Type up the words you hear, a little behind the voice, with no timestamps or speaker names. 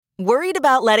Worried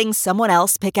about letting someone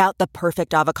else pick out the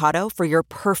perfect avocado for your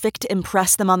perfect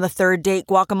impress them on the third date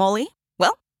guacamole?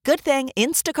 Well, good thing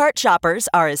Instacart shoppers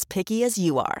are as picky as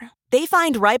you are. They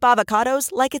find ripe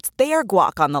avocados like it's their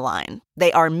guac on the line.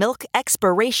 They are milk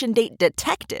expiration date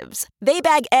detectives. They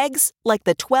bag eggs like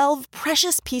the 12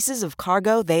 precious pieces of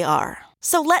cargo they are.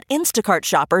 So let Instacart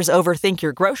shoppers overthink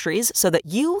your groceries so that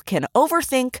you can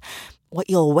overthink what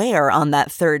you'll wear on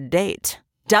that third date.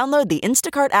 Download the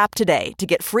Instacart app today to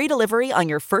get free delivery on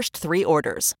your first 3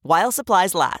 orders, while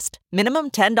supplies last.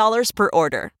 Minimum $10 per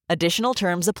order. Additional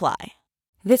terms apply.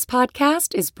 This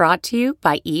podcast is brought to you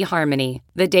by eHarmony,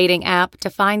 the dating app to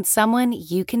find someone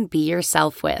you can be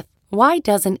yourself with. Why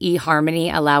doesn't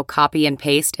eHarmony allow copy and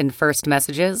paste in first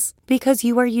messages? Because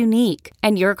you are unique,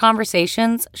 and your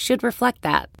conversations should reflect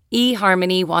that.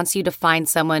 eHarmony wants you to find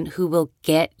someone who will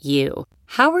get you.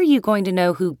 How are you going to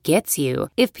know who gets you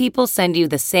if people send you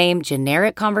the same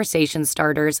generic conversation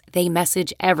starters they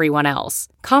message everyone else?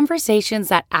 Conversations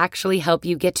that actually help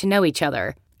you get to know each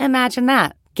other. Imagine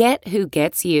that. Get who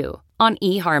gets you on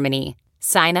eHarmony.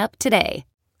 Sign up today.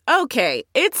 Okay,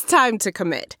 it's time to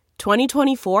commit.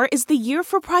 2024 is the year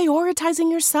for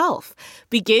prioritizing yourself.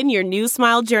 Begin your new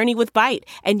smile journey with Byte,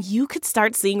 and you could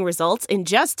start seeing results in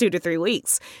just 2 to 3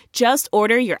 weeks. Just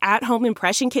order your at-home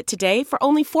impression kit today for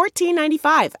only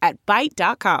 $14.95 at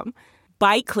Byte.com.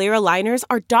 Byte clear aligners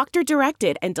are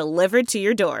doctor-directed and delivered to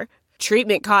your door.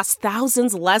 Treatment costs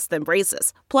thousands less than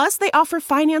braces. Plus, they offer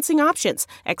financing options,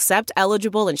 accept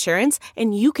eligible insurance,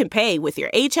 and you can pay with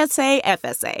your HSA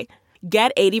FSA.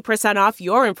 Get 80% off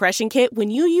your impression kit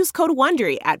when you use code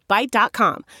WONDERY at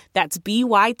Byte.com. That's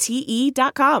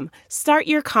BYTE.com. Start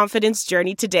your confidence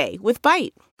journey today with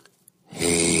Byte.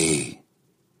 Hey,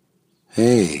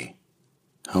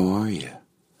 how are you?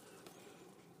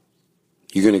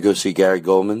 You going to go see Gary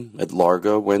Goldman at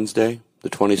Largo Wednesday, the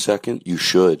 22nd? You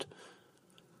should.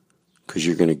 Because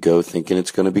you're going to go thinking it's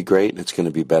going to be great, and it's going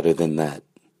to be better than that.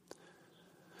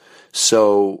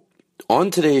 So,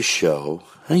 on today's show,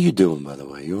 how you doing, by the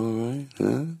way? You all right?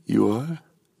 Huh? You are?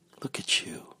 Look at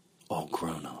you, all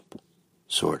grown up,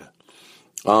 sort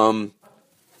of.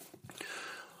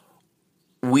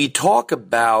 We talk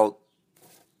about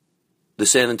the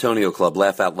San Antonio Club,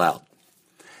 Laugh Out Loud.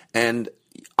 And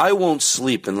I won't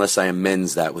sleep unless I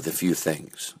amends that with a few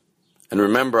things. And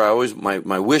remember,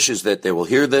 my wish is that they will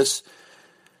hear this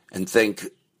and think,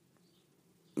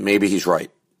 maybe he's right.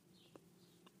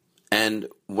 And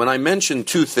when I mentioned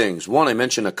 2 things, one, I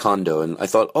mentioned a condo, and I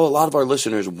thought, a lot of our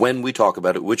listeners, when we talk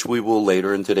about it, which we will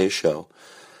later in today's show,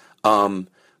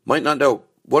 might not know,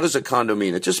 what does a condo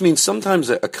mean? It just means sometimes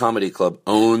a comedy club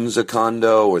owns a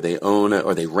condo, or they own it,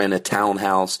 or they rent a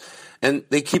townhouse, and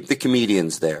they keep the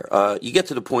comedians there. You get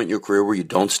to the point in your career where you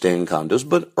don't stay in condos,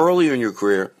 but earlier in your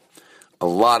career, a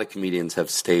lot of comedians have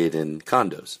stayed in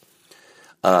condos.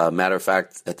 Matter of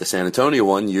fact, at the San Antonio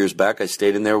one, years back, I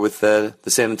stayed in there with the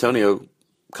San Antonio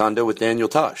condo with Daniel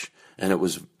Tosh, and it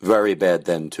was very bad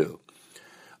then, too.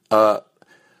 And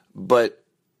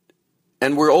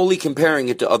we're only comparing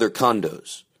it to other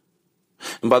condos.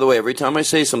 And by the way, every time I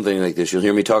say something like this, you'll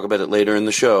hear me talk about it later in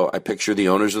the show, I picture the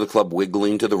owners of the club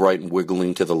wiggling to the right and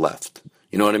wiggling to the left.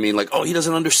 You know what I mean? Like, he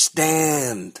doesn't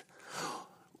understand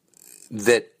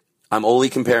that I'm only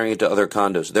comparing it to other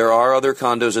condos. There are other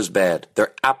condos as bad.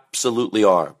 There absolutely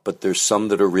are. But there's some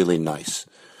that are really nice.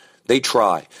 They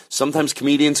try. Sometimes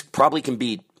comedians probably can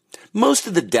beat. Most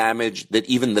of the damage that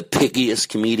even the pickiest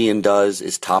comedian does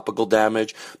is topical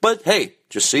damage. But hey,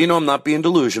 just so you know, I'm not being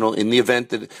delusional in the event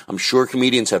that I'm sure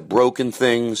comedians have broken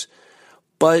things.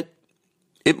 But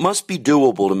it must be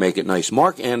doable to make it nice.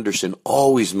 Mark Anderson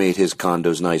always made his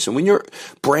condos nice. And when you're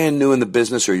brand new in the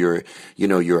business, or you're a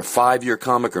 5-year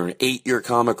comic or an 8-year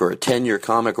comic or a 10-year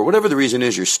comic or whatever the reason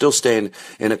is, you're still staying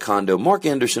in a condo. Mark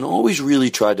Anderson always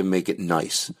really tried to make it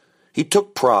nice. He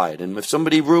took pride. And if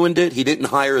somebody ruined it, he didn't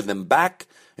hire them back,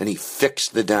 and he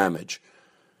fixed the damage.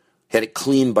 Had it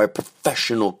cleaned by a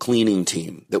professional cleaning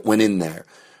team that went in there.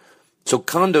 So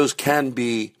condos can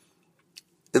be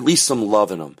at least some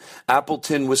love in them.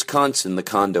 Appleton, Wisconsin, the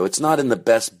condo. It's not in the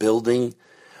best building,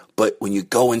 but when you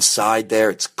go inside there,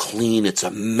 it's clean. It's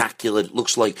immaculate. It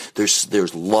looks like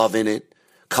there's love in it.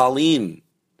 Colleen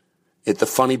at the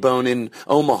Funny Bone in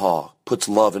Omaha puts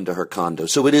love into her condo.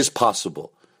 So it is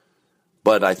possible.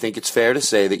 But I think it's fair to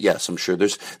say that, yes, I'm sure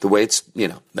there's the way it's,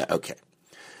 okay.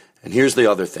 And here's the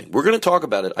other thing. We're going to talk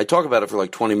about it. I talk about it for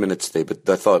like 20 minutes today, but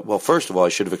I thought, well, first of all, I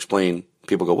should have explained.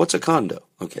 People go, what's a condo?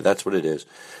 Okay, that's what it is.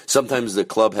 Sometimes the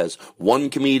club has one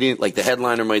comedian, like the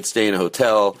headliner might stay in a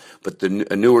hotel, but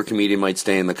a newer comedian might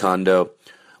stay in the condo.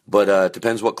 But it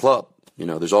depends what club.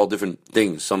 There's all different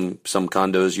things. Some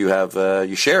condos you have,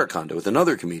 you share a condo with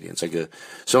another comedian. It's like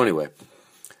so anyway.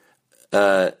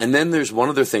 And then there's one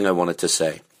other thing I wanted to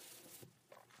say.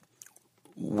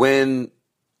 I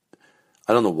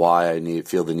don't know why I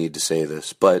feel the need to say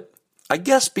this, but I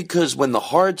guess because when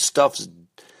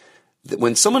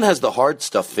someone has the hard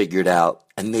stuff figured out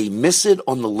and they miss it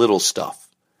on the little stuff,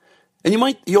 and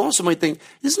you also might think,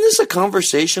 isn't this a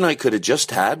conversation I could have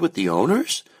just had with the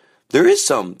owners? There is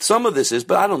some of this is,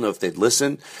 but I don't know if they'd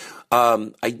listen.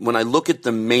 When I look at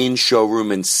the main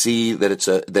showroom and see that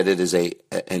it is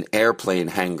an airplane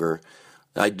hangar,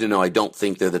 I don't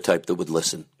think they're the type that would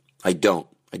listen. I don't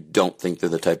think they're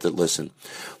the type that listen.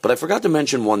 But I forgot to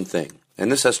mention one thing,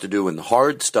 and this has to do when the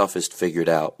hard stuff is figured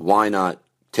out. Why not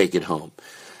take it home?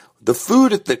 The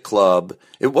food at the club,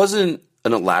 it wasn't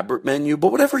an elaborate menu,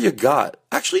 but whatever you got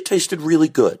actually tasted really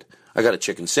good. I got a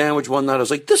chicken sandwich one night. I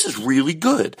was like, this is really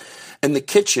good. And the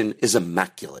kitchen is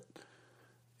immaculate.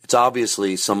 It's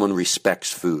obviously someone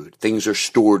respects food. Things are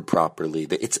stored properly.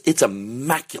 It's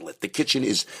immaculate. The kitchen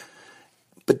is.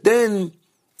 But then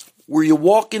where you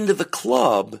walk into the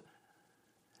club,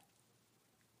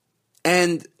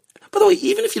 and by the way,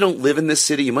 even if you don't live in this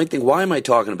city, you might think, why am I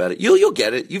talking about it? You'll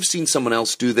get it. You've seen someone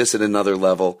else do this at another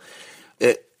level.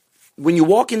 When you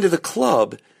walk into the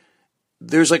club,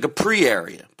 there's like a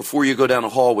pre-area before you go down a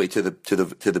hallway to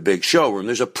the big showroom.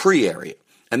 There's a pre-area,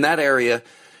 and that area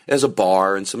has a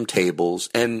bar and some tables.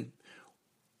 And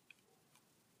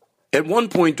at one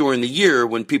point during the year,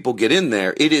 when people get in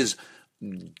there, it is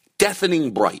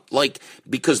deafening bright, like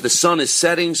because the sun is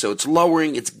setting, so it's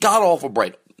lowering. It's god awful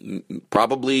bright.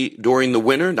 Probably during the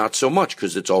winter, not so much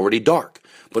because it's already dark.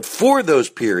 But for those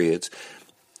periods,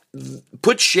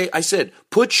 put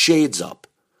shades up.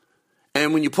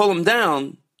 And when you pull them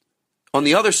down, on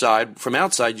the other side, from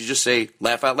outside, you just say,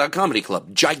 Laugh Out Loud Comedy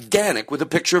Club. Gigantic with a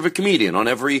picture of a comedian on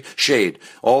every shade.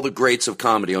 All the greats of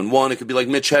comedy. On one, it could be like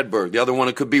Mitch Hedberg. The other one,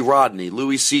 it could be Rodney,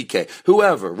 Louis C.K.,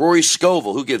 whoever, Rory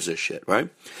Scovel, who gives a shit, right?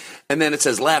 And then it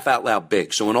says Laugh Out Loud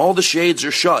Big. So when all the shades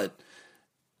are shut,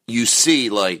 you see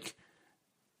like,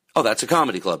 oh, that's a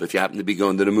comedy club if you happen to be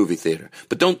going to the movie theater.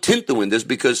 But don't tint the windows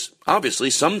because obviously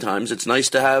sometimes it's nice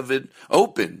to have it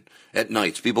open at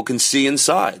nights. People can see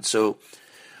inside. So,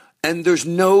 and there's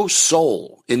no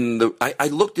soul in the, I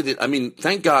looked at it. I mean,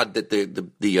 thank God that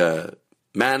the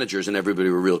managers and everybody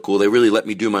were real cool. They really let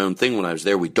me do my own thing when I was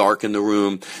there. We darkened the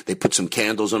room. They put some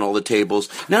candles on all the tables.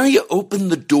 Now you open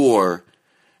the door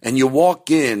and you walk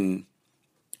in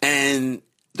and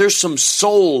there's some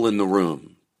soul in the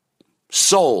room.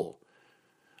 Soul.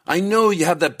 I know you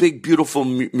have that big, beautiful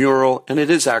mural, and it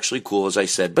is actually cool, as I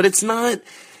said, but it's not.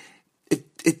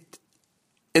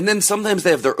 And then sometimes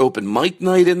they have their open mic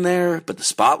night in there, but the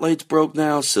spotlight's broke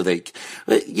now, so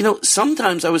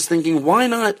sometimes I was thinking, why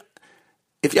not,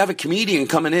 if you have a comedian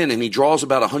coming in and he draws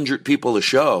about 100 people a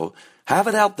show, have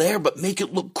it out there, but make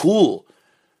it look cool.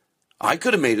 I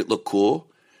could have made it look cool.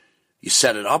 You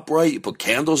set it up right, you put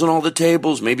candles on all the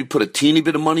tables, maybe put a teeny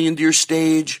bit of money into your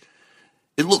stage.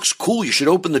 It looks cool. You should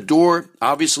open the door.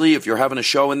 Obviously, if you're having a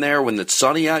show in there when it's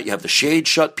sunny out, you have the shade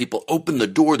shut. People open the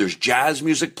door. There's jazz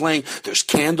music playing. There's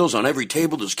candles on every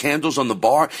table. There's candles on the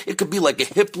bar. It could be like a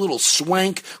hip little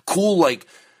swank, cool, like,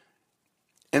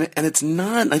 and it's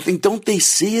not. I think, don't they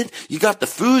see it? You got the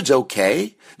food's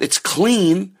okay. It's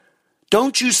clean.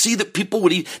 Don't you see that people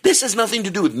would eat? This has nothing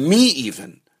to do with me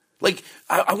even. Like,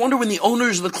 I wonder when the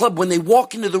owners of the club, when they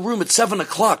walk into the room at 7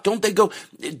 o'clock, don't they go,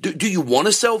 do you want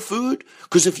to sell food?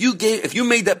 Because if you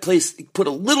made that place, put a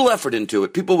little effort into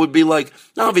it, people would be like,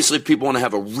 obviously people want to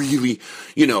have a really,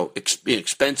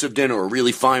 expensive dinner or a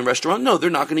really fine restaurant. No,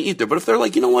 they're not going to eat there. But if they're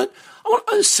like, you know what? I want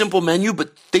a simple menu,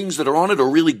 but things that are on it are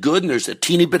really good and there's a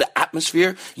teeny bit of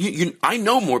atmosphere. I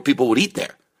know more people would eat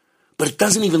there. But it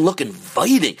doesn't even look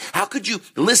inviting. How could you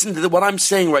listen to what I'm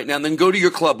saying right now and then go to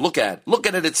your club, look at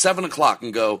it at 7 o'clock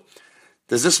and go,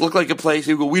 does this look like a place?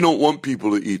 You go, we don't want people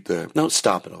to eat there. No,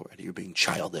 stop it already. You're being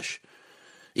childish.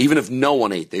 Even if no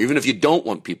one ate there, even if you don't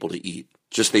want people to eat,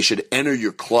 just they should enter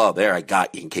your club. There, I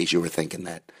got you in case you were thinking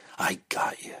that. I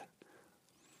got you.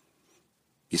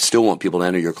 You still want people to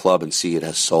enter your club and see it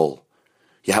as soul.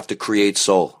 You have to create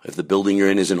soul. If the building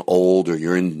you're in isn't old, or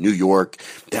you're in New York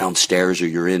downstairs, or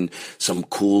you're in some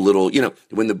cool little,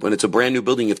 when it's a brand new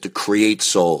building, you have to create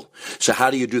soul. So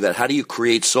how do you do that? How do you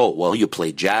create soul? Well, you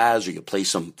play jazz, or you play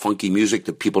some funky music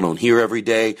that people don't hear every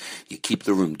day. You keep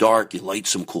the room dark. You light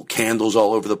some cool candles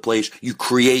all over the place. You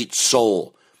create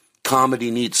soul. Comedy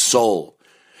needs soul.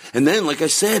 And then, like I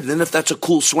said, if that's a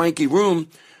cool swanky room,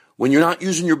 when you're not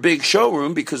using your big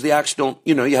showroom because the acts don't,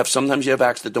 sometimes you have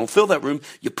acts that don't fill that room,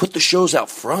 you put the shows out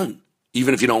front.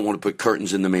 even if you don't want to put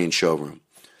curtains in the main showroom.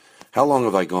 How long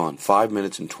have I gone? 5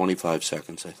 minutes and 25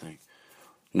 seconds, I think.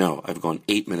 No, I've gone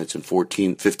 8 minutes and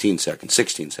 15 seconds,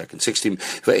 16 seconds,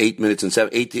 8 minutes and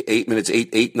 8 minutes,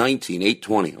 19,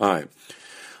 8:20.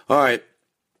 All right.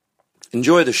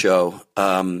 Enjoy the show.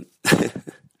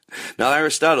 Now,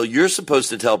 Aristotle, you're supposed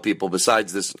to tell people,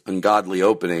 besides this ungodly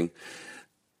opening,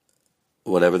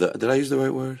 did I use the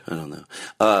right word? I don't know.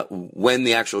 When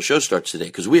the actual show starts today,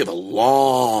 because we have a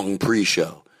long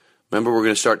pre-show. Remember, we're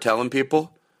going to start telling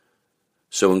people?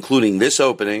 So including this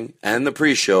opening and the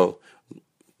pre-show,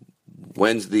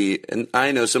 and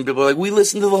I know some people are like, we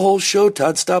listened to the whole show,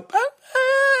 Todd, stop.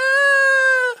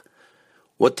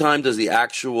 What time does the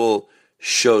actual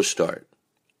show start?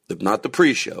 Not the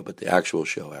pre-show, but the actual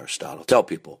show, Aristotle. Tell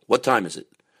people, what time is it?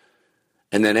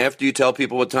 And then after you tell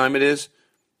people what time it is,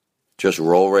 just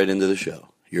roll right into the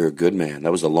show. You're a good man.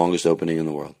 That was the longest opening in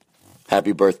the world.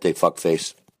 Happy birthday,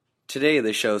 fuckface. Today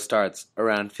the show starts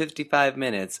around 55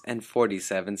 minutes and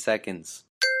 47 seconds.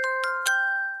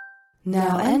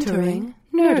 Now entering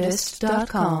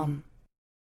Nerdist.com.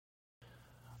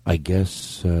 I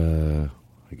guess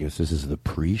this is the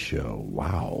pre-show.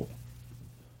 Wow.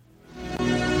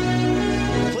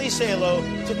 Please say hello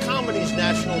to comedy's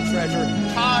national treasure,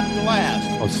 Todd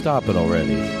Glass. Oh, stop it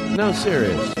already. No,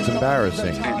 serious. It's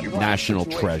embarrassing. National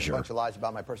treasure. A bunch of lies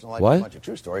about my personal life, What? a bunch of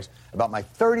true stories about my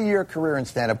 30-year career in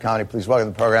stand-up comedy. Please welcome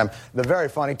to the program the very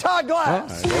funny Todd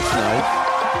Glass. All right, that's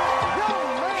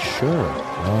nice. Sure.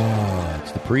 Oh,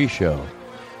 it's the pre-show.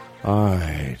 All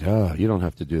right. Oh, you don't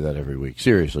have to do that every week.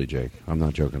 Seriously, Jake. I'm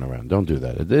not joking around. Don't do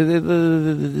that.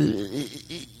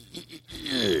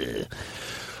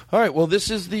 All right, well, this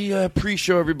is the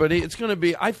pre-show, everybody. It's going to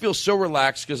be, I feel so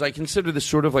relaxed because I consider this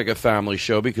sort of like a family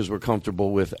show because we're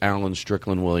comfortable with Alan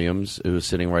Strickland Williams, who is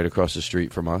sitting right across the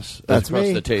street from us. That's across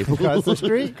me. the table. Across the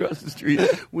street? Across the street.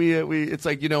 It's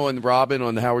like, when Robin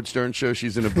on the Howard Stern show,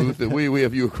 she's in a booth. We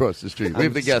have you across the street. We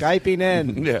have the guest. Skyping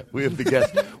in. Yeah, we have the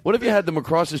guest. What if you had them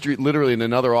across the street, literally in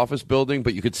another office building,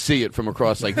 but you could see it from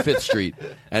across, like, Fifth Street,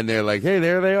 and they're like, hey,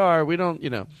 there they are. We don't,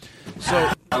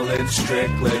 So, Alan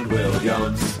Strickland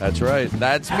Williams. That's right.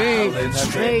 That's me. Alan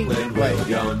Strickland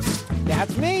Williams.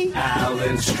 That's me.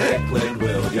 Alan Strickland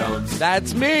Williams.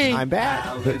 That's me. I'm back.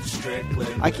 Alan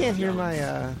Strickland. I can't hear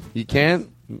my. You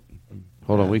can't?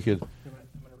 Hold on, we could.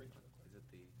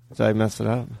 Did I mess it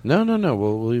up? No.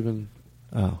 We'll even.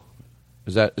 Oh.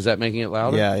 Is that making it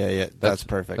louder? Yeah. That's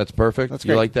perfect. That's perfect. That's You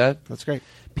great. like that? That's great.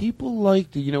 People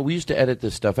like to, we used to edit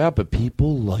this stuff out, but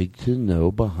people like to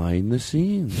know behind the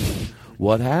scenes.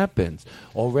 What happens?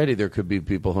 Already there could be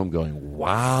people home going,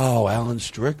 wow, Alan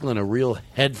Strickland, a real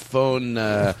headphone,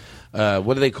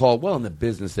 what do they call? Well, in the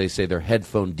business they say they're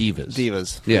headphone divas.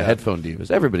 Divas. Yeah, headphone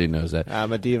divas. Everybody knows that.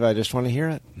 I'm a diva. I just want to hear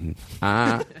it.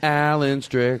 Alan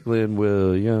Strickland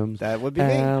Williams. That would be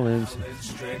Alan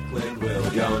Strickland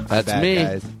Williams. That's Bad me.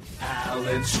 Guys.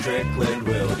 Alan Strickland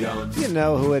Williams. You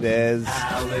know who it is.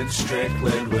 Alan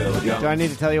Strickland Williams. Do I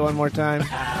need to tell you one more time?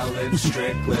 Alan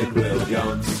Strickland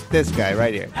Williams. This guy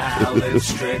right here. Alan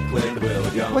Strickland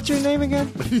Williams. What's your name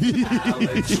again?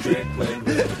 Alan Strickland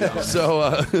Williams. So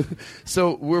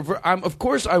of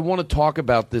course I want to talk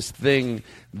about this thing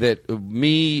that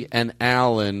me and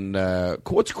Alan.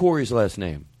 What's Corey's last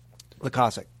name?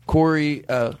 Lukasic. Corey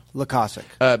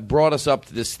Lukasic. brought us up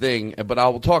to this thing, but I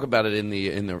will talk about it in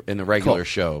the regular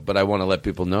show. But I want to let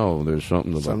people know there's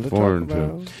something to look forward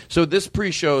to. So this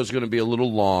pre-show is going to be a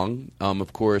little long,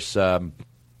 of course.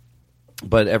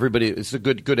 But everybody, it's a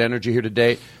good energy here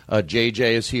today. JJ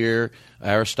is here.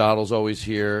 Aristotle's always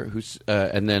here.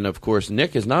 And then, of course,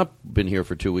 Nick has not been here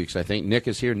for 2 weeks, I think. Nick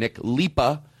is here. Nick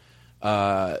Lipa,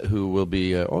 who will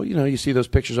be, you see those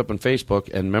pictures up on Facebook.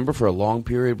 And remember, for a long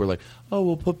period, we're like,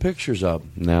 we'll put pictures up.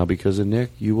 Now, because of Nick,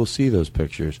 you will see those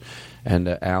pictures.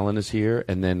 And Alan is here.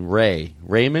 And then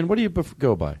Raymond, what do you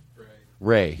go by?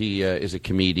 Ray. He is a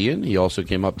comedian. He also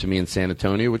came up to me in San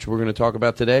Antonio, which we're going to talk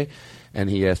about today. And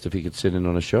he asked if he could sit in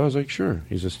on a show. I was like, sure.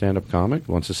 He's a stand-up comic.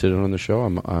 Wants to sit in on the show.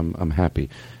 I'm happy.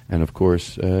 And of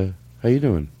course, how you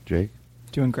doing, Jake?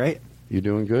 Doing great. You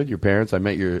doing good? Your parents? I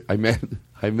met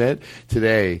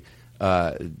today.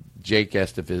 Jake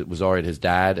asked if it was all right. His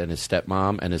dad and his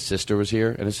stepmom and his sister was here,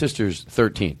 and his sister's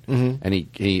 13. Mm-hmm. And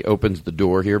he opens the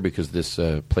door here because this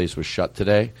place was shut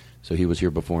today. So he was here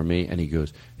before me, and he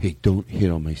goes, "Hey, don't hit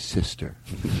on my sister."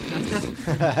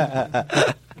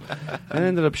 And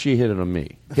ended up she hit it on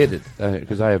me. Hit it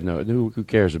because I have who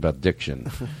cares about diction?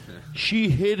 She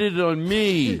hit it on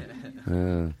me.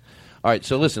 All right,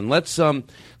 so listen, let's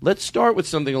start with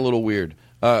something a little weird.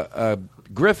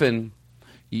 Griffin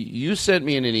You sent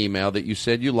me in an email that you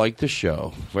said you liked the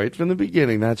show right from the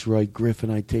beginning. That's right,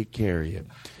 Griffin, I take care of you.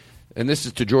 And this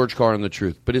is to George Carr and The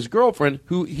Truth. But his girlfriend,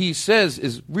 who he says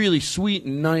is really sweet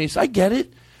and nice, I get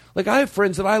it. Like, I have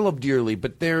friends that I love dearly,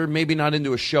 but they're maybe not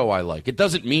into a show I like. It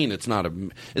doesn't mean it's not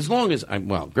as long as,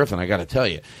 Griffin, I got to tell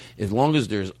you, as long as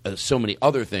there's so many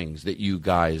other things that you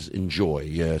guys enjoy,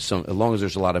 as long as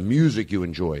there's a lot of music you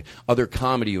enjoy, other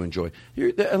comedy you enjoy.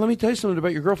 Let me tell you something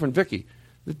about your girlfriend, Vicky.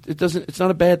 It's not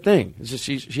a bad thing. It's just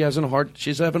she's having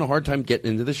a hard time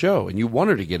getting into the show, and you want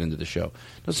her to get into the show.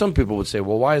 Now, some people would say,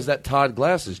 well, why is that Todd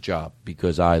Glass's job?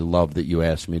 Because I love that you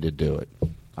asked me to do it.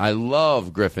 I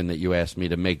love, Griffin, that you asked me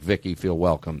to make Vicky feel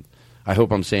welcomed. I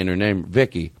hope I'm saying her name.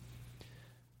 Vicky,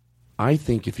 I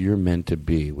think if you're meant to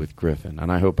be with Griffin,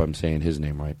 and I hope I'm saying his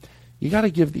name right, you got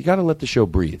to let the show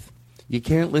breathe. You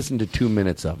can't listen to 2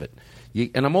 minutes of it.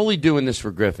 And I'm only doing this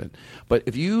for Griffin. But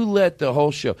if you let the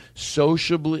whole show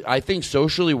socially, I think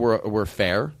socially we're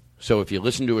fair. So if you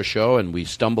listen to a show and we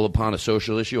stumble upon a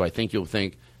social issue, I think you'll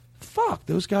think, fuck,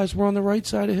 those guys were on the right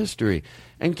side of history.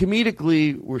 And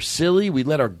comedically, we're silly. We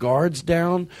let our guards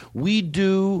down. We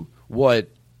do what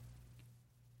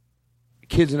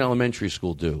kids in elementary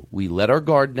school do. We let our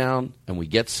guard down, and we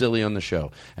get silly on the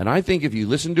show. And I think if you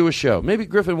listen to a show, maybe,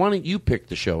 Griffin, why don't you pick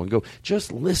the show and go,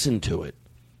 just listen to it.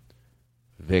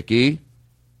 Vicky,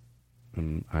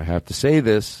 and I have to say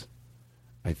this,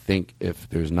 I think if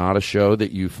there's not a show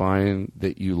that you find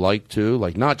that you like to,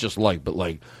 like not just like, but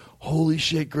like, holy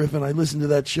shit, Griffin, I listened to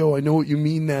that show. I know what you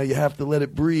mean now. You have to let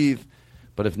it breathe.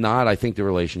 But if not, I think the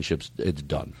relationship's it's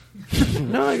done.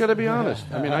 No, I got to be honest.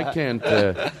 I mean, I can't.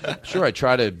 Sure, I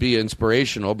try to be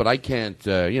inspirational, but I can't.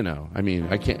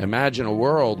 I can't imagine a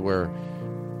world where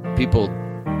people.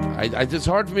 It's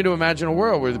hard for me to imagine a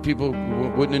world where the people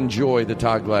wouldn't enjoy the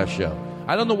Todd Glass show.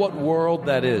 I don't know what world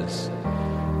that is.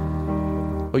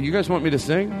 Oh, you guys want me to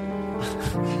sing?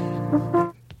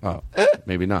 Oh,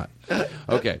 maybe not.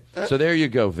 Okay, so there you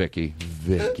go, Vicky.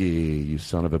 Vicky, you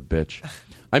son of a bitch.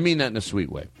 I mean that in a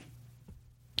sweet way.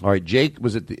 All right, Jake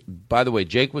was at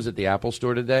the Apple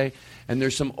Store today, and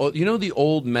there's some, the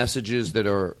old messages that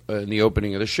are in the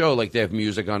opening of the show, like they have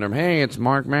music on them. Hey, it's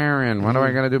Mark Maron. What do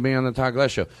I got to do be on the Todd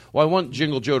Glass show? Well, I want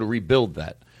Jingle Joe to rebuild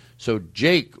that. So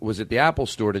Jake was at the Apple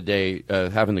Store today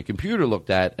having the computer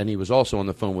looked at, and he was also on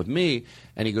the phone with me,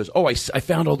 and he goes, I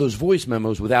found all those voice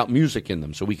memos without music in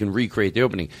them, so we can recreate the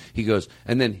opening. He goes,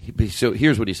 and then, so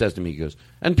here's what he says to me. He goes,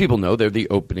 and people know they're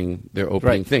opening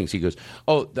right. Things. He goes,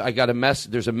 I got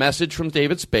there's a message from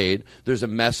David Spade, there's a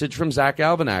message from Zach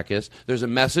Galifianakis, there's a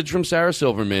message from Sarah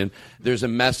Silverman, there's a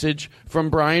message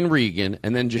from Brian Regan,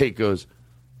 and then Jake goes,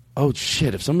 oh,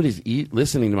 shit, if somebody's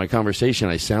listening to my conversation,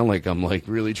 I sound like I'm,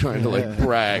 really trying to,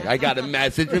 brag. I got a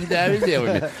message from David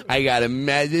Silverman. I got a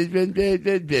message from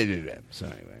David. So,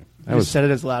 anyway. You said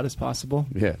it as loud as possible?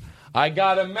 Yeah. I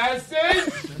got a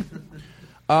message!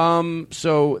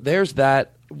 So, there's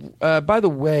that. By the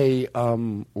way,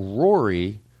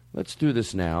 Rory, let's do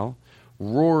this now.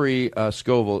 Rory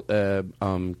Scovel,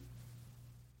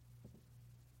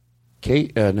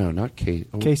 Kate, no, not Kate.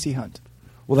 Casey Hunt.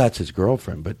 Well, that's his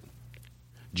girlfriend, but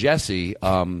Jesse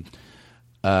Wentridge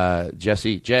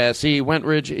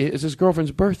is his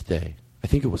girlfriend's birthday. I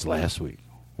think it was last week.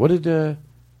 What did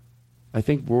I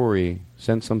think Rory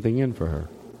sent something in for her?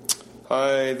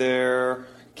 Hi there,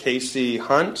 Casey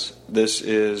Hunt. This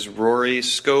is Rory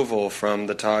Scovel from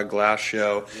the Todd Glass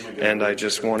Show, and I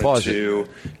just wanted to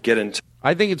get in touch.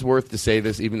 I think it's worth to say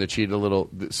this, even to cheat a little.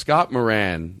 Scott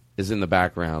Moran is in the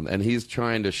background, and he's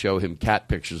trying to show him cat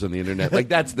pictures on the internet.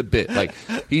 That's the bit.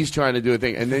 He's trying to do a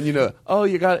thing, and then you got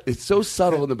it. It's so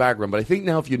subtle in the background, but I think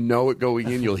now if you know it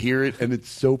going in, you'll hear it, and it's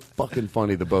so fucking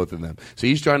funny, the both of them. So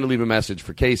he's trying to leave a message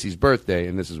for Casey's birthday,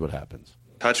 and this is what happens.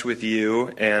 Touch with you,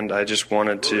 and I just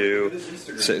wanted to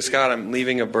say, Scott, I'm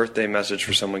leaving a birthday message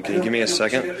for someone. Can you give me a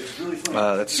second?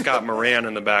 That's Scott Moran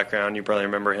in the background. You probably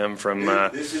remember him from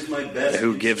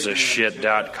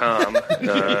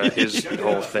WhoGivesAShit.com, his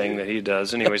whole thing that he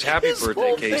does. Anyways, happy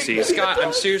birthday, Casey. Scott,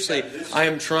 I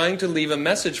am trying to leave a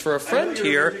message for a friend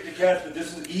here.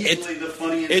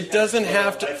 It doesn't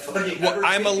have to. Well,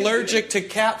 I'm allergic to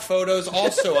cat photos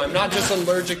also. I'm not just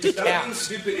allergic to cats.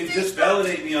 Stupid and just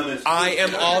validate me on this. I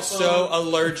am also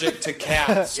allergic to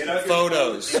cats.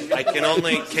 Photos. I can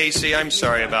only... Casey, I'm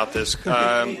sorry about this.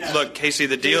 Look, Casey,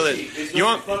 the deal is... You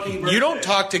don't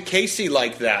talk to Casey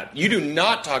like that. You do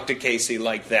not talk to Casey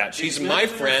like that. She's my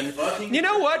friend. You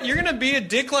know what? You're going to be a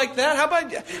dick like that? How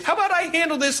about I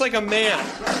handle this like a man?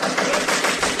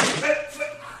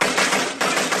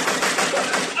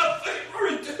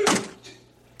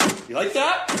 You like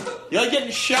that? You like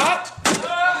getting shot?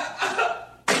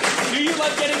 Do you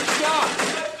like getting shot?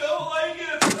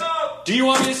 Do you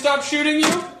want me to stop shooting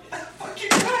you? Fuck you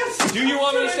guys. Do you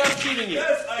want me to stop shooting you?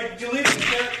 Yes, I deleted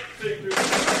that thing.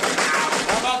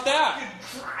 How about that?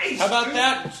 How about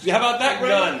that? How about that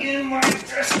gun? Right in my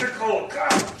testicle.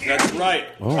 God damn. That's right.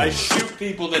 I shoot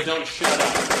people that don't shut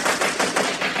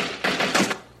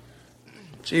up.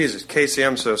 Jesus, Casey,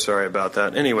 I'm so sorry about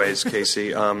that. Anyways,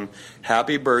 Casey,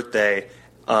 happy birthday.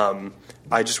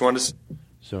 I just wanted to...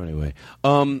 So anyway,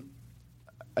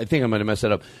 I think I might have messed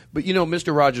that up. But,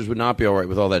 Mr. Rogers would not be all right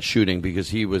with all that shooting because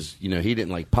he was, he didn't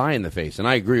like pie in the face. And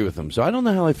I agree with him. So I don't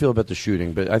know how I feel about the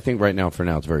shooting, but I think right now, for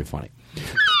now, it's very funny.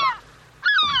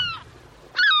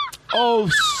 Oh,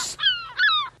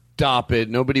 stop it.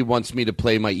 Nobody wants me to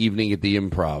play my evening at the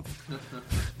Improv.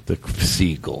 The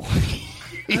seagull.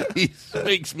 He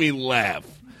makes me laugh.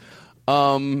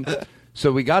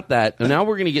 So we got that. And now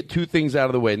we're going to get two things out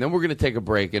of the way. And then we're going to take a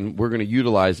break, and we're going to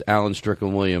utilize Alan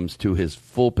Strickland Williams to his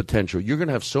full potential. You're going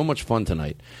to have so much fun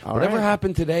tonight. Whatever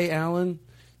happened today, Alan,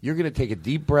 you're going to take a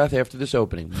deep breath after this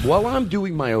opening. While I'm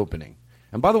doing my opening.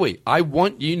 And by the way,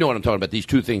 you know what I'm talking about, these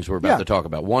two things we're about to talk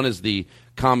about. One is the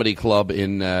comedy club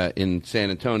in San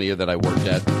Antonio that I worked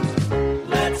at.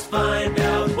 Let's find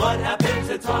out what happened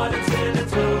to Todd in San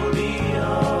Antonio.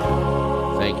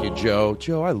 Thank you, Joe.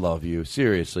 Joe, I love you.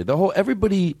 Seriously.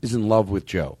 Everybody is in love with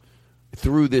Joe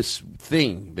through this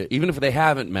thing. That even if they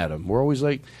haven't met him, we're always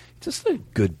like, just a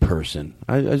good person.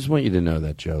 I just want you to know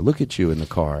that, Joe. Look at you in the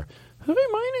car. Hey,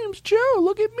 my name's Joe.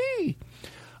 Look at me.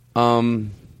 All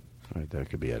right, that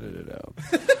could be edited out.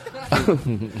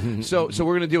 So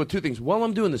we're going to deal with two things. While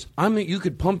I'm doing this, you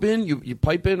could pump in, you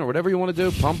pipe in, or whatever you want to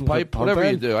do, pump, pipe, whatever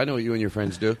you do. I know what you and your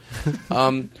friends do.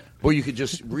 Or you could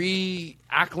just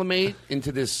reacclimate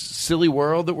into this silly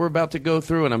world that we're about to go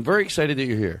through. And I'm very excited that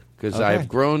you're here because I've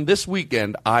grown this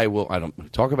weekend. I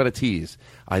don't talk about a tease.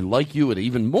 I like you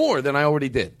even more than I already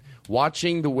did.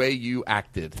 Watching the way you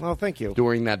acted. Oh, thank you.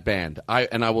 During that band. I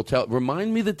will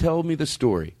remind me to tell me the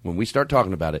story when we start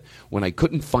talking about it, when I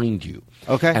couldn't find you.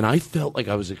 Okay. And I felt like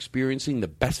I was experiencing the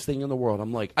best thing in the world.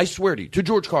 I'm like, I swear to you, to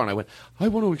George Carlin, I went, I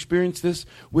want to experience this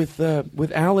with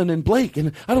Alan and Blake,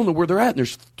 and I don't know where they're at, and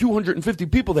there's 250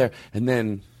 people there. And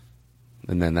then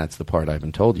that's the part I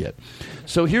haven't told yet.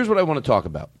 So here's what I want to talk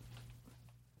about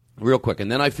real quick, and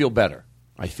then I feel better.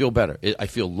 I feel better. I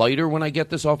feel lighter when I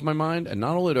get this off my mind. And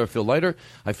not only do I feel lighter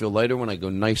when I go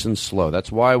nice and slow.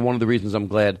 That's why one of the reasons I'm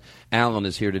glad Alan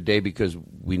is here today, because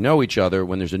we know each other.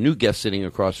 When there's a new guest sitting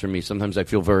across from me, sometimes I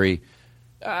feel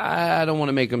I don't want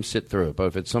to make them sit through it. But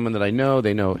if it's someone that I know,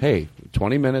 they know, hey,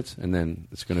 20 minutes, and then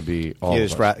it's going to be all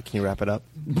Can you wrap it up?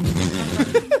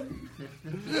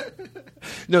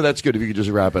 No, that's good if you could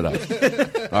just wrap it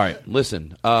up. All right,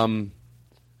 listen.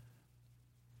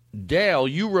 Dale,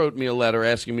 you wrote me a letter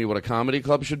asking me what a comedy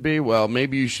club should be. Well,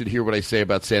 maybe you should hear what I say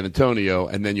about San Antonio,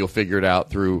 and then you'll figure it out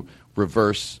through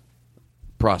reverse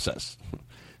process.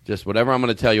 Just whatever I'm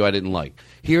going to tell you I didn't like.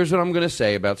 Here's what I'm going to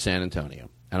say about San Antonio,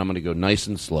 and I'm going to go nice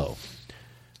and slow.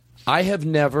 I have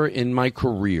never in my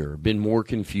career been more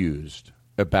confused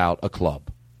about a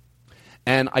club.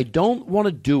 And I don't want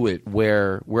to do it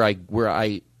where I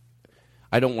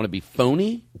don't want to be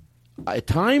phony. At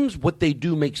times, what they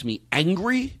do makes me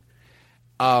angry.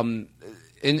 And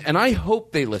I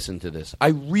hope they listen to this. I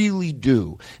really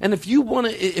do. And if you want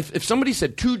to, if somebody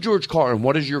said to George Carlin,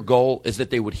 what is your goal, is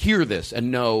that they would hear this and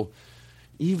know,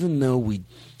 even though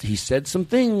he said some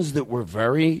things that were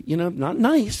very, not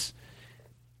nice,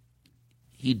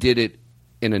 he did it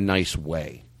in a nice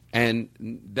way. And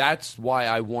that's why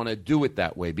I want to do it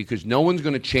that way, because no one's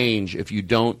going to change if you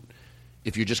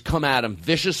just come at them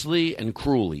viciously and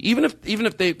cruelly. Even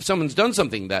if someone's done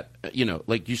something that,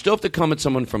 like you still have to come at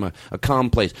someone from a calm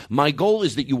place. My goal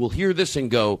is that you will hear this and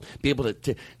be able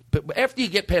to but after you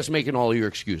get past making all of your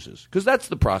excuses, because that's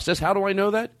the process. How do I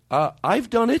know that? I've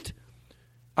done it.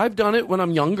 I've done it when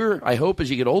I'm younger. I hope as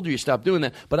you get older you stop doing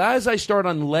that. But as I start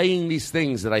unlaying these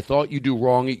things that I thought you do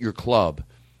wrong at your club,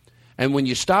 and when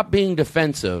you stop being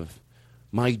defensive,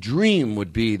 my dream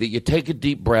would be that you take a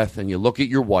deep breath and you look at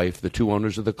your wife, the two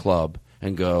owners of the club,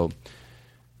 and go,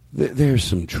 there's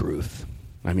some truth.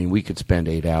 I mean, we could spend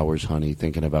 8 hours, honey,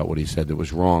 thinking about what he said that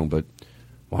was wrong, but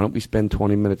why don't we spend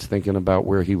 20 minutes thinking about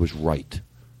where he was right?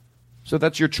 So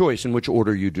that's your choice in which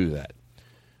order you do that.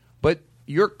 But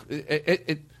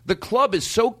the club is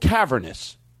so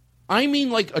cavernous. I mean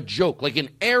like a joke, like an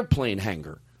airplane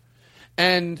hangar.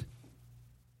 And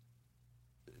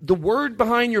the word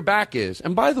behind your back is,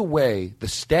 and by the way, the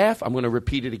staff, I'm going to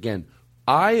repeat it again,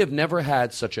 I have never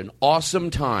had such an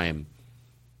awesome time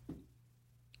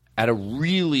at a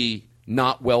really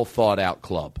not well thought out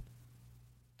club.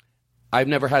 I've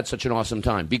never had such an awesome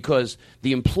time because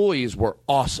the employees were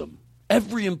awesome.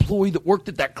 Every employee that worked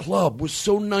at that club was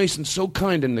so nice and so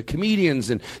kind, and the comedians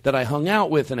and that I hung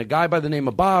out with, and a guy by the name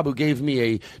of Bob who gave me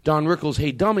a Don Rickles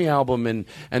Hey Dummy album, and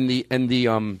the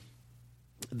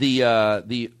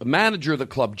manager of the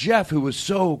club, Jeff, who was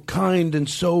so kind and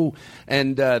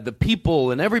the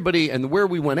people and everybody and where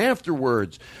we went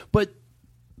afterwards. But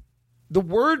the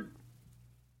word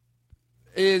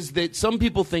is that some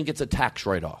people think it's a tax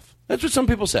write-off. That's what some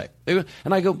people say. And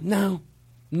I go,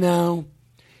 no.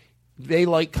 They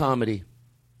like comedy.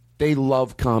 They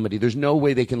love comedy. There's no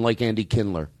way they can like Andy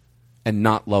Kindler and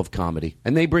not love comedy.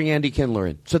 And they bring Andy Kindler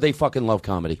in, so they fucking love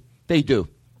comedy. They do.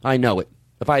 I know it.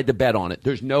 If I had to bet on it,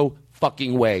 there's no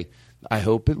fucking way. I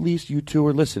hope at least you two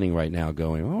are listening right now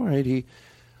going, all right,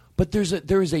 But there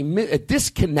is a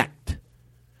disconnect.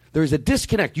 There is a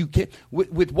disconnect. You can't,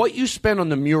 with what you spend on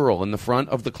the mural in the front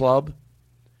of the club,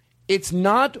 it's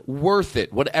not worth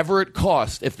it, whatever it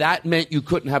costs, if that meant you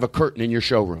couldn't have a curtain in your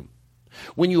showroom.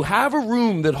 When you have a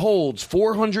room that holds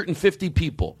 450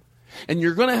 people, and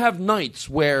you're going to have nights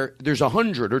where there's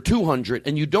 100 or 200,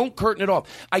 and you don't curtain it off.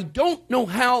 I don't know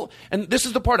how, and this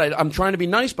is the part, I'm trying to be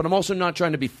nice, but I'm also not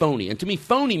trying to be phony. And to me,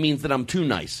 phony means that I'm too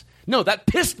nice. No, that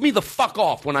pissed me the fuck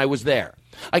off when I was there.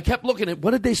 I kept looking at,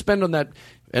 what did they spend on that?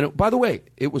 And by the way,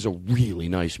 it was a really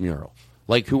nice mural.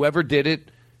 Like, whoever did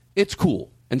it, it's cool.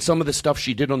 And some of the stuff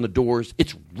she did on the doors,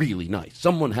 it's really nice.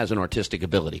 Someone has an artistic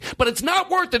ability. But it's not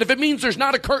worth it if it means there's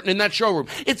not a curtain in that showroom.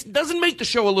 It doesn't make the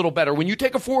show a little better. When you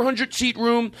take a 400-seat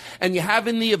room and you have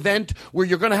in the event where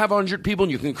you're going to have 100 people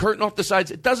and you can curtain off the sides,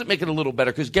 it doesn't make it a little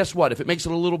better. Because guess what? If it makes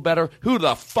it a little better, who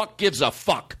the fuck gives a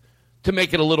fuck? To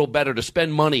make it a little better, to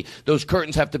spend money. Those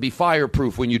curtains have to be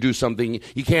fireproof when you do something.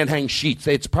 You can't hang sheets.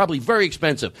 It's probably very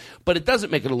expensive, but it doesn't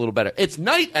make it a little better. It's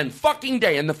night and fucking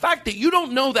day, and the fact that you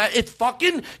don't know that, it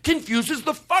fucking confuses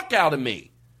the fuck out of me.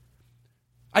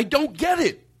 I don't get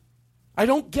it. I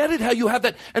don't get it how you have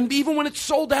that. And even when it's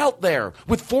sold out there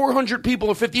with 400 people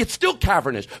or 50, it's still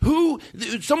cavernous.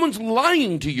 Someone's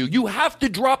lying to you. You have to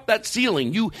drop that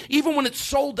ceiling. Even when it's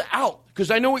sold out.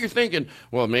 Because I know what you're thinking.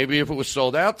 Well, maybe if it was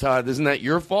sold out, Todd, isn't that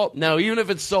your fault? No, even if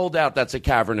it's sold out, that's a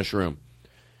cavernous room.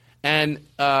 And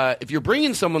if you're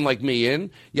bringing someone like me in,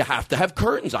 you have to have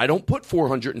curtains. I don't put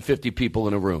 450 people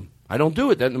in a room. I don't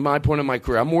do it. That's my point in my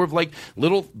career. I'm more of like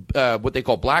little, what they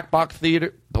call black box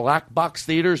theaters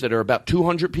that are about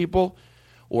 200 people,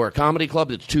 or a comedy club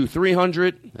that's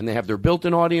 200-300, and they have their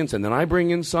built-in audience, and then I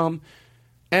bring in some.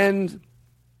 And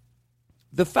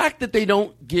the fact that they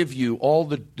don't give you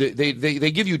they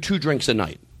give you 2 drinks a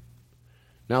night.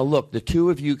 Now look, the two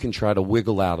of you can try to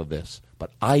wiggle out of this,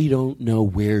 but I don't know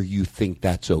where you think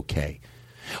that's okay.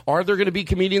 Are there going to be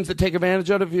comedians that take advantage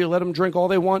of it if you let them drink all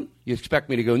they want? You expect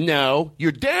me to go, no.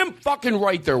 You're damn fucking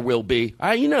right there will be.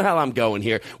 You know how I'm going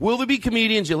here. Will there be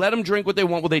comedians, you let them drink what they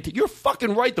want? You're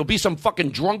fucking right. There'll be some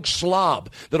fucking drunk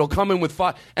slob that'll come in with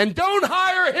and don't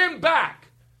hire him back.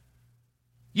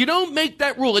 You don't make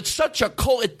that rule. It's such a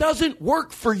cult. It doesn't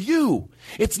work for you.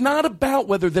 It's not about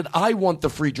whether that I want the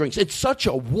free drinks. It's such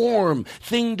a warm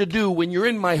thing to do. When you're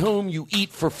in my home, you eat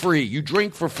for free. You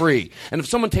drink for free. And if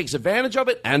someone takes advantage of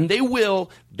it, and they will,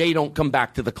 they don't come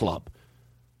back to the club.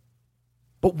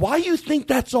 But why you think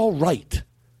that's all right?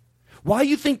 Why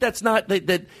you think that's not,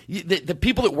 that the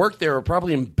people that work there are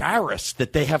probably embarrassed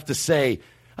that they have to say,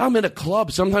 I'm in a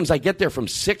club. Sometimes I get there from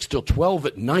 6 till 12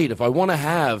 at night if I want to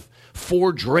have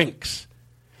 4 drinks.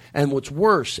 And what's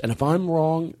worse, and if I'm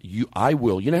wrong, I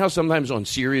will. You know how sometimes on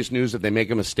serious news, if they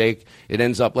make a mistake, it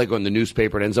ends up like on the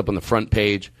newspaper, it ends up on the front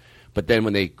page. But then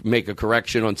when they make a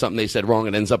correction on something they said wrong,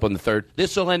 it ends up on the third.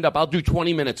 This will end up, I'll do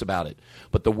 20 minutes about it.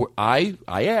 But I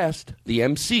asked, the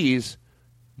MCs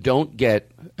don't get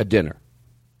a dinner.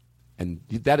 And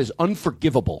that is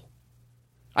unforgivable.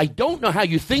 I don't know how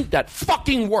you think that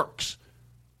fucking works.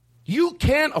 You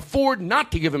can't afford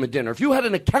not to give him a dinner. If you had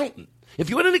an accountant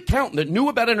that knew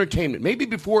about entertainment, maybe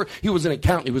before he was an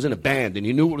accountant, he was in a band, and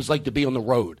he knew what it was like to be on the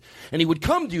road, and he would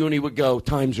come to you and he would go,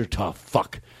 times are tough.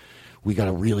 Fuck. We got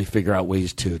to really figure out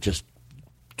ways to just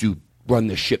run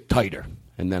this ship tighter.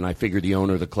 And then I figured the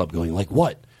owner of the club going, like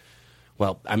what?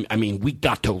 Well, I mean, we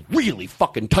got to really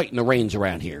fucking tighten the reins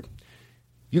around here.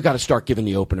 You got to start giving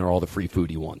the opener all the free food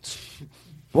he wants.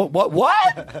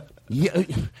 What? Yeah,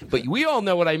 but we all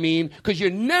know what I mean, because you're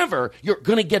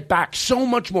going to get back so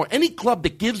much more. Any club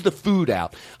that gives the food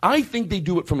out, I think they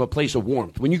do it from a place of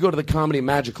warmth. When you go to the Comedy and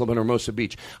Magic Club in Hermosa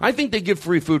Beach, I think they give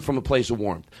free food from a place of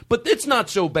warmth. But it's not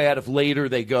so bad if later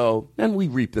they go, and we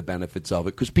reap the benefits of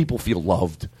it, because people feel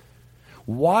loved.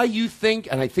 Why you think,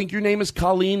 and I think your name is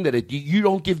Colleen, that you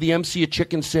don't give the MC a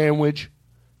chicken sandwich?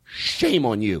 Shame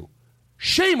on you.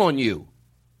 Shame on you.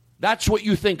 That's what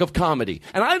you think of comedy.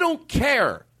 And I don't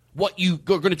care what you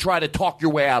are going to try to talk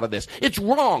your way out of this. It's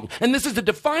wrong. And this is a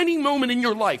defining moment in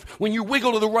your life when you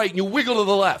wiggle to the right and you wiggle to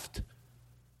the left.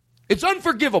 It's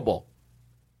unforgivable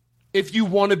if you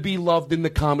want to be loved in the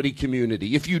comedy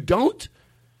community. If you don't,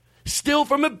 still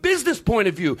from a business point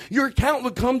of view, your accountant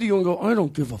would come to you and go, I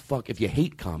don't give a fuck if you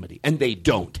hate comedy. And they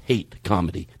don't hate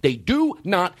comedy. They do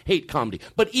not hate comedy.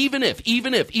 But even if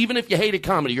you hated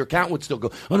comedy, your accountant would still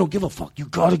go, I don't give a fuck. You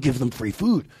got to give them free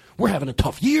food. We're having a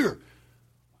tough year.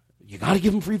 You got to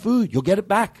give them free food. You'll get it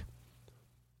back.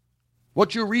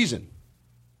 What's your reason?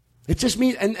 It just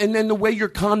means, and then the way your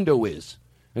condo is.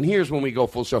 And here's when we go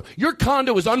full circle. Your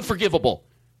condo is unforgivable.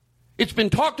 It's been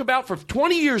talked about for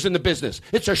 20 years in the business.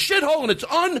 It's a shithole and it's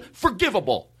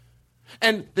unforgivable.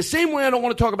 And the same way I don't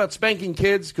want to talk about spanking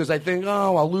kids because I think,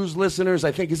 oh, I'll lose listeners.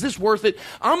 I think, is this worth it?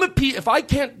 If I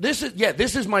can't, this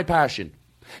is my passion.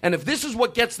 And if this is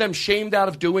what gets them shamed out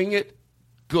of doing it,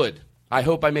 good. I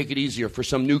hope I make it easier for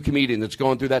some new comedian that's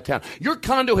going through that town. Your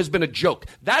condo has been a joke.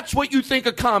 That's what you think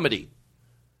of comedy.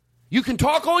 You can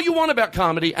talk all you want about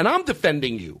comedy, and I'm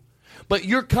defending you. But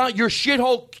your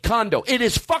shithole condo, it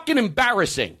is fucking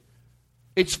embarrassing.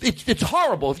 It's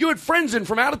horrible. If you had friends in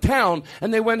from out of town,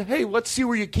 and they went, hey, let's see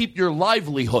where you keep your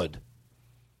livelihood.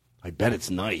 I bet it's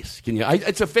nice.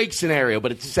 It's a fake scenario,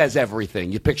 but it says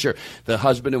everything. You picture the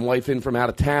husband and wife in from out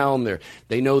of town.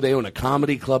 They know they own a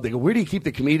comedy club. They go, where do you keep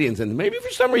the comedians? And maybe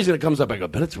for some reason it comes up. I go,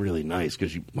 but it's really nice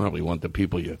because you probably want the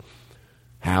people you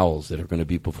house that are going to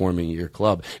be performing at your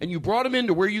club. And you brought them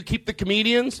into where you keep the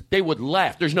comedians. They would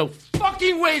laugh. There's no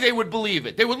fucking way they would believe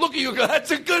it. They would look at you and go,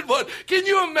 that's a good one. Can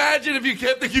you imagine if you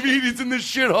kept the comedians in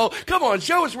this shithole? Come on,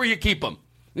 show us where you keep them.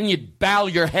 Then you'd bow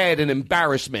your head in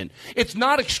embarrassment. It's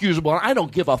not excusable. I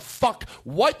don't give a fuck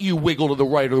what you wiggle to the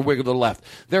right or wiggle to the left.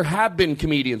 There have been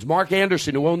comedians. Mark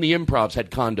Anderson, who owned the Improvs, had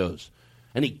condos.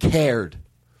 And he cared.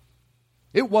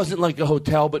 It wasn't like a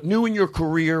hotel, but new in your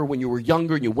career when you were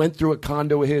younger and you went through a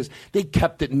condo of his, they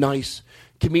kept it nice.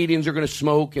 Comedians are going to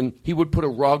smoke, and he would put a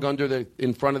rug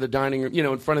in front of the dining room,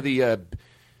 in front of the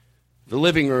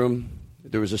living room.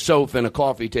 There was a sofa and a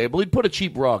coffee table. He'd put a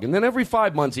cheap rug, and then every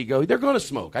 5 months he'd go, they're going to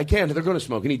smoke. They're going to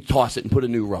smoke, and he'd toss it and put a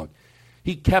new rug.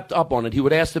 He kept up on it. He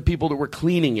would ask the people that were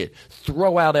cleaning it,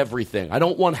 throw out everything. I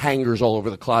don't want hangers all over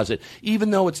the closet.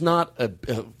 Even though it's not a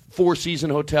four-season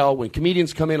hotel, when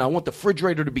comedians come in, I want the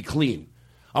refrigerator to be clean.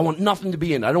 I want nothing to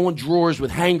be in. I don't want drawers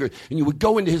with hangers. And you would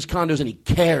go into his condos, and he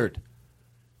cared.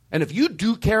 And if you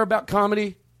do care about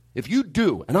comedy, if you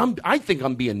do, and I think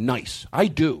I'm being nice, I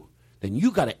do, then you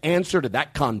got to answer to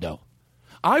that condo.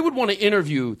 I would want to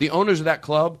interview the owners of that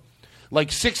club.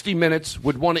 Like 60 Minutes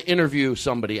would want to interview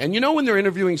somebody. And when they're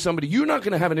interviewing somebody, you're not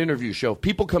going to have an interview show. If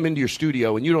people come into your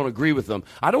studio and you don't agree with them,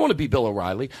 I don't want to be Bill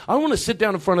O'Reilly. I want to sit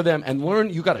down in front of them and learn.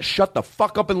 You got to shut the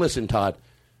fuck up and listen, Todd.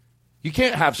 You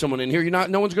can't have someone in here.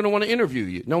 No one's going to want to interview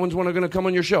you. No one's going to come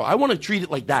on your show. I want to treat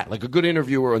it like that, like a good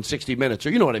interviewer on 60 Minutes,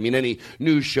 or you know what I mean, any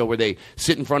news show where they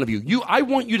sit in front of you. I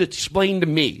want you to explain to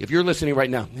me, if you're listening right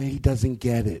now, he doesn't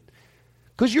get it.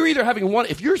 Because you're either having one,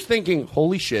 if you're thinking,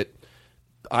 holy shit,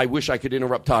 I wish I could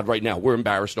interrupt Todd right now. We're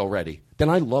embarrassed already. Then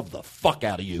I love the fuck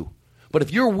out of you. But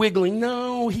if you're wiggling,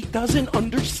 no, he doesn't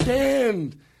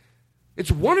understand.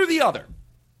 It's one or the other.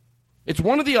 It's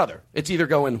one or the other. It's either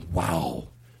going, wow,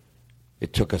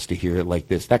 it took us to hear it like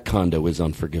this. That condo is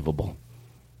unforgivable.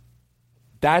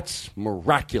 That's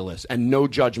miraculous and no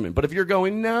judgment. But if you're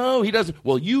going, no, he doesn't.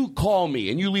 Well, you call me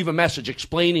and you leave a message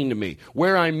explaining to me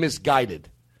where I'm misguided.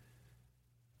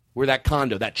 Where that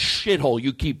condo, that shithole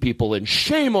you keep people in.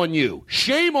 Shame on you.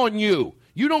 Shame on you.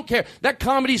 You don't care. That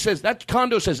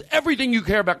condo says everything you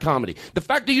care about comedy. The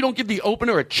fact that you don't give the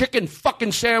opener a chicken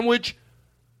fucking sandwich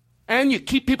and you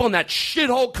keep people in that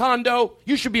shithole condo,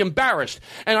 you should be embarrassed.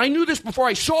 And I knew this before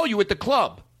I saw you at the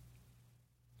club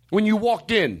when you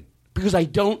walked in because I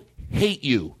don't hate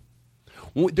you.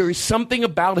 There is something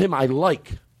about him I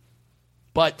like.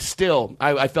 But still,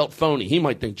 I felt phony. He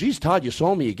might think, geez, Todd, you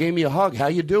saw me. You gave me a hug. How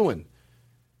you doing?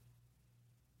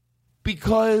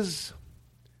 Because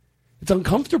it's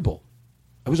uncomfortable.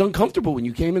 I was uncomfortable when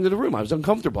you came into the room. I was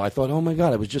uncomfortable. I thought, oh, my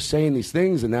God, I was just saying these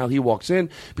things, and now he walks in.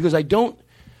 Because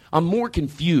I'm more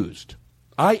confused.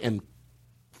 I am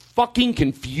fucking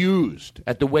confused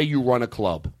at the way you run a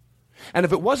club. And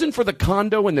if it wasn't for the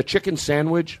condo and the chicken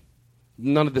sandwich,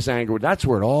 none of this anger, that's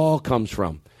where it all comes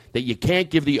from. That you can't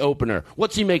give the opener.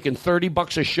 What's he making,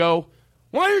 $30 a show?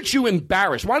 Why aren't you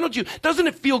embarrassed? Why don't you? Doesn't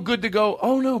it feel good to go,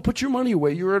 oh, no, put your money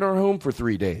away. You were in our home for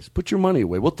 3 days. Put your money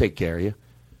away. We'll take care of you.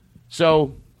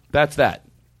 So that's that.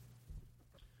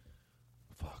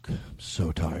 Fuck. I'm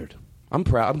so tired. I'm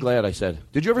proud. I'm glad I said.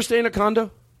 Did you ever stay in a condo?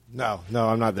 No,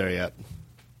 I'm not there yet.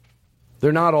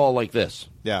 They're not all like this.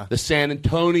 Yeah. The San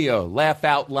Antonio, laugh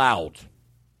out loud.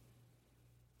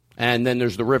 And then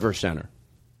there's the River Center.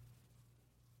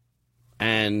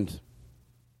 And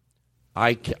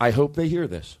I hope they hear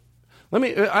this.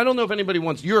 I don't know if anybody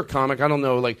wants, you're a comic, I don't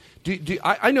know, like,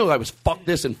 I know I was fuck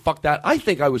this and fuck that. I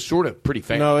think I was sort of pretty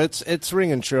fair. No, it's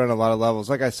ringing true on a lot of levels.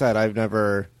 Like I said,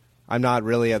 I'm not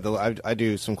really at I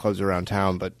do some clubs around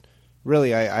town, but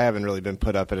really I haven't really been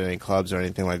put up at any clubs or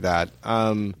anything like that.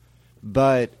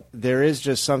 But there is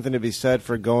just something to be said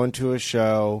for going to a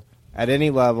show at any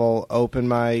level, open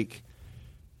mic,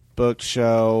 book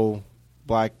show,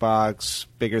 black box,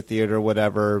 bigger theater,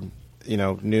 whatever,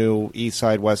 new East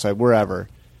Side, West Side, wherever.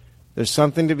 There's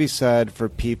something to be said for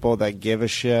people that give a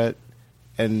shit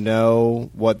and know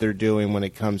what they're doing when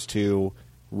it comes to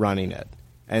running it.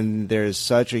 And there's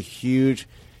such a huge,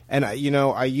 and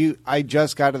I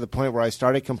just got to the point where I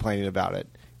started complaining about it.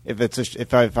 If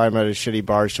I'm at a shitty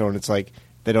bar show and it's like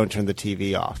they don't turn the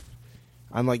TV off,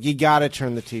 I'm like, you got to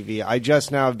turn the TV. I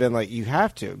just now have been like, you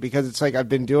have to, because it's like I've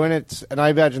been doing it, and I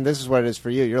imagine this is what it is for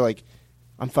you. You're like,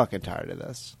 I'm fucking tired of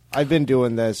this. I've been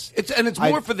doing this. It's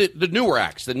more for the newer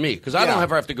acts than me, because I don't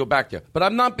ever have to go back there. But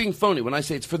I'm not being phony when I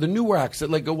say it's for the newer acts that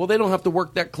like go, well, they don't have to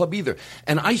work that club either.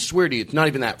 And I swear to you, it's not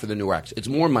even that for the newer acts. It's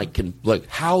more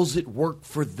how's it work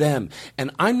for them?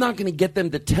 And I'm not going to get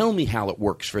them to tell me how it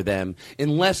works for them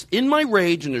unless in my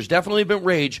rage, and there's definitely been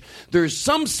rage, there's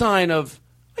some sign of,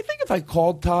 I think if I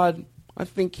called Todd, I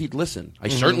think he'd listen. I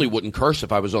certainly wouldn't curse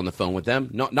if I was on the phone with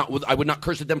them. I would not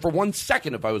curse at them for 1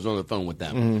 second if I was on the phone with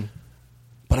them.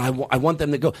 But I want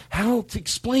them to go, Hal, to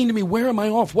explain to me, where am I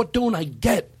off? What don't I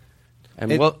get?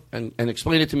 And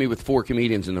explain it to me with 4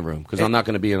 comedians in the room, because I'm not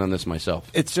going to be in on this myself.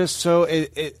 It's just so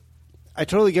I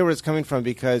totally get where it's coming from,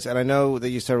 because, and I know that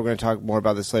you said we're going to talk more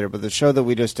about this later, but the show that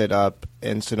we just did up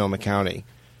in Sonoma County,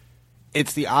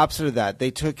 it's the opposite of that.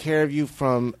 They took care of you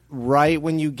from right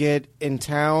when you get in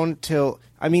town till,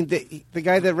 I mean, the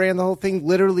guy that ran the whole thing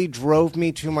literally drove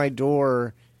me to my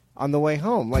door on the way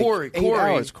home. Like Corey. 8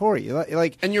 hours. Corey.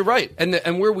 Like, and you're right.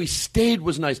 And where we stayed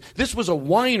was nice. This was a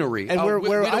winery. And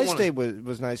where I stayed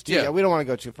was nice, too. Yeah, we don't want to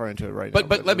go too far into it right now.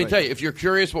 But let me tell you, if you're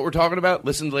curious what we're talking about,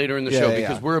 listen later in the show,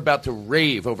 because we're about to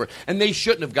rave over. And they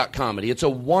shouldn't have got comedy. It's a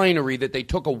winery that they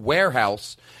took a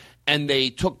warehouse and they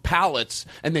took pallets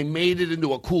and they made it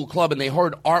into a cool club, and they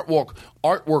had artwork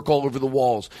all over the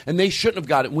walls, and they shouldn't have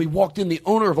got it. And we walked in, the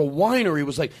owner of a winery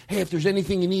was like, hey, if there's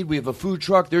anything you need, we have a food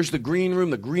truck. There's the green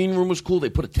room. The green room was cool. They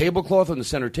put a tablecloth on the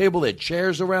center table. They had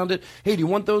chairs around it. Hey, do you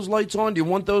want those lights on? Do you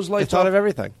want those lights on? They thought of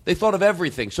everything. They thought of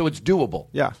everything, so it's doable.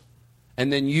 Yeah.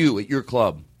 And then you at your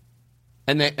club.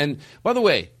 And by the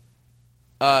way,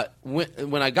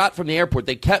 when I got from the airport,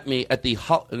 they kept me at the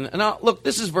look.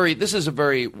 This is a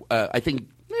very I think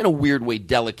in a weird way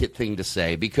delicate thing to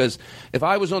say, because if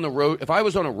I was on a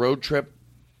road trip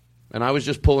and I was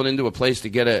just pulling into a place to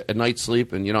get a night's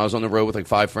sleep, and I was on the road with like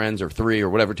 5 friends or 3 or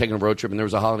whatever, taking a road trip, and there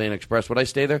was a Holiday Inn Express, would I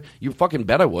stay there? You fucking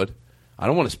bet I would. I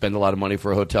don't want to spend a lot of money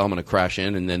for a hotel. I'm going to crash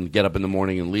in and then get up in the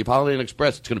morning and leave. Holiday Inn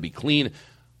Express, it's going to be clean.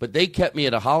 But they kept me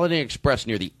at a Holiday Inn Express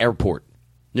near the airport.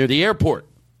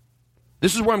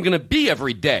 This is where I'm going to be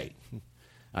every day.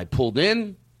 I pulled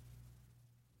in.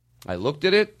 I looked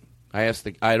at it. I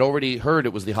had already heard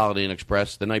it was the Holiday Inn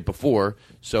Express the night before.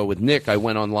 So with Nick, I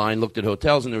went online, looked at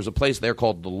hotels, and there was a place there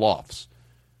called The Lofts.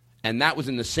 And that was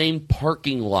in the same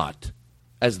parking lot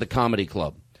as the comedy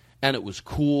club. And it was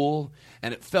cool.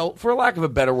 And it felt, for lack of a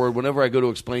better word, whenever I go to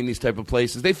explain these type of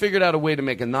places, they figured out a way to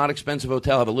make a not expensive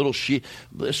hotel have a little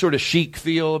sort of chic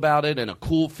feel about it, and a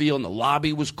cool feel, and the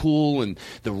lobby was cool, and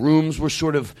the rooms were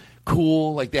sort of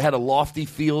cool, like they had a lofty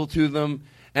feel to them.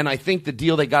 And I think the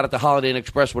deal they got at the Holiday Inn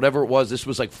Express, whatever it was, this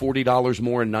was like $40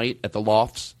 more a night at the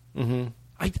Lofts. Mm-hmm.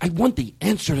 I want the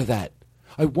answer to that.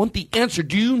 I want the answer.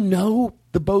 Do you know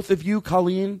the both of you,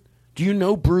 Colleen? Do you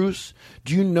know Bruce?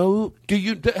 Hey,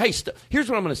 here's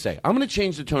what I'm going to say. I'm going to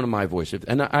change the tone of my voice,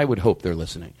 and I would hope they're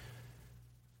listening.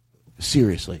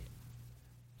 Seriously.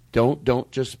 Don't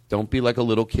be like a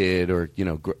little kid, or,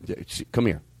 come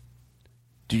here.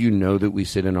 Do you know that we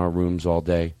sit in our rooms all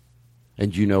day?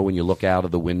 And when you look out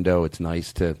of the window, it's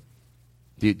nice to...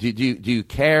 Do you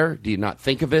care? Do you not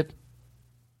think of it?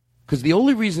 Because the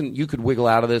only reason you could wiggle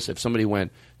out of this if somebody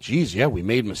went, geez, yeah, we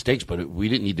made mistakes, but we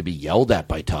didn't need to be yelled at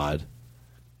by Todd.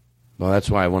 Well, that's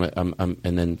why I want to...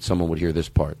 and then someone would hear this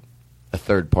part. A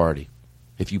third party.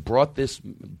 If you brought this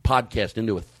podcast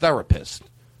into a therapist,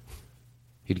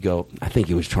 he'd go, I think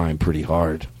he was trying pretty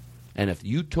hard. And if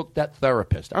you took that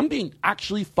therapist... I'm being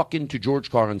actually fucking to George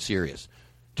Carlin serious.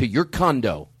 To your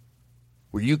condo,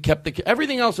 where you kept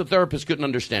everything else a therapist couldn't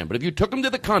understand. But if you took him to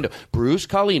the condo, Bruce,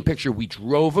 Colleen, picture, we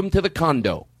drove him to the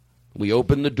condo. We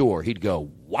opened the door. He'd go,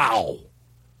 wow.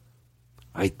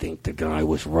 I think the guy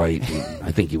was right.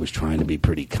 I think he was trying to be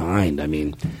pretty kind. I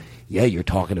mean, yeah, you're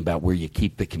talking about where you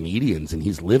keep the comedians, and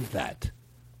he's lived that.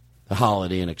 The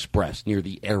Holiday Inn Express near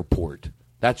the airport.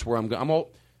 That's where I'm going.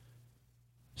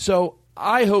 So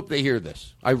I hope they hear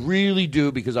this. I really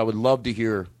do, because I would love to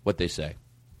hear what they say.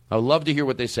 I would love to hear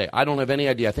what they say. I don't have any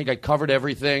idea. I think I covered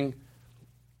everything,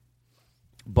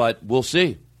 but we'll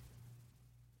see.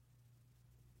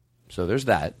 So there's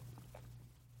that.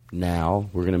 Now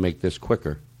we're going to make this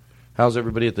quicker. How's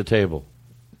everybody at the table?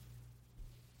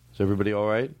 Is everybody all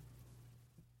right?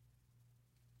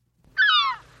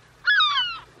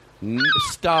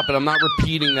 Stop it. I'm not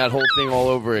repeating that whole thing all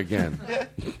over again.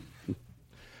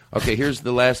 Okay, here's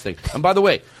the last thing. And by the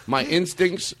way, my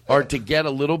instincts are to get a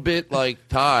little bit like,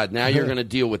 Todd, now you're going to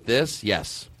deal with this?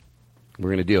 Yes. We're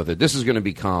going to deal with it. This is going to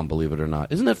be calm, believe it or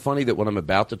not. Isn't it funny that what I'm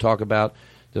about to talk about,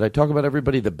 did I talk about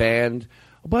everybody? The band?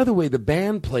 Oh, by the way, the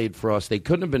band played for us. They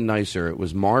couldn't have been nicer. It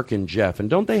was Mark and Jeff. And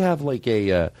don't they have like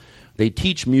they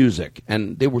teach music.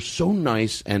 And they were so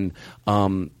nice. And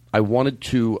I wanted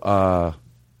to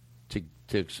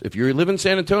if you live in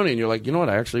San Antonio and you're like, you know what,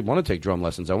 I actually want to take drum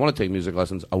lessons. I want to take music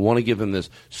lessons. I want to give them this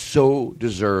so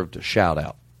deserved shout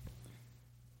out.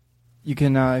 You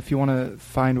can, if you want to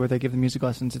find where they give the music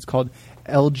lessons, it's called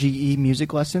LGE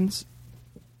Music Lessons.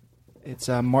 It's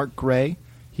Mark Gray.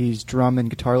 He's drum and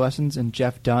guitar lessons, and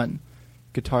Jeff Dunn,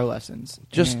 guitar lessons.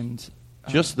 Just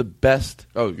the best.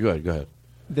 Oh, go ahead.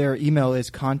 Their email is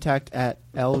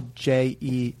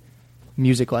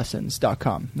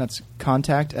contact@ljemusiclessons.com. That's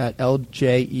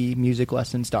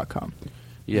contact@ljemusiclessons.com.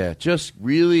 Yeah, just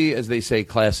really, as they say,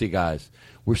 classy guys.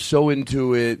 We're so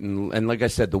into it, and like I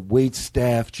said, the wait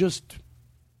staff, just,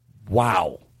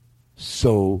 wow,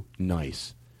 so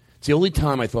nice. It's the only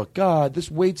time I thought, God, this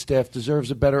wait staff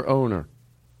deserves a better owner.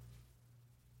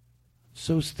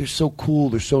 They're so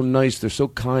cool, they're so nice, they're so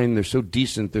kind, they're so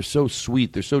decent, they're so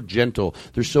sweet, they're so gentle,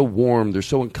 they're so warm, they're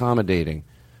so accommodating.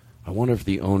 I wonder if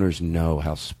the owners know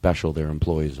how special their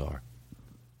employees are.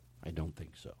 I don't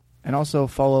think so. And also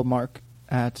follow Mark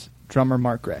at drummer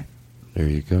Mark Gray. There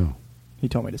you go. He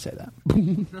told me to say that.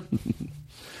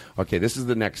 Okay, this is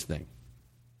the next thing.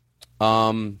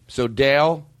 So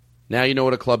Dale, now you know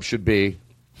what a club should be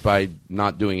by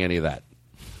not doing any of that.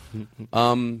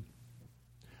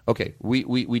 Okay,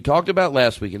 we talked about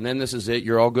last week, and then this is it.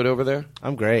 You're all good over there?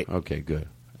 I'm great. Okay, good.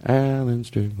 Alan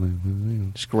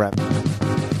Strickland. Scrap.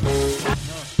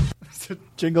 It's a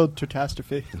jingle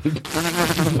catastrophe.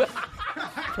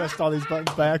 Pressed all these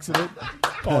buttons by accident.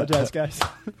 Apologize, guys.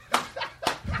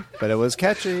 But it was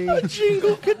catchy. A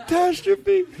jingle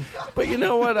catastrophe. But you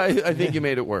know what? I think you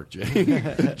made it work, Jay.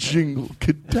 Jingle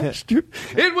catastrophe.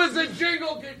 It was a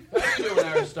jingle. How you doing,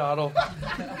 Aristotle?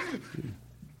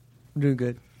 I'm doing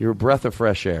good. You're a breath of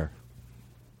fresh air.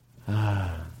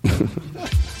 Aristotle,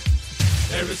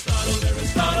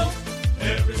 Aristotle,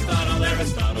 Aristotle,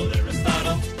 Aristotle,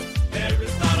 Aristotle,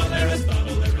 Aristotle,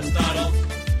 Aristotle, Aristotle.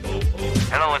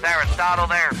 Hello, is Aristotle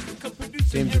there?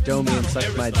 James Adomian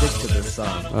sucked my dick to this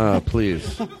song. Oh,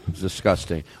 please. It's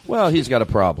disgusting. Well, he's got a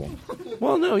problem.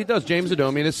 Well, no, he does. James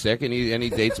Adomian is sick, and he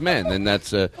dates men, and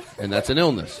that's an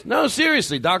illness. No,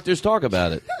 seriously, doctors talk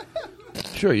about it.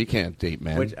 Sure, you can't date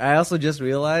men. Which I also just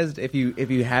realized, if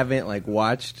you haven't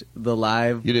watched the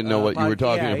live, you didn't know what you were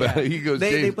talking about. Yeah. He goes,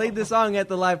 they played the song at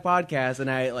the live podcast,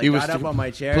 and I got up on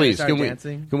my chair and started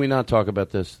dancing. Can we not talk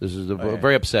about this? This is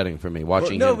very upsetting for me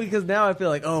watching. No, him. Because now I feel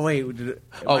like, oh wait, he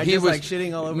was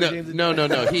shitting all over James. No.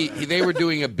 They were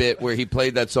doing a bit where he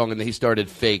played that song and then he started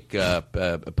fake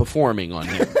performing on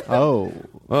him. Oh.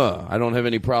 I don't have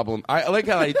any problem. I like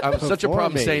how I have such a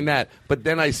problem saying that, but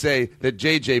then I say that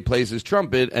JJ plays his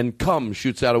trumpet and cum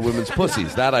shoots out of women's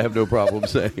pussies. That I have no problem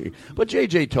saying. But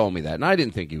JJ told me that, and I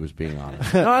didn't think he was being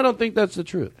honest. No, I don't think that's the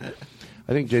truth.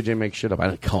 I think JJ makes shit up. I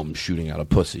don't cum shooting out of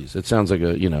pussies. It sounds like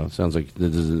this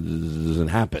doesn't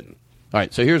happen. All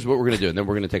right, so here's what we're going to do, and then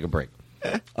we're going to take a break.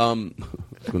 It's going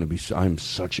to be. I'm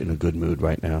such in a good mood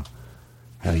right now.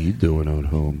 How you doing at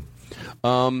home?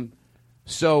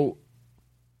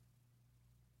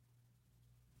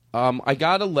 I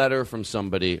got a letter from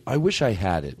somebody. I wish I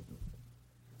had it.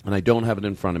 And I don't have it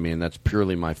in front of me, and that's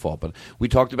purely my fault. But we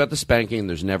talked about the spanking, and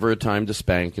there's never a time to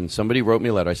spank. And somebody wrote me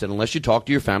a letter. I said, unless you talk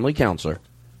to your family counselor,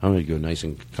 I'm going to go nice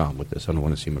and calm with this. I don't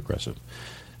want to seem aggressive.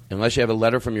 Unless you have a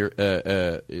letter from your,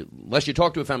 unless you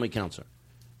talk to a family counselor.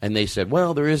 And they said,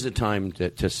 well, there is a time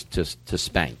to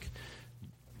spank.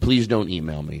 please don't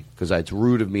email me because it's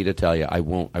rude of me to tell you. I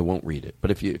won't read it.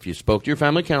 But if you spoke to your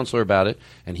family counselor about it,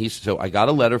 so I got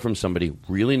a letter from somebody,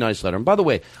 really nice letter. And by the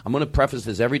way, I'm going to preface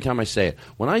this every time I say it.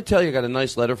 When I tell you I got a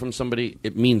nice letter from somebody,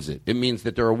 it means it. It means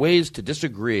that there are ways to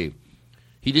disagree.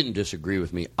 He didn't disagree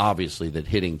with me, obviously, that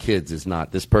hitting kids is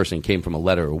not. This person came from a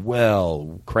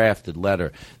well-crafted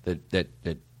letter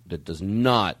that does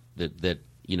not,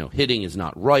 hitting is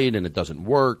not right and it doesn't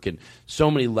work, and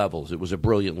so many levels. It was a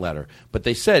brilliant letter. But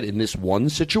they said in this one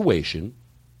situation,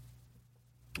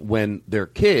 when their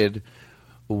kid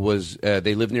was,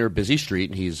 they live near a busy street,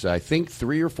 and he's, I think,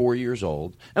 3 or 4 years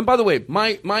old. And by the way,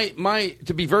 my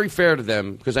to be very fair to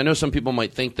them, because I know some people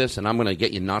might think this, and I'm going to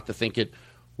get you not to think it.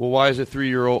 Well, why is a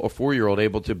 3-year-old or 4-year-old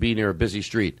able to be near a busy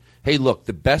street? Hey, look,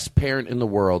 the best parent in the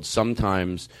world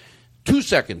sometimes, 2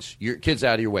 seconds, your kid's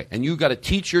out of your way, and you got to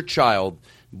teach your child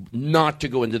not to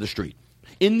go into the street.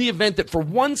 In the event that for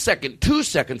 1 second, 2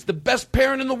 seconds, the best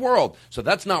parent in the world. So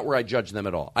that's not where I judge them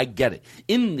at all. I get it.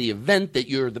 In the event that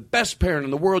you're the best parent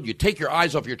in the world, you take your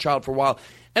eyes off your child for a while.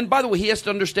 And by the way, he has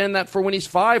to understand that for when he's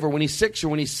 5 or when he's 6 or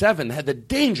when he's 7, had the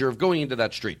danger of going into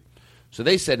that street. So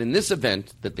they said in this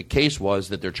event that the case was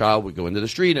that their child would go into the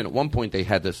street, and at one point they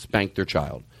had to spank their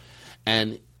child.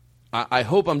 And I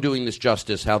hope I'm doing this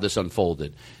justice, how this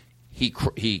unfolded.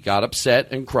 He got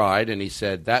upset and cried, and he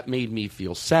said, that made me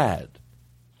feel sad.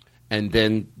 And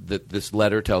then this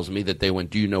letter tells me that they went,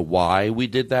 do you know why we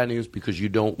did that? And he was, because you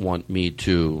don't want me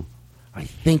to, I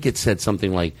think it said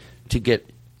something like, to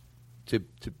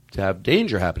have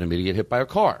danger happen to me, to get hit by a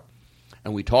car.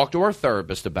 And we talked to our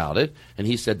therapist about it, and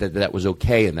he said that was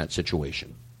okay in that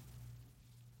situation.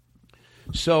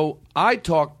 So I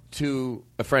talked to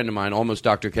a friend of mine, almost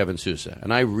Dr. Kevin Sousa,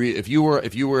 and if you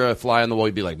were a fly on the wall,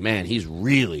 you'd be like, man, he's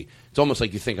really. It's almost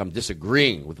like you think I'm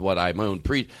disagreeing with what I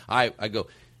I go,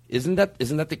 isn't that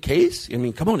the case? I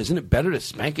mean, come on, isn't it better to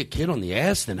spank a kid on the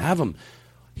ass than have him?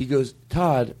 He goes,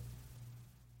 Todd,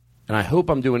 and I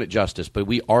hope I'm doing it justice, but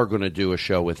we are going to do a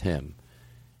show with him.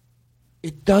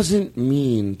 It doesn't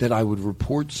mean that I would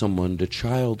report someone to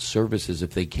child services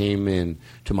if they came in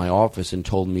to my office and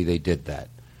told me they did that.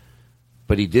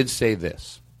 But he did say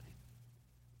this.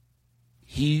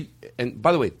 And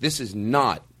by the way, this is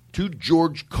not, to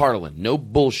George Carlin, no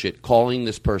bullshit calling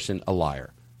this person a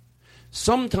liar.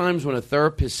 Sometimes when a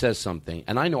therapist says something,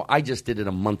 and I know I just did it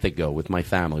a month ago with my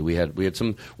family. We had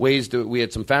some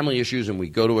family issues, and we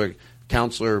go to a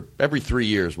counselor every 3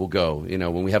 years. We'll go,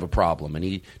 when we have a problem. And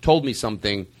he told me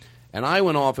something, and I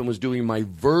went off and was doing my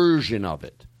version of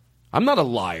it. I'm not a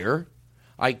liar.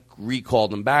 I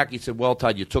recalled him back. He said, well,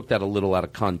 Todd, you took that a little out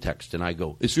of context. And I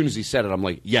go, as soon as he said it, I'm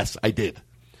like, yes, I did.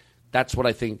 That's what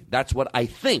I think. That's what I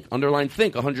think. Underline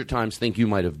think 100 times. Think you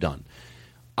might have done.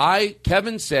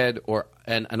 Kevin said,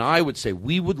 and I would say,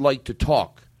 we would like to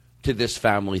talk to this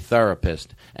family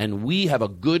therapist, and we have a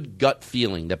good gut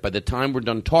feeling that by the time we're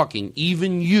done talking,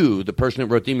 even you, the person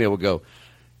that wrote the email, will go,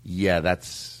 yeah,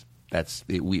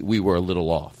 we were a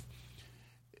little off.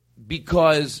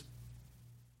 Because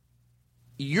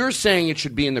you're saying it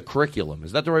should be in the curriculum.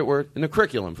 Is that the right word? In the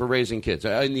curriculum for raising kids.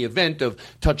 In the event of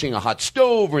touching a hot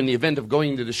stove or in the event of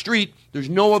going into the street, there's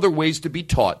no other ways to be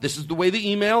taught. This is the way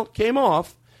the email came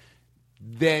off.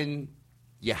 Then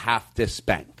you have to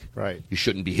spank. Right. You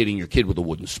shouldn't be hitting your kid with a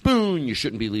wooden spoon. You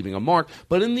shouldn't be leaving a mark.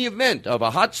 But in the event of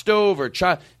a hot stove or a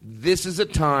child, this is a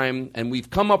time, and we've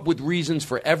come up with reasons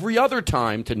for every other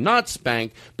time to not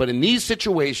spank. But in these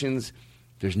situations,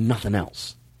 there's nothing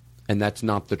else. And that's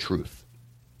not the truth.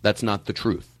 That's not the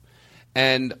truth.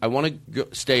 And I want to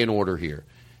stay in order here.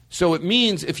 So it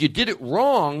means if you did it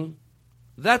wrong,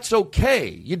 that's okay.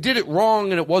 You did it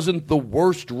wrong, and it wasn't the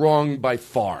worst wrong by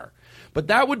far. But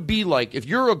that would be like if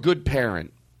you're a good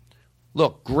parent.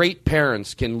 Look, great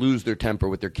parents can lose their temper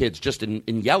with their kids just in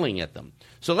yelling at them.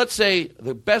 So let's say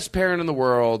the best parent in the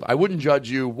world, I wouldn't judge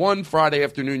you, one Friday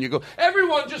afternoon you go,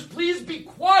 everyone just please be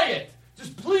quiet.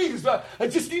 Just please, I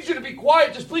just need you to be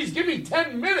quiet. Just please give me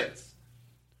 10 minutes.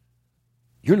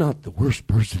 You're not the worst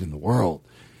person in the world.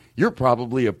 You're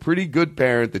probably a pretty good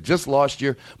parent that just lost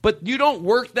your... But you don't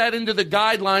work that into the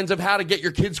guidelines of how to get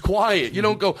your kids quiet. You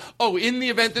don't go, in the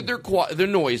event that they're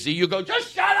noisy, you go,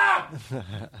 just shut up!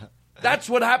 That's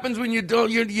what happens when you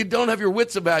don't have your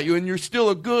wits about you and you're still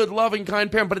a good, loving,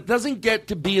 kind parent. But it doesn't get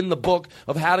to be in the book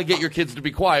of how to get your kids to be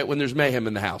quiet when there's mayhem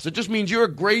in the house. It just means you're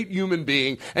a great human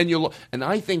being. And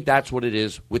I think that's what it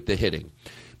is with the hitting.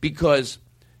 Because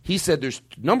he said there's,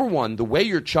 number one, the way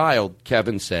your child,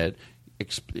 Kevin said,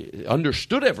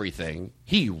 understood everything,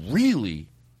 he really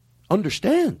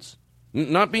understands.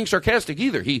 Not being sarcastic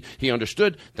either. He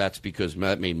understood that's because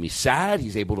that made me sad.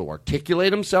 He's able to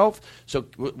articulate himself. So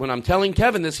when I'm telling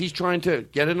Kevin this, he's trying to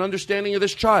get an understanding of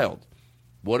this child.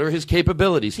 What are his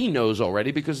capabilities? He knows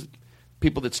already because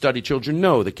people that study children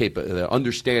know the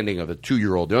understanding of a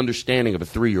 2-year-old, the understanding of a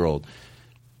 3-year-old.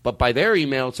 But by their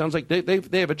email, it sounds like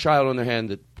they have a child on their hand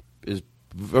that is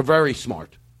very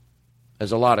smart,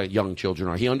 as a lot of young children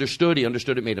are. He understood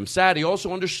it made him sad. He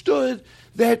also understood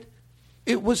that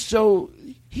it was so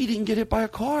he didn't get hit by a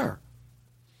car.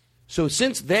 So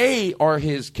since they are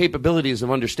his capabilities of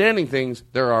understanding things,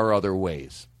 there are other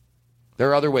ways. There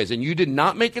are other ways. And you did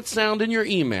not make it sound in your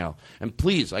email. And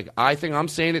please, I think I'm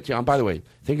saying it to you. And by the way,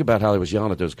 think about how he was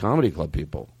yelling at those comedy club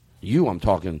people. I'm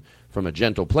talking from a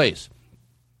gentle place.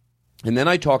 And then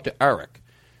I talked to Eric.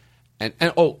 And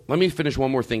let me finish one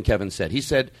more thing Kevin said. He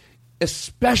said,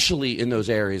 especially in those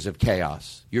areas of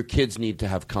chaos, your kids need to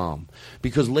have calm.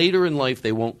 Because later in life,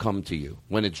 they won't come to you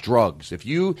when it's drugs. If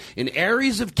you, in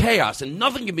areas of chaos, and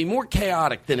nothing can be more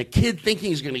chaotic than a kid thinking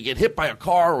he's going to get hit by a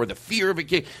car or the fear of a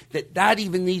kid, that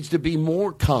even needs to be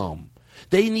more calm.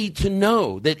 They need to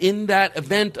know that in that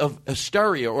event of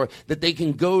hysteria, or that they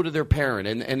can go to their parent.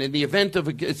 And in the event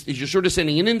of, you're sort of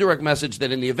sending an indirect message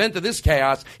that in the event of this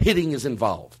chaos, hitting is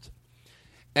involved.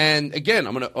 And again,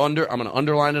 I'm going to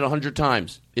underline it 100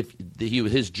 times. If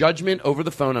his judgment over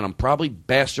the phone, and I'm probably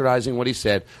bastardizing what he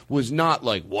said, was not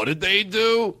like, what did they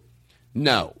do?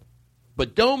 No.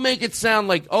 But don't make it sound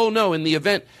like, oh, no, in the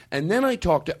event. And then I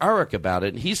talked to Eric about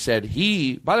it, and he said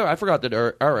by the way, I forgot that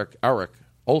Eric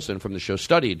Olson from the show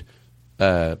studied,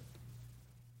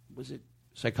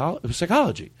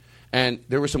 psychology. And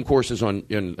there were some courses on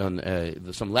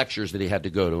some lectures that he had to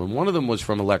go to. And one of them was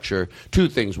from a lecture, 2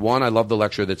 things. One, I love the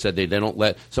lecture that said they don't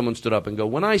let someone stood up and go,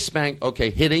 when I spank, okay,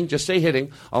 hitting, just say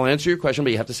hitting. I'll answer your question,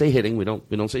 but you have to say hitting. We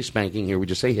don't say spanking here. We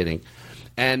just say hitting.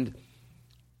 And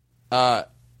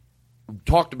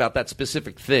talked about that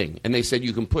specific thing. And they said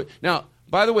you can put – now,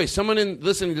 by the way, someone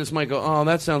listening to this might go, oh,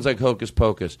 that sounds like hocus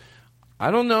pocus. I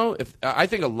don't know if I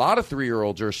think a lot of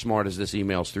 3-year-olds are as smart as this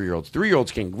emails 3-year-olds.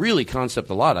 3-year-olds can really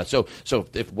concept a lot. So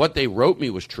if what they wrote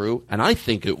me was true, and I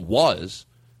think it was,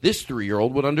 this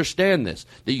 3-year-old would understand this,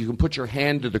 that you can put your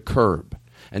hand to the curb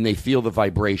and they feel the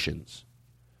vibrations.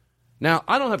 Now,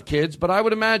 I don't have kids, but I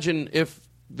would imagine if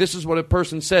this is what a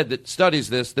person said that studies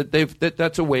this,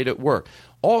 that's a way to work.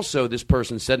 Also, this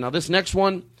person said, now this next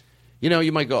one,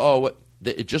 you might go, oh,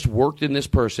 it just worked in this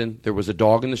person. There was a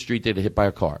dog in the street that got hit by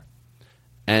a car.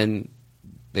 And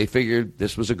they figured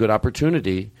this was a good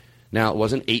opportunity. Now, it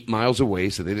wasn't 8 miles away,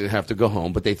 so they didn't have to go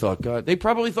home. But they thought, God, they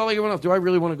probably thought like everyone else, do I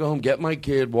really want to go home, get my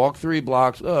kid, walk 3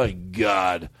 blocks? Oh,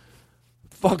 God.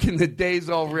 Fucking the day's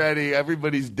already.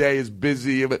 Everybody's day is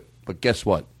busy. But guess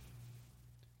what?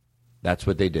 That's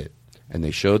what they did. And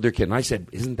they showed their kid. And I said,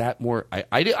 isn't that more?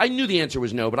 I knew the answer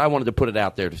was no, but I wanted to put it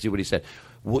out there to see what he said.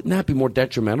 Wouldn't that be more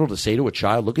detrimental to say to a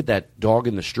child, look at that dog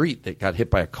in the street that got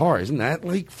hit by a car? Isn't that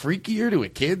like freakier to a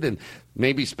kid than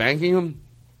maybe spanking him?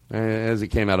 As it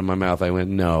came out of my mouth, I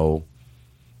went, no,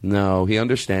 he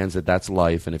understands that that's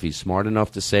life. And if he's smart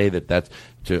enough to say that that's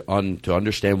to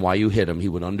understand why you hit him, he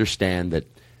would understand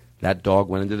that dog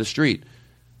went into the street.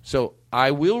 So I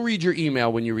will read your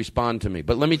email when you respond to me.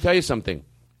 But let me tell you something.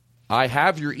 I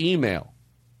have your email.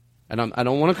 And I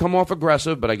don't want to come off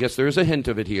aggressive, but I guess there is a hint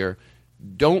of it here.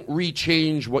 Don't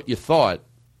rechange what you thought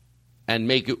and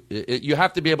make it. You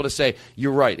have to be able to say,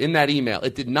 you're right, in that email.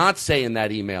 It did not say in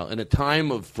that email, in a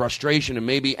time of frustration and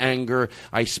maybe anger,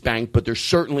 I spanked, but there's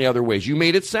certainly other ways. You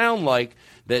made it sound like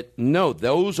that, no,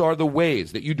 those are the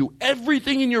ways, that you do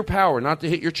everything in your power not to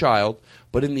hit your child,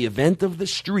 but in the event of the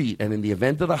street and in the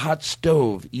event of the hot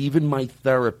stove, even my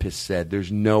therapist said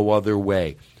there's no other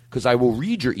way. Because I will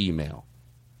read your email,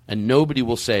 and nobody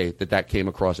will say that came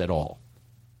across at all.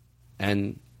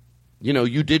 And,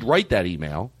 you did write that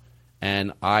email,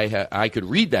 and I could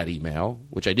read that email,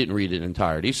 which I didn't read in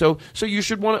entirety. So you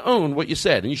should want to own what you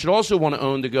said. And you should also want to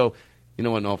own to go, you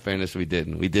know what, in all fairness, we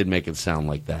didn't. We did make it sound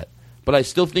like that. But I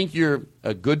still think you're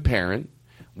a good parent.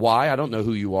 Why? I don't know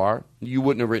who you are. You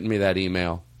wouldn't have written me that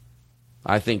email.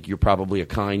 I think you're probably a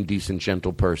kind, decent,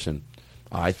 gentle person.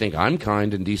 I think I'm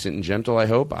kind and decent and gentle, I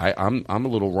hope. I'm a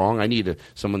little wrong. I need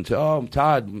someone to,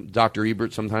 Todd, Dr.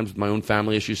 Ebert, sometimes with my own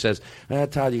family issue, says,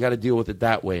 Todd, you got to deal with it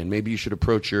that way, and maybe you should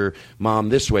approach your mom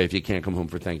this way if you can't come home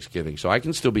for Thanksgiving. So I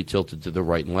can still be tilted to the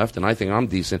right and left, and I think I'm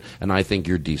decent, and I think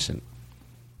you're decent.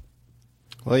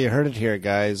 Well, you heard it here,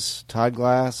 guys. Todd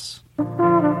Glass, he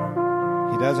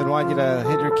doesn't want you to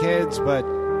hit your kids, but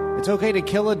it's okay to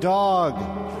kill a dog.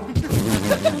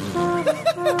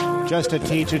 Just to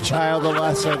teach a child a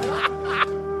lesson.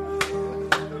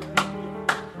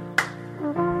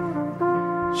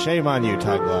 Shame on you,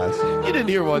 Todd Glass. You didn't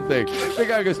hear one thing. The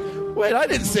guy goes, wait, I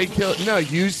didn't say kill. No,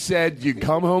 you said you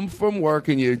come home from work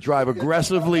and you drive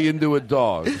aggressively into a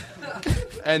dog.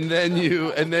 And then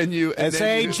you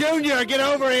say, Junior, get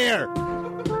over here.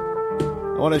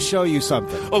 I want to show you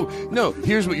something. Oh, no,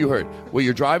 here's what you heard. Well,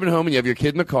 you're driving home and you have your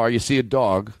kid in the car, you see a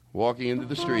dog walking into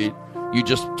the street, you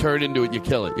just turn into it and you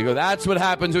kill it. You go, that's what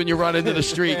happens when you run into the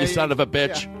street, you son of a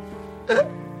bitch.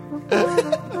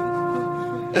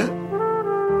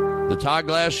 The Todd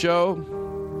Glass Show.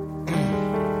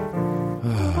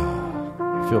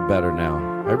 I feel better now.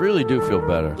 I really do feel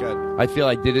better. Good. I feel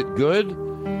I did it good.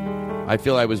 I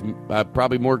feel I was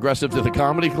probably more aggressive to the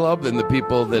comedy club than the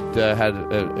people that had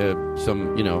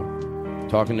some,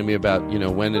 talking to me about,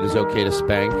 when it is okay to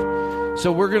spank.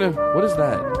 So we're going to... What is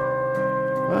that?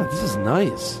 Wow, this is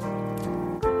nice.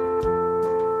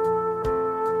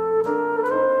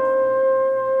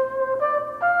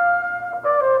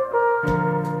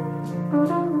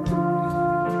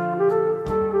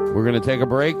 We're going to take a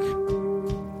break.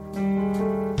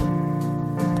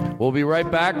 We'll be right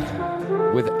back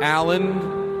with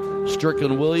Alan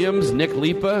Strickland Williams, Nick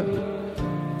Lipa,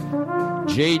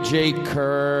 J.J.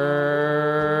 Kirkpatrick.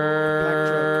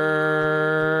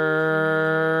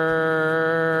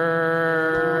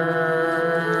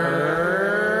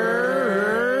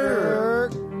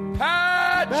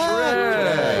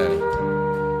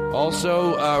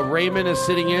 Also, Raymond is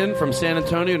sitting in from San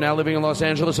Antonio, now living in Los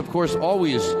Angeles. Of course,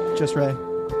 always just Ray.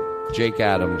 Jake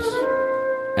Adams.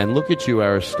 And look at you,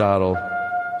 Aristotle.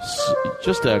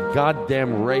 Just a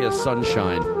goddamn ray of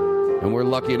sunshine. And we're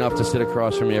lucky enough to sit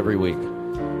across from you every week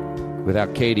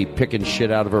without Katie picking shit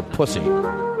out of her pussy.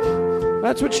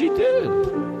 That's what she did.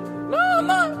 No, I'm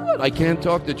not. What? I can't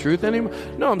talk the truth anymore?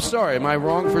 No, I'm sorry. Am I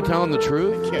wrong for telling the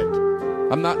truth? I can't.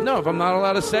 I'm not. No, if I'm not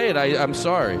allowed to say it, I'm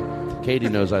sorry. Katie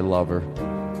knows I love her.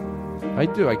 I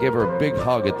do. I gave her a big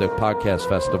hug at the podcast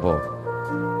festival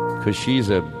because she's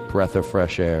a breath of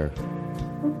fresh air.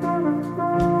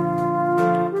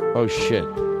 Oh, shit.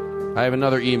 I have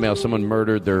another email. Someone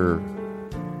murdered their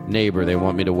neighbor. They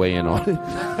want me to weigh in on it.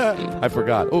 I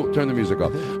forgot. Oh, turn the music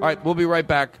off. All right, we'll be right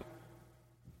back.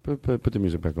 Put the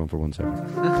music back on for 1 second.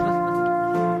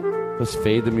 Let's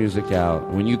fade the music out.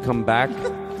 When you come back,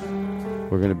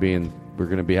 we're going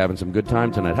to be having some good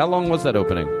time tonight. How long was that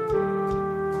opening?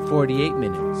 48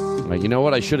 minutes. You know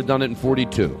what? I should have done it in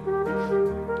 42.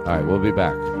 All right, we'll be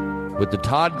back with the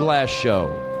Todd Glass Show.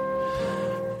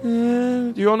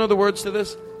 Do you all know the words to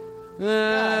this? Come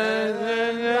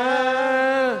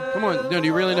on. No, do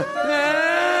you really know?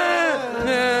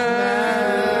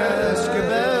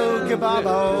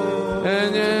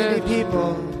 And then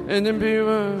people. And then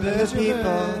people. There's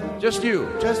people. Just you.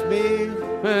 Just me.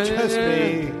 Just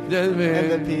me. Just me.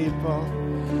 And the people.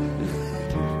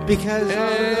 Because all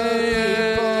the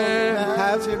people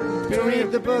have to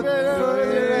read the book for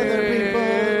the other people.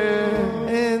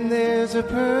 And there's a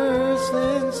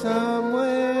person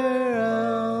somewhere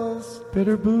else.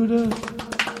 Bitter Buddha.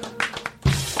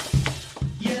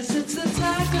 Yes, it's the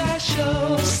Todd Glass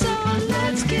Show, so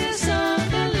let's kiss on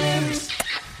the lips.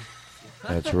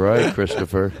 That's right,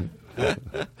 Christopher.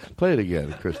 Play it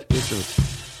again, Christopher.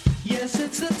 Yes,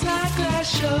 it's the Todd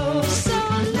Glass Show, so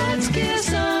let's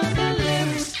kiss on the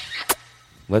lips.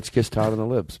 Let's kiss Todd on the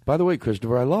lips. By the way,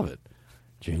 Christopher, I love it.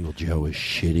 Jingle Joe is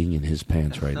shitting in his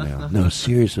pants right now. No,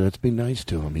 seriously, let's be nice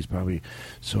to him. He's probably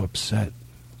so upset.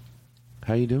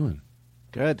 How you doing?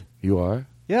 Good. You are?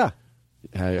 Yeah.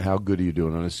 How good are you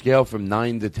doing on a scale from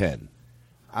 9 to 10?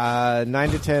 9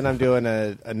 to 10, I'm doing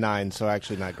a 9, so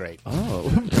actually not great. Oh.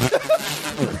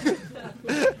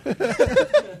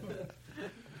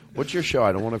 What's your show?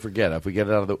 I don't want to forget. If we get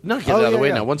it out of the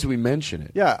way now. Once we mention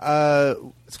it. Yeah.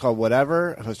 It's called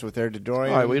Whatever, hosted with Eric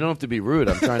Dorian. All right. Well, you don't have to be rude.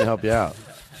 I'm trying to help you out.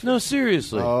 No,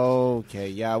 seriously. Okay.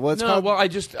 Yeah. Well, it's called. Well, I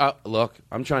just look.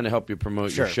 I'm trying to help you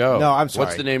promote Sure. your show. No, I'm sorry.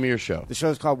 What's the name of your show? The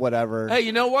show's called Whatever. Hey,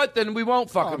 you know what? Then we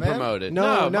won't fucking promote it.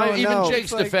 No. Even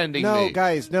Jake's defending me. No,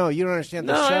 guys. No, you don't understand.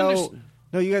 The show.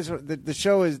 No, you guys. The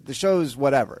show is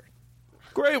Whatever.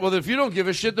 Great. Well, if you don't give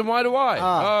a shit, then why do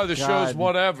I? The show's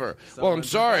whatever. Well, I'm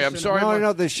sorry.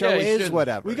 No, the show is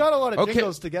Whatever. We got a lot of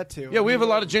jingles to get to. Yeah, we have a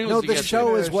lot of jingles to get to. No, the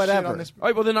show is Whatever. All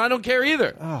right, well, then I don't care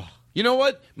either. Oh. You know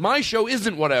what? My show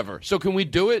isn't whatever. So can we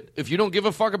do it? If you don't give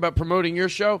a fuck about promoting your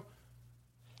show?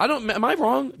 Am I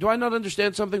wrong? Do I not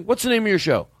understand something? What's the name of your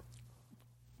show?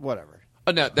 Whatever.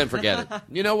 Oh, no, then forget it.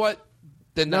 You know what?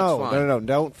 Then that's fine. No,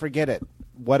 don't forget it.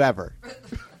 Whatever.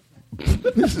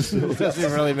 It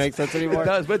doesn't really make sense anymore. It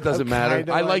does, but it doesn't matter.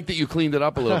 I like that you cleaned it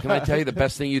up a little. Can I tell you the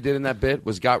best thing you did in that bit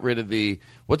was got rid of the...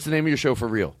 What's the name of your show for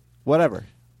real? Whatever.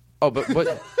 Oh, but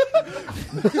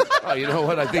Oh, you know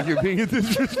what? I think you're being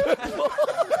disrespectful.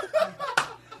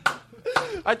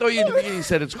 I thought you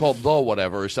said it's called the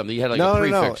whatever or something. You had like a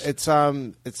prefix.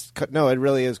 No, it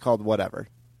really is called whatever.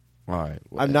 All right.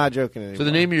 I'm not joking anymore. So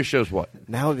the name of your show is what?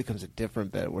 Now it becomes a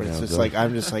different bit where it's just like,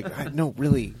 I'm just like, no,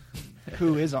 really.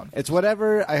 Who is on? It's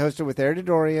whatever. I hosted with Eric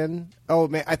Dorian. Oh,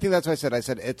 man, I think that's what I said. I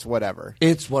said it's whatever.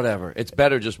 It's whatever. It's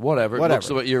better just whatever. Whatever.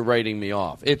 Looks like you're writing me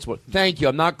off. It's what. Thank you.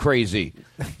 I'm not crazy.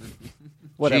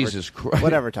 Whatever. Jesus Christ.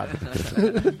 Whatever time.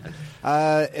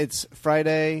 It's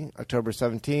Friday, October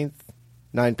 17th,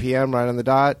 9 p.m. right on the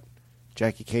dot.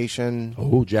 Jackie Cation.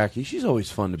 Oh, Jackie. She's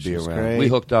always fun to be around. Great. We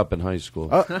hooked up in high school.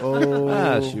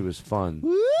 Oh. She was fun.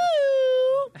 Woo!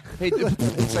 Hey,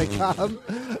 it's like,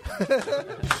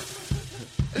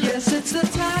 Yes, it's the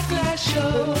Todd Glass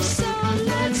Show, so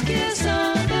let's kiss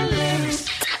on the lips.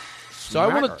 So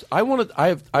I want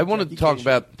to talk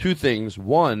about two things.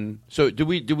 One, so did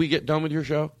we get done with your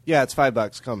show? Yeah, it's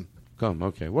 $5. Come.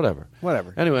 Okay, whatever.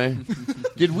 Anyway,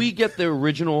 did we get the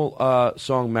original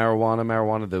song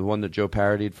Marijuana, the one that Joe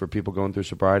parodied for people going through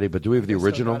sobriety? But do we have the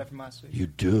original? Got it from last week. You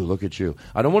do. Look at you.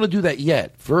 I don't want to do that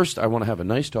yet. First, I want to have a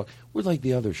nice talk. We're like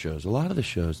the other shows. A lot of the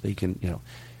shows, they can,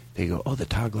 they go, oh, the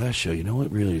Todd Glass Show. You know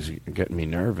what really is getting me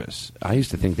nervous? I used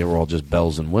to think they were all just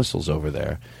bells and whistles over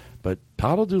there. But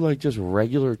Todd will do like just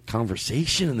regular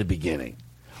conversation in the beginning.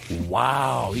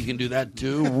 Wow, he can do that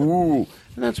too. Woo.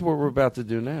 And that's what we're about to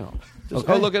do now.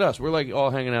 Oh, look at us. We're like all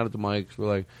hanging out at the mics. We're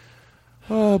like,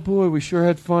 oh, boy, we sure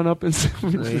had fun up in San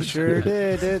Francisco. We sure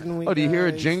did, didn't we? Oh, do you hear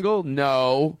a jingle?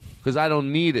 No, because I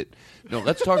don't need it. No,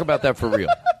 let's talk about that for real.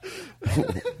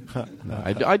 No,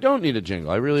 I don't need a jingle.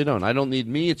 I really don't. I don't need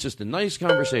me. It's just a nice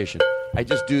conversation. I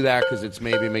just do that because it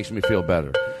makes me feel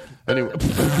better. Anyway.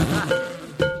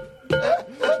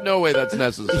 There's no way that's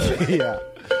necessary. Yeah.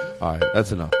 All right,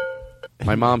 that's enough.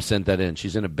 My mom sent that in.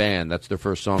 She's in a band. That's their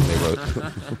first song they wrote.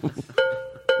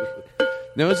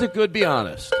 Now, is it good? Be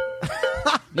honest.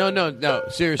 No.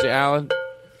 Seriously, Alan,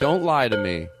 don't lie to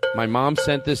me. My mom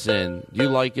sent this in. You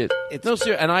like it?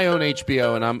 And I own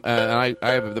HBO, and I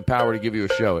have the power to give you a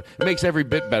show. It makes every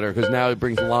bit better because now it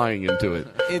brings lying into it.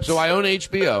 So I own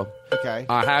HBO. Okay.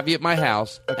 I have you at my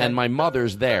house, and my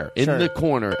mother's there in the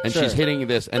corner, and she's hitting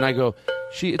this, and I go,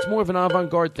 it's more of an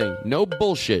avant-garde thing. No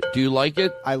bullshit. Do you like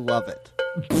it? I love it.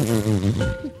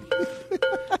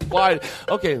 Why?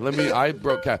 Okay, I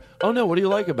broke out. Oh, no, what do you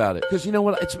like about it? Because you know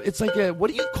what? It's like what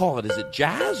do you call it? Is it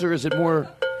jazz, or is it more...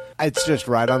 It's just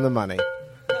right on the money.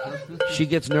 She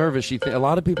gets nervous. A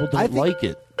lot of people don't like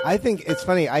it. I think it's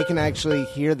funny. I can actually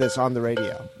hear this on the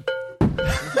radio.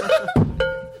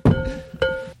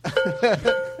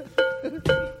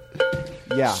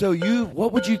 Yeah. So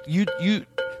what would you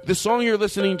the song you're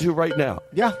listening to right now?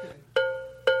 Yeah.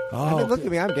 Oh, I mean, look at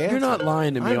me. I'm dancing. You're not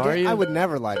lying to me, are you? I would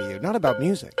never lie to you. Not about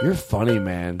music. You're funny,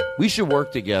 man. We should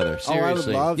work together.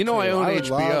 Seriously. Oh, I would love to. I own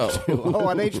HBO. Oh,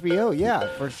 on HBO, yeah,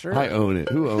 for sure. I own it.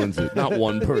 Who owns it? Not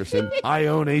one person. I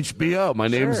own HBO. My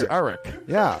name's Eric.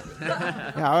 Yeah.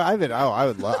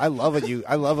 I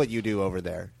love what you do over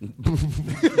there.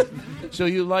 So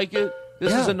you like it?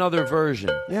 This is another version.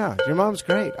 Yeah, your mom's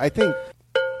great. I think.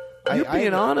 You're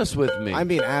being honest with me. I'm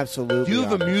being absolutely. Do you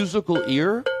have a musical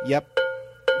ear? Yep.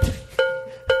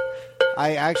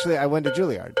 I went to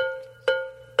Juilliard.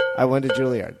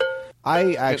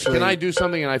 Can I do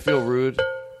something and I feel rude?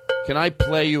 Can I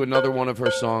play you another one of her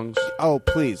songs? Oh,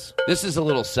 please. This is a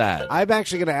little sad. I'm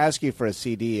actually going to ask you for a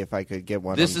CD if I could get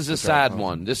one. This is a sad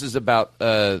one. This is about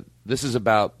a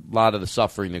lot of the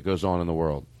suffering that goes on in the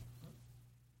world.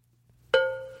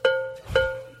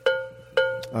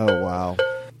 Oh, wow.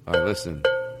 All right, listen.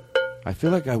 I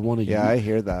feel like I want to. Yeah, I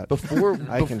hear that.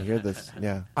 I can hear this.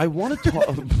 Yeah, I want to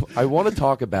talk. I want to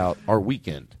talk about our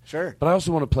weekend. Sure. But I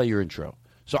also want to play your intro.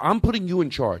 So I'm putting you in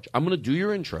charge. I'm going to do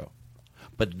your intro,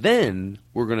 but then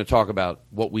we're going to talk about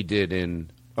what we did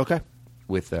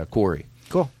with Corey.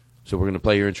 Cool. So we're going to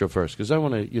play your intro first because I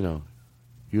want to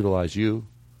utilize you,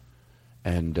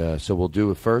 and so we'll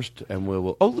do it first, and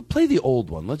we'll play the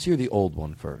old one. Let's hear the old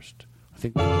one first. I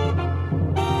think.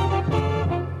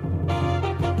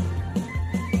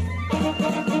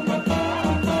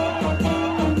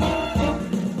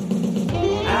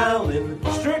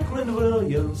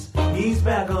 He's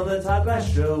back on the Todd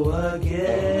Glass Show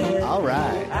again. All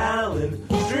right. Alan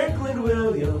Strickland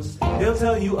Williams. He'll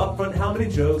tell you up front how many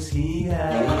jokes he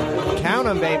had. Count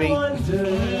them, baby. I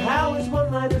wonder how his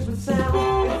one-liners would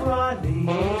sound if Rodney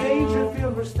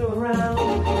Dangerfield were still around.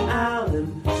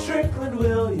 Alan Strickland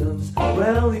Williams.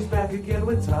 Well, he's back again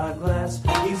with Todd Glass.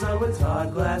 He's on with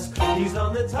Todd Glass. He's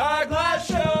on the Todd Glass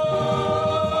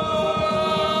Show.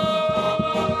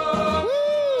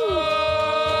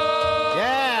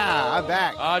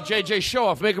 JJ, show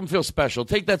off. Make them feel special.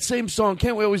 Take that same song.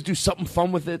 Can't we always do something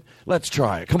fun with it? Let's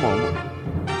try it. Come on.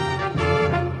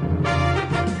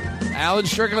 Alan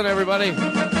Strickland, everybody.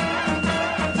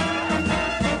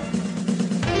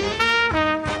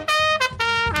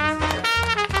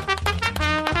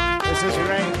 This is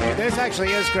great. This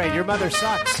actually is great. Your mother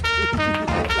sucks.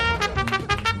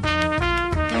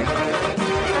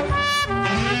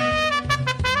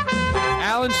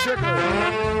 Alan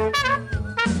Strickland.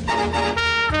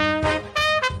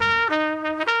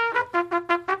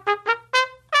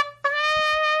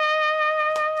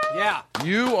 Yeah.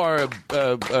 You are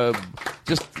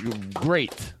just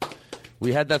great.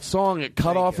 We had that song, it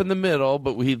cut off in the middle,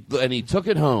 but he took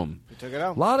it home. He took it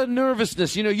home. A lot of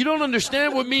nervousness. You know, you don't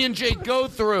understand what me and Jake go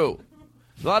through.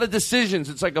 A lot of decisions.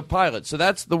 It's like a pilot. So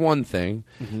that's the one thing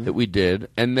that we did.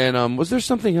 And then, was there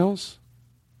something else?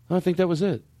 I think that was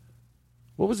it.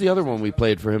 What was the other one we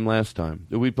played for him last time?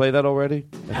 Did we play that already?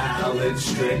 Alan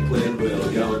Strickland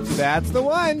Williams. That's the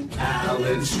one.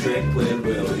 Alan Strickland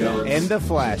Williams. In the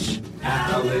flesh.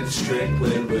 Alan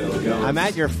Strickland Williams. I'm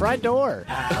at your front door.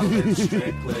 Alan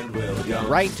Strickland Williams.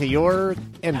 Right to your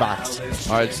inbox.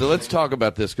 All right, so let's talk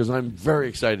about this because I'm very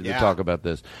excited to talk about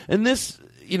this. And this,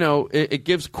 you know, it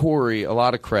gives Corey a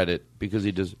lot of credit because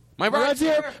he does. My ride's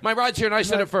here. My ride's here, and I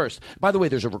said it first. By the way,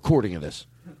 there's a recording of this.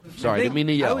 Sorry, I didn't mean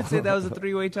to yell. I would say that was a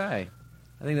three-way tie.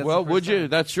 I think that's well, would you?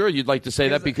 That's sure. You'd like to say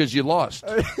that because you lost.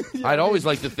 I'd always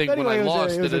like to think when I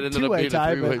lost that it ended up being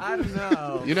a three-way. I don't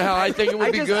know. You know how I think it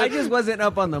would be good? I just wasn't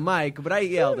up on the mic, but I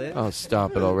yelled it. Oh,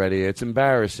 stop it already. It's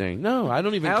embarrassing. No, I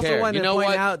don't even care. I also wanted to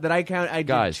point out that I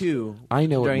did two I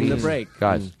know during the break.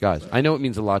 Guys, I know it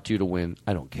means a lot to you to win.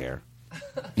 I don't care.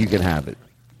 You can have it.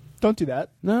 Don't do that.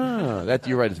 No,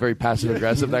 you're right. It's very passive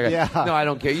aggressive. Yeah. No, I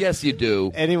don't care. Yes, you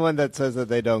do. Anyone that says that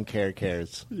they don't care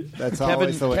cares. That's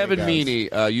always the way Kevin it goes.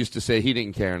 Meaney used to say he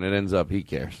didn't care, and it ends up he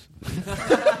cares.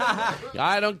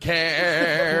 I don't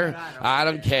care. I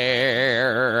don't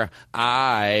care.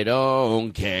 I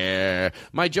don't care.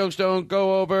 My jokes don't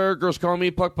go over. Girls call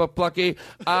me pluck, pluck, plucky.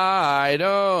 I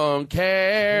don't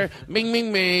care. Bing,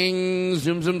 bing, bing.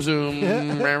 Zoom, zoom, zoom.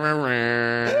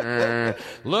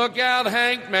 Look out,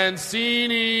 Hank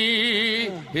Mancini.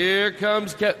 Here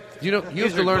comes you have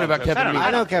to learn about Kevin Meaney.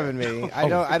 I know Kevin Meaney.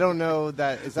 I don't know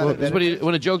that. Is that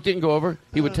when a joke didn't go over,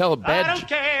 he would tell a bad. I don't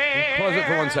care. Pause it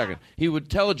for 1 second. He would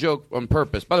tell a joke on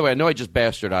purpose. By the way, I know I just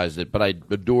bastardized it, but I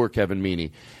adore Kevin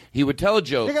Meaney. He would tell a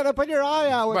joke. You got to put your eye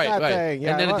out with that thing.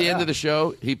 Yeah, and then at the end of the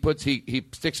show, he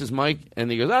sticks his mic and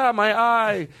he goes, my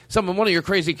eye. One of your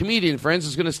crazy comedian friends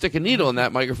is going to stick a needle in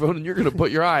that microphone and you're going to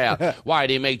put your eye out. Why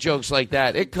do you make jokes like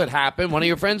that? It could happen. One of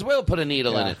your friends will put a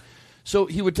needle in it. So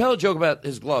he would tell a joke about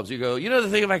his gloves. You go, the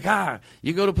thing of my car,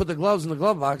 you go to put the gloves in the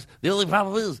glove box. The only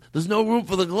problem is there's no room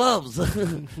for the gloves.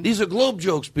 These are globe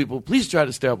jokes, people. Please try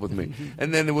to stay up with me.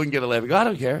 And then they wouldn't get a laugh. Go, I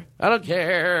don't care. I don't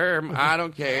care. I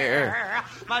don't care.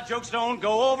 My jokes don't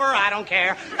go over. I don't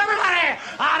care. Everybody,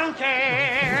 I don't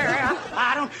care.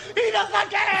 He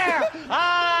doesn't care.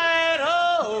 I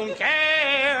don't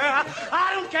care.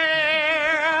 I don't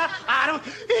care.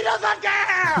 He doesn't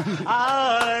care.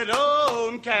 I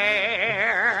don't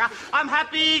care. I'm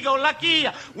happy-go-lucky.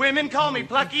 Women call me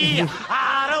plucky.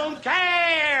 I don't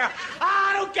care.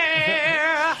 I don't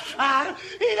care.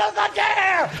 He doesn't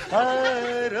care.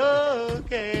 I don't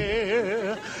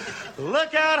care.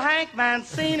 Look out, Hank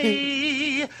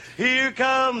Mancini. Here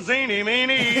comes Eeny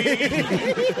Meeny.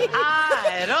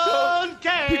 I don't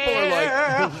care. People are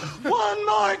like, one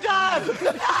more time.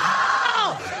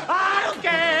 No! I don't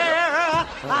care.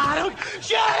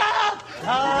 Shut up.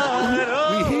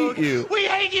 We hate you. We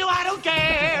hate you. I don't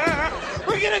care.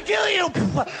 We're going to kill you.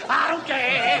 I don't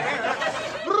care.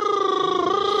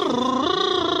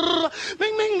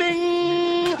 Bing, bing,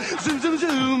 bing. Zoom, zoom,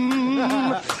 zoom.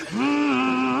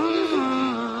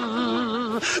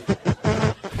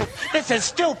 This is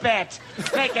stupid.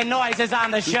 Making noises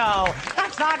on the show.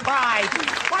 That's not right.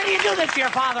 Why do you do this to your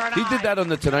father and He did that on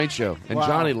The Tonight Show, and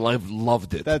Johnny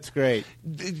loved it. That's great.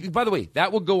 By the way,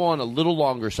 that would go on a little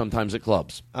longer sometimes at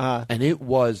clubs. And it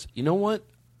was, you know what?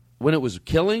 When it was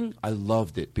killing, I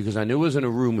loved it because I knew it was in a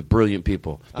room with brilliant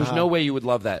people. There's no way you would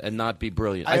love that and not be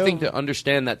brilliant. I think to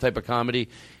understand that type of comedy,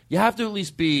 you have to at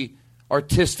least be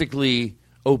artistically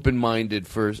open-minded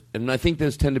first, and I think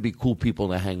those tend to be cool people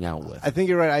to hang out with. I think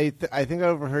you're right. I think I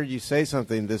overheard you say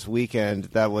something this weekend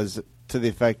that was to the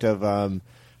effect of,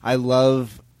 I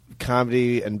love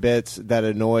comedy and bits that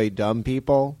annoy dumb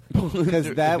people,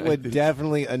 because that would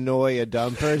definitely annoy a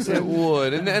dumb person. It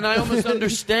would, and I almost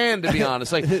understand, to be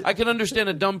honest. Like, I can understand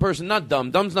a dumb person, not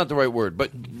dumb. Dumb's not the right word,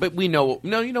 but we know.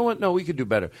 No, you know what? No, we could do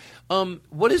better.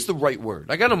 What is the right word?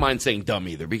 I don't mind saying dumb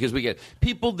either, because we get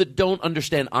people that don't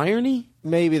understand irony.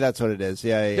 Maybe that's what it is.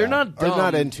 Yeah. They're not dumb. Or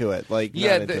not into it. Like,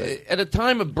 at a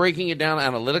time of breaking it down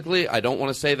analytically, I don't want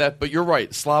to say that, but you're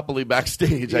right. Sloppily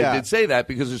backstage, I did say that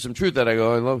because there's some truth that I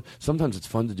love. Sometimes it's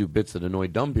fun to do bits that annoy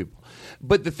dumb people.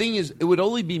 But the thing is, it would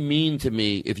only be mean to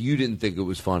me if you didn't think it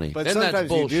was funny. But then sometimes that's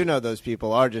bullshit. you do know those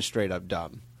people are just straight up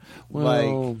dumb.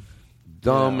 Well,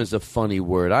 dumb is a funny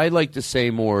word. I like to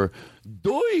say more,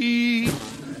 doy.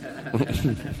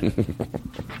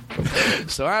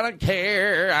 So I don't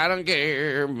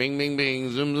care, bing, bing,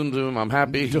 bing, zoom, zoom, zoom, I'm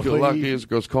happy, feel lucky, as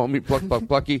girls call me, pluck, pluck,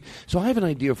 plucky. So I have an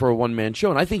idea for a one-man show,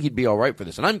 and I think he'd be all right for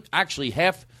this. And I'm actually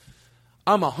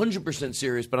I'm 100%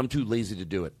 serious, but I'm too lazy to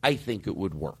do it. I think it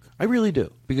would work. I really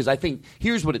do. Because I think,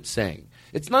 here's what it's saying.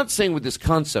 It's not saying would this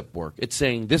concept work. It's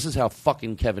saying this is how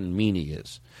fucking Kevin Meaney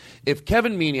is. If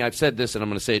Kevin Meaney, I've said this, and I'm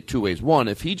going to say it two ways. One,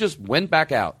 if he just went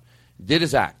back out, did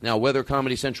his act. Now, whether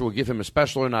Comedy Central will give him a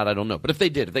special or not, I don't know. But if they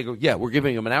did, if they go, yeah, we're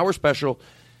giving him an hour special,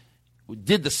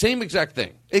 did the same exact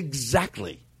thing,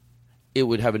 exactly, it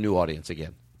would have a new audience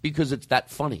again. Because it's that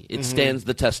funny. It stands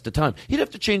the test of time. He'd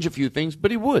have to change a few things, but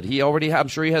he would. I'm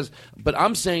sure he has. But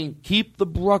I'm saying keep the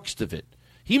Brux of it.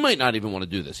 He might not even want to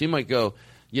do this. He might go,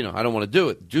 I don't want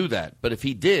to do that. But if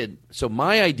he did, so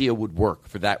my idea would work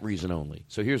for that reason only.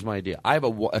 So here's my idea. I have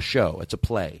a show. It's a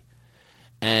play.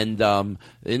 And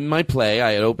in my play,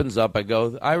 it opens up. I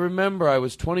go, I remember I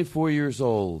was 24 years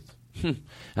old. And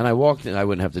I walked in. I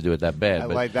wouldn't have to do it that bad. I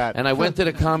like that. And I went to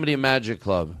the Comedy and Magic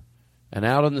Club. And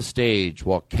out on the stage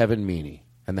walked Kevin Meaney.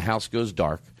 And the house goes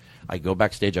dark. I go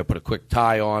backstage. I put a quick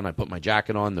tie on. I put my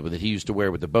jacket on that he used to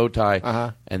wear with the bow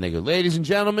tie. And they go, ladies and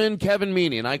gentlemen, Kevin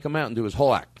Meaney. And I come out and do his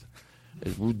whole act.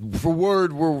 For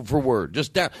word for word.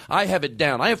 Just down. I have it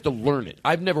down. I have to learn it.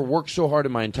 I've never worked so hard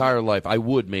in my entire life. I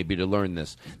would maybe to learn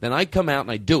this. Then I come out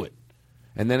and I do it.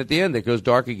 And then at the end it goes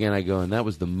dark again. I go, and that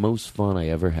was the most fun I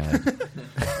ever had.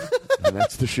 And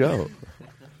that's the show.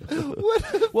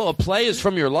 Well, a play is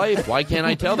from your life. Why can't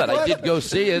I tell that? I did go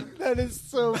see it. That is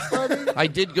so funny. I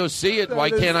did go see it. Why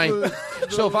can't I?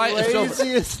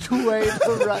 Laziest way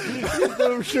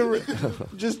to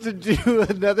just to do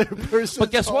another person's.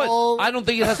 But guess what? I don't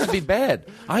think it has to be bad.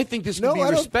 I think this can be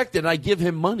respected. And I give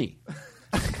him money.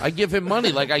 I give him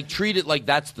money. Like, I treat it like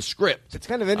that's the script. It's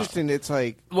kind of interesting. It's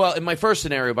like... Well, in my first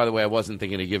scenario, by the way, I wasn't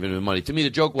thinking of giving him money. To me, the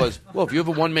joke was, well, if you have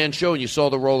a one-man show and you saw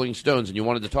the Rolling Stones and you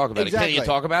wanted to talk about it, can't you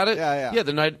talk about it?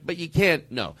 Yeah, but you can't,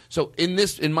 no. So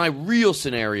in my real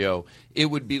scenario, it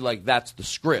would be like that's the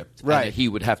script. Right. And he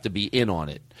would have to be in on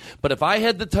it. But if I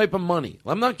had the type of money,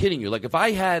 I'm not kidding you, like if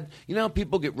I had,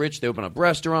 people get rich, they open up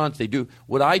restaurants, they do,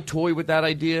 would I toy with that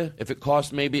idea if it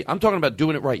cost maybe, I'm talking about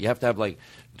doing it right. You have to have like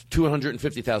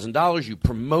 $250,000, you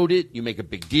promote it, you make a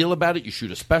big deal about it, you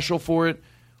shoot a special for it.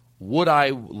 Would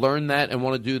I learn that and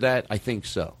want to do that? I think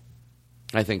so.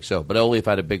 But only if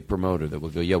I had a big promoter that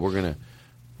would go, yeah, we're going to,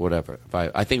 whatever.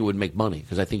 I think it would make money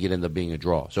because I think it'd end up being a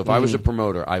draw. So if I was a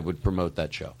promoter, I would promote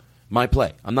that show. My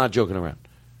play. I'm not joking around.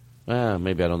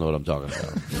 Maybe I don't know what I'm talking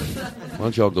about. Why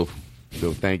don't y'all go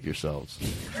thank yourselves?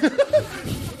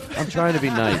 I'm trying to be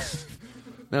nice.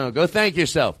 No, go thank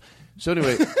yourself. So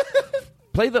anyway,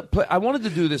 play. I wanted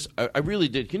to do this. I really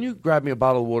did. Can you grab me a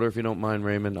bottle of water if you don't mind,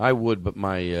 Raymond? I would, but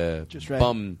my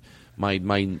bum, my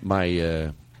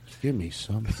give me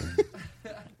something.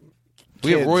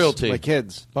 We have royalty. My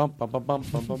kids. Bum, bum, bum, bum,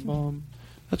 bum, bum, bum.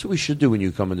 That's what we should do when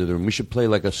you come into the room. We should play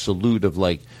like a salute of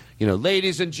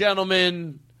ladies and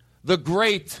gentlemen, the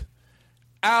great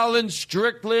Alan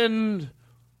Strickland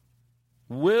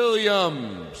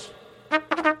Williams.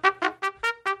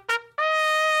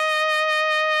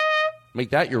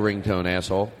 Make that your ringtone,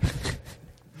 asshole.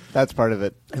 That's part of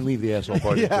it. And leave the asshole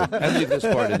part into it. And leave this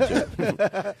part into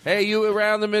it. Hey, you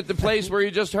around them at the place where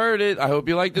you just heard it. I hope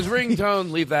you like this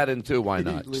ringtone. Leave that in too. Why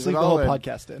not? Just leave the whole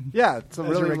podcast in. Yeah, it's a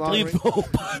really long leave the whole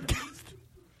podcast.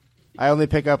 I only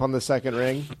pick up on the second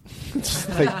ring. It's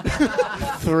like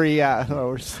 3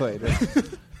 hours later.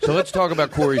 So let's talk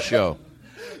about Corey's show.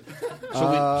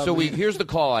 Here's the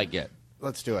call I get.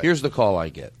 Let's do it. Here's the call I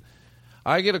get.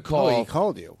 I get a call. Oh, he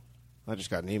called you. I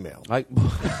just got an email.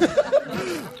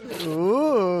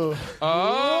 Ooh.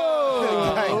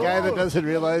 Oh. A guy that doesn't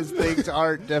realize things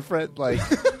aren't different. Like,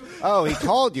 Oh, he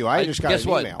called you. I just got guess an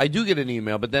what? email. I do get an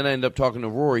email, but then I end up talking to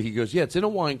Rory. He goes, "Yeah, it's in a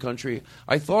wine country."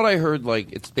 I thought I heard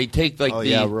they take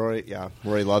Rory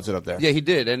loves it up there. Yeah, he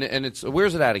did, and it's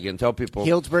where's it at again? Tell people.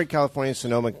 Healdsburg, California,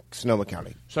 Sonoma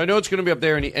County. So I know it's going to be up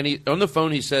there, and he on the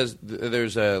phone he says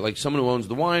there's someone who owns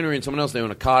the winery and someone else they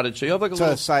own a cottage. So you have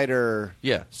a cider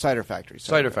factory,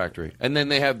 cider factory, and then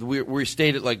they have we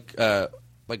stayed at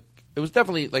it was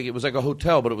definitely it was like a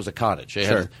hotel, but it was a cottage.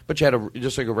 But you had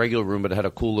just like a regular room, but it had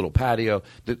a cool little patio.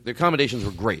 The accommodations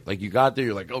were great. Like you got there,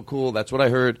 you're like, oh, cool, that's what I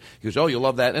heard. He goes, oh, you'll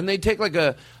love that. And they take like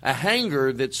a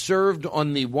hangar that's served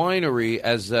on the winery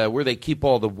as where they keep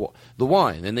all the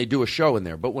wine, and they do a show in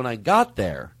there. But when I got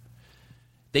there,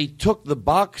 they took the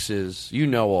boxes. You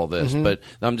know all this, but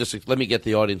let me get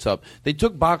the audience up. They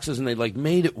took boxes and they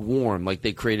made it warm. Like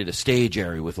they created a stage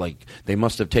area with they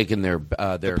must have taken their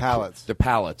pallets. Their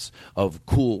pallets of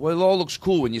cool. Well, it all looks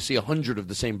cool when you see 100 of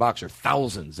the same box or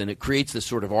thousands, and it creates this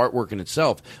sort of artwork in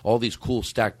itself. All these cool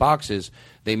stacked boxes.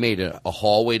 They made a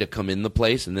hallway to come in the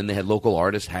place, and then they had local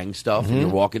artists hang stuff, and you're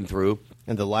walking through.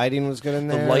 And the lighting was good in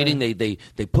there. The lighting,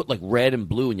 they put red and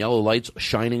blue and yellow lights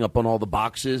shining up on all the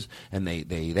boxes, and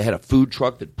they had a food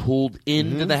truck that pulled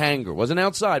into the hangar. It wasn't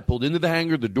outside, pulled into the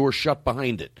hangar, the door shut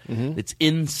behind it. It's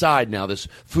inside now, this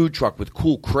food truck with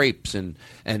cool crepes, and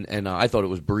I thought it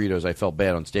was burritos. I felt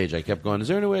bad on stage. I kept going, is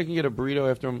there any way I can get a burrito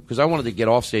after him? Because I wanted to get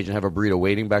off stage and have a burrito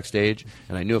waiting backstage,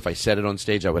 and I knew if I said it on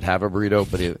stage I would have a burrito,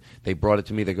 but they brought it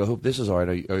to me. They go, hope this is all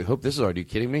right. I hope this is all right. Are you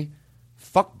kidding me?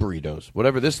 Fuck burritos.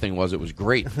 Whatever this thing was, it was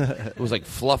great. It was like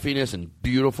fluffiness and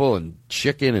beautiful and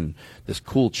chicken and this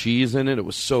cool cheese in it. It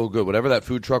was so good. Whatever that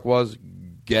food truck was,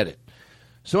 get it.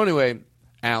 So anyway,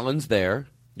 Alan's there.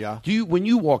 Yeah. When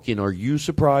you walk in, are you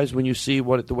surprised when you see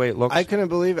the way it looks? I couldn't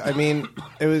believe it. I mean,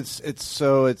 it's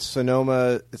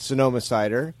Sonoma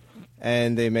cider,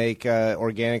 and they make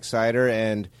organic cider,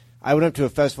 and I went up to a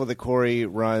festival that Corey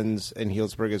runs in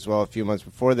Healdsburg as well a few months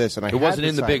before this, and it wasn't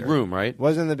in the big room, right?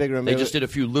 Wasn't in the big room. They just did a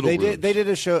few little rooms. They did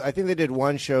a show. I think they did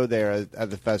one show there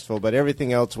at the festival, but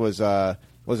everything else was at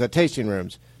tasting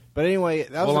rooms. But anyway,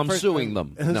 that was I'm suing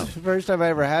them. That was the first time I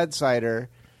ever had cider,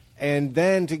 and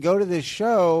then to go to this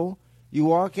show, you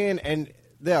walk in and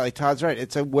Todd's right.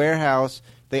 It's a warehouse.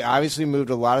 They obviously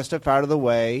moved a lot of stuff out of the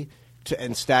way.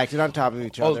 And stacked it on top of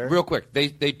each other. Oh, real quick. They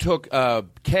took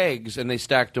kegs and they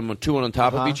stacked them two on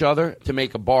top of each other to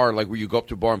make a bar, like where you go up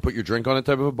to a bar and put your drink on it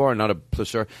type of a bar, not a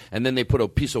placer. And then they put a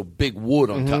piece of big wood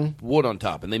on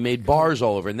top, and they made bars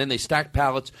all over. And then they stacked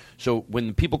pallets, so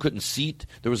when people couldn't seat,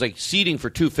 there was seating for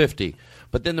 250.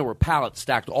 But then there were pallets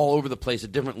stacked all over the place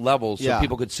at different levels, so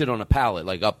people could sit on a pallet,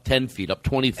 up 10 feet, up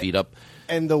 20 feet, up.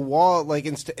 And the wall,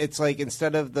 it's like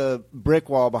instead of the brick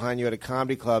wall behind you at a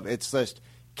comedy club, it's just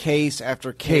case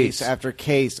after case after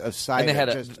case of cider, and they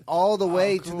had just all the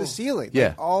way to the ceiling.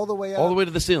 Yeah, all the way up, all the way to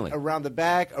the ceiling, around the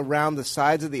back, around the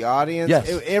sides of the audience. Yes,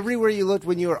 everywhere you looked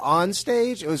when you were on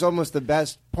stage, it was almost the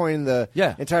best point in the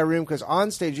entire room, because on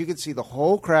stage you could see the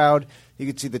whole crowd, you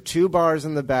could see the two bars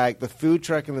in the back, the food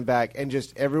truck in the back, and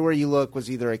just everywhere you look was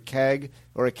either a keg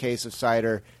or a case of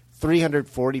cider.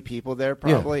 340 people there,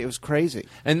 probably. Yeah. It was crazy.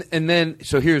 And then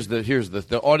so here's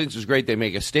the audience is great. They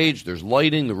make a stage. There's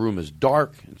lighting. The room is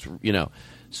dark. It's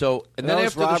So and then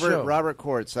after the show, Robert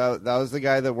Quartz. That was the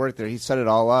guy that worked there. He set it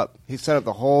all up. He set up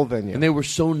the whole venue. And they were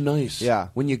so nice. Yeah.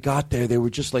 When you got there, they were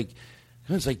just like.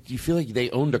 It's like you feel like they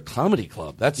owned a comedy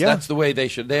club. That's the way they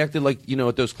should. They acted like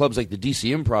at those clubs like the DC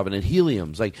Improv and at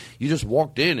Helium's. Like you just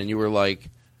walked in and you were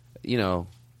like,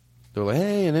 They're like,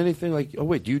 hey, and anything like, oh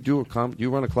wait, do you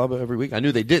run a club every week? I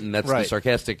knew they didn't. That's the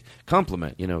sarcastic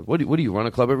compliment. What do you run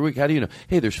a club every week? How do you know?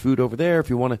 Hey, there's food over there if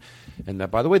you want to. And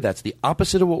that, by the way, that's the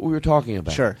opposite of what we were talking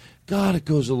about. Sure. God, it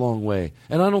goes a long way.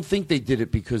 And I don't think they did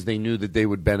it because they knew that they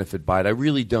would benefit by it. I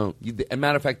really don't. As a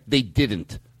matter of fact, they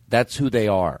didn't. That's who they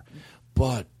are.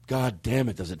 But God damn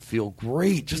it, does it feel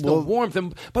great? Just the warmth.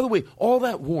 And by the way, all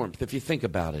that warmth, if you think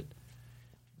about it.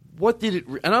 What did it?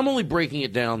 And I'm only breaking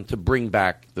it down to bring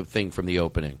back the thing from the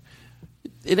opening.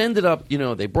 It ended up,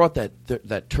 they brought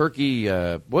that turkey.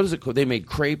 What is it called? They made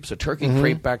crepes, a turkey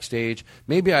crepe backstage.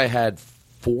 Maybe I had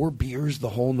 4 beers the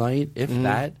whole night, if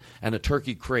that, and a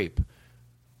turkey crepe.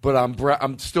 But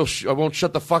I'm still. I won't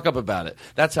shut the fuck up about it.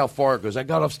 That's how far it goes. I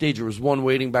got off stage. There was one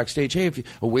waiting backstage. Hey, if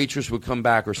a waitress would come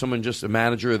back, or someone, just a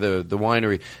manager of the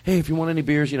winery. Hey, if you want any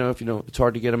beers, if it's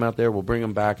hard to get them out there, we'll bring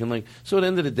them back. And so at the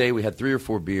end of the day, we had 3 or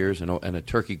 4 beers and a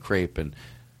turkey crepe, and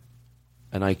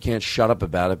I can't shut up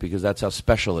about it because that's how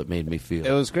special it made me feel.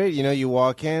 It was great. You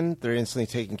walk in, they're instantly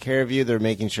taking care of you. They're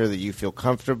making sure that you feel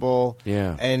comfortable.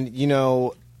 Yeah, and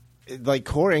like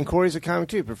Corey, and Corey's a comic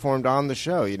too, performed on the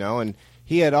show. And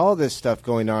he had all this stuff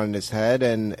going on in his head,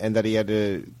 and that he had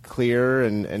to clear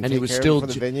and take he was care still of for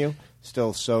the venue.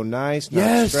 Still so nice, not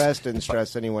Yes. stressed, didn't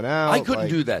stress anyone out. I couldn't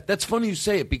do that. That's funny you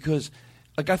say it because,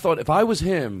 like, I thought if I was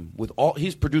him,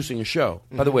 he's producing a show.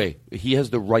 By the way, he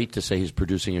has the right to say he's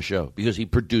producing a show because he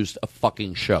produced a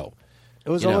fucking show. It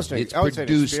was almost almost it's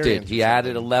produced it. He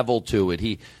added a level to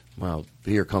it. Well,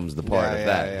 here comes the part of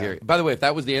that. Here, by the way, if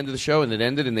that was the end of the show and it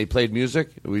ended and they played music,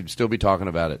 we'd still be talking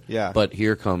about it. Yeah. But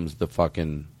here comes the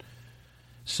fucking.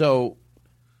 So.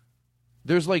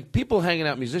 There's like people hanging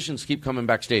out, musicians keep coming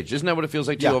backstage. Isn't that what it feels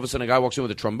like to you? All of a sudden a guy walks in with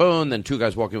a trombone, then two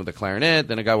guys walk in with a clarinet,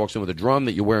 then a guy walks in with a drum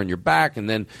that you wear on your back, and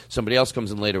then somebody else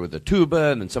comes in later with a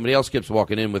tuba, and then somebody else keeps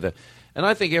walking in with a... And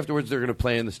I think afterwards they're going to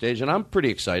play on the stage, and I'm pretty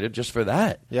excited just for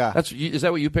that. Yeah. Is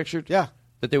that what you pictured? Yeah.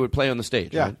 That they would play on the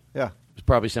stage, Yeah, right? yeah. It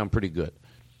probably sound pretty good.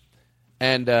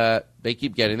 And they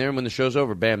keep getting there, and when the show's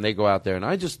over, bam, they go out there,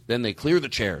 and then they clear the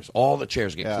chairs. All the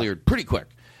chairs get cleared pretty quick.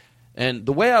 And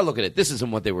the way I look at it, this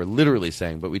isn't what they were literally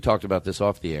saying, but we talked about this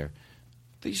off the air.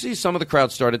 You see some of the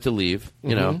crowd started to leave,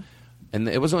 you know, and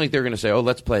it wasn't like they were going to say, oh,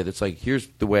 let's play. It's like, here's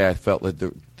the way I felt that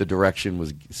the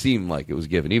direction seemed like it was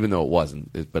given, even though it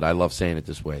wasn't. But I love saying it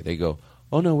this way. They go,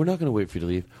 oh, no, we're not going to wait for you to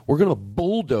leave. We're going to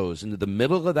bulldoze into the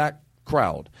middle of that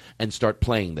crowd and start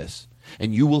playing this.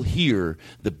 And you will hear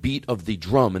the beat of the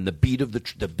drum and the beat of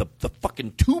the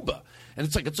fucking tuba. And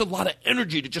it's like it's a lot of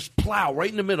energy to just plow right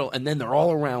in the middle, and then they're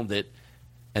all around it,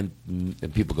 and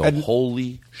people go,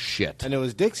 "Holy shit!" And it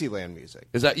was Dixieland music.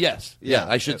 Is that yes? Yeah,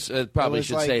 I should probably it was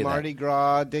should like say Mardi that.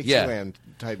 Gras, Dixieland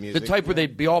type music. The type where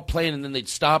they'd be all playing, and then they'd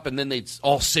stop, and then they'd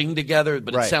all sing together.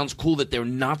 But it sounds cool that they're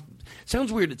not. It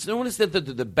sounds weird. It's no one is that they're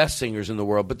the best singers in the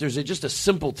world, but there's just a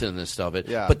simpletonness of it.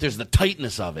 Yeah. But there's the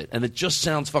tightness of it, and it just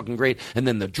sounds fucking great. And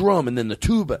then the drum, and then the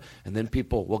tuba, and then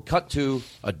people will cut to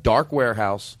a dark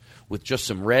warehouse with just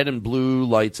some red and blue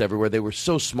lights everywhere. They were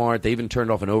so smart. They even turned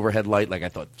off an overhead light. Like, I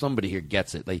thought, somebody here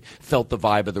gets it. They felt the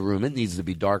vibe of the room. It needs to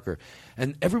be darker.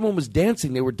 And everyone was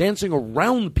dancing. They were dancing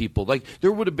around people. Like,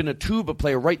 there would have been a tuba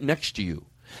player right next to you,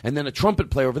 and then a trumpet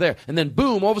player over there. And then,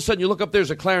 boom, all of a sudden you look up,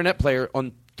 there's a clarinet player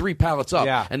on 3 pallets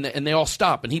up. And they all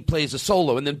stop, and he plays a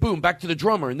solo. And then, boom, back to the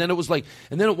drummer. And then it was like,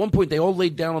 and then at one point they all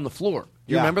laid down on the floor.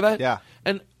 You remember that? Yeah.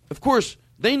 And, of course,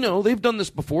 they know. They've done this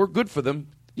before. Good for them.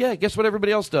 Yeah, guess what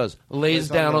everybody else does? Lays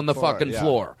down on the fucking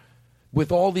floor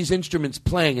with all these instruments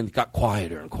playing, and it got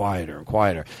quieter and quieter and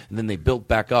quieter. And then they built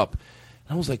back up. And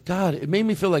I was like, God, it made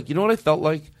me feel like, you know what I felt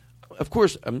like? Of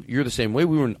course, you're the same way.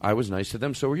 I was nice to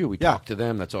them, so were you. We talked to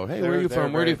them. That's all. Hey, where are you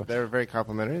from? Where are you from? They were very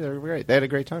complimentary. They were great. They had a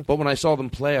great time. But when I saw them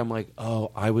play, I'm like,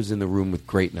 oh, I was in the room with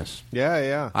greatness. Yeah,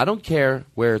 yeah. I don't care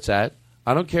where it's at.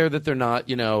 I don't care that they're not,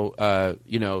 you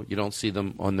don't see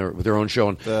them on their own show.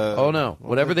 And,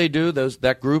 whatever they do,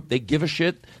 that group, they give a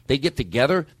shit. They get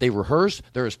together, they rehearse,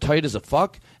 they're as tight as a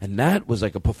fuck, and that was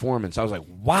like a performance. I was like,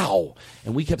 wow.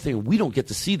 And we kept thinking, we don't get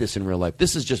to see this in real life.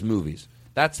 This is just movies.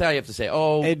 That's how you have to say,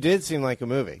 oh. It did seem like a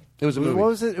movie. It was a movie. What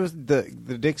was it? It was the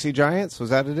Dixie Giants?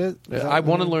 Was that it? I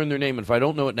want to learn their name, and if I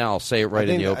don't know it now, I'll say it right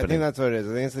in the opening. I think that's what it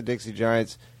is. I think it's the Dixie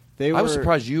Giants. I was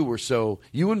surprised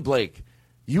you and Blake.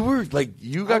 You were like,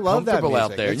 you got comfortable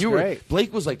out there.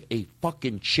 Blake was like a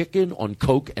fucking chicken on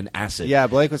coke and acid. Yeah,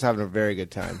 Blake was having a very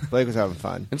good time. Blake was having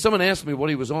fun. And someone asked me what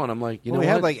he was on. I'm like, you know what?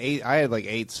 I had like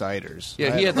 8 ciders.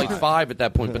 Yeah, he had like 5 at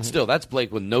that point, but still, that's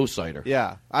Blake with no cider.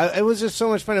 Yeah, it was just so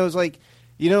much fun. It was like,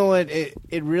 you know what?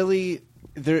 It really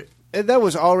that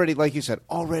was already, like you said,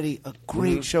 already a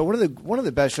great show. One of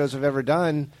the best shows I've ever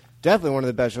done. Definitely one of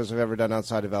the best shows I've ever done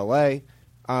outside of L.A.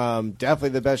 Definitely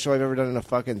the best show I've ever done in a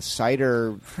fucking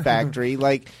cider factory.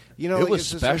 Like, you know, it was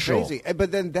it's just special. So crazy.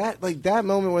 But then that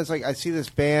moment was like, I see this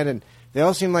band and they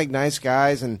all seem like nice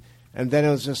guys, and then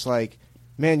it was just like,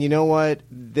 man, you know what?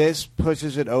 This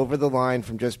pushes it over the line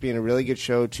from just being a really good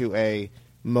show to a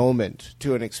moment,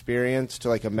 to an experience, to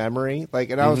like a memory.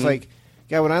 Like, and I was like,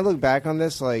 yeah, when I look back on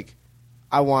this, like,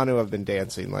 I want to have been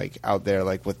dancing like out there,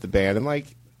 like with the band, and like.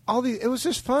 It was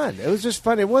just fun. It was just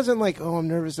fun. It wasn't like, oh, I'm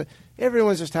nervous.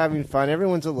 Everyone's just having fun.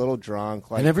 Everyone's a little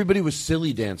drunk. Like, and everybody was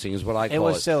silly dancing is what I call it. It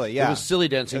was silly, yeah. It was silly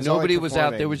dancing. Nobody was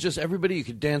out there. It was just everybody. You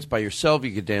could dance by yourself.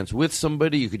 You could dance with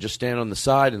somebody. You could just stand on the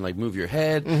side and like move your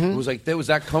head. It was like, that was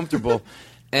that comfortable.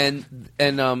 And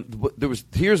there was,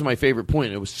 here's my favorite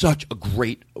point. It was such a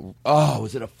great,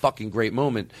 was it a fucking great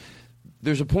moment.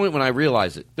 There's a point when I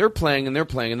realize it. They're playing, and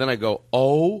then I go,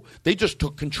 oh, they just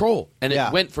took control. And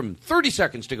it went from 30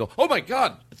 seconds to go, oh, my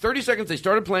God. 30 seconds, they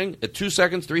started playing. At 2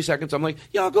 seconds, 3 seconds, I'm like,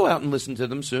 yeah, I'll go out and listen to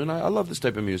them soon. I love this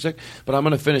type of music. But I'm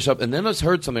going to finish up. And then I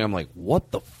heard something. I'm like,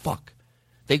 what the fuck?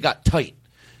 They got tight.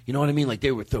 You know what I mean? Like,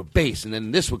 they were the bass, and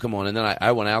then this would come on. And then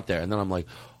I went out there, and then I'm like,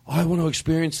 oh, I want to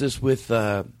experience this with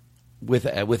with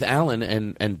Alan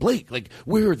and Blake. Like,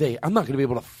 where are they? I'm not going to be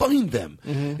able to find them.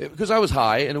 Because I was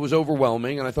high, and it was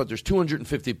overwhelming, and I thought there's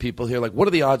 250 people here. Like, what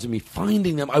are the odds of me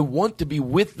finding them? I want to be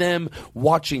with them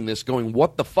watching this going,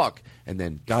 what the fuck? And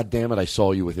then, God damn it, I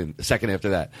saw you within a second after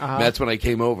that. And that's when I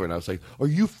came over, and I was like, are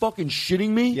you fucking shitting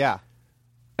me? Yeah.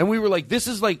 And we were like, this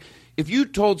is like, if you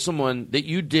told someone that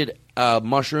you did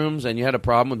mushrooms and you had a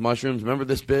problem with mushrooms, remember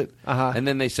this bit? And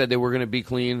then they said they were going to be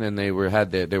clean and they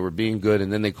were being good,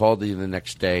 and then they called you the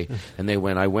next day and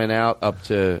I went out up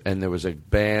to, and there was a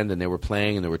band and they were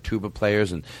playing and there were tuba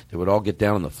players and they would all get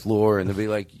down on the floor and they'd be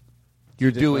like, you're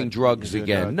doing drugs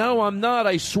again. No, I'm not,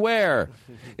 I swear.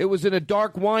 It was in a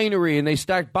dark winery, and they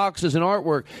stacked boxes and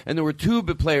artwork, and there were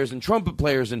tuba players and trumpet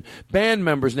players and band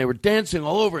members, and they were dancing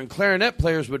all over, and clarinet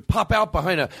players would pop out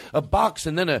behind a box,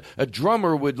 and then a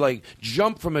drummer would, like,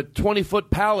 jump from a 20-foot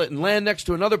pallet and land next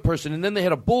to another person, and then they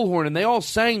had a bullhorn, and they all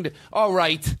sang, all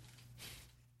right.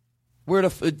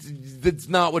 That's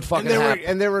not what fucking happened.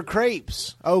 And there were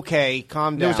crepes. Okay,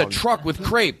 calm down. There was a truck with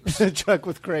crepes. A truck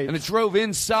with crepes. And it drove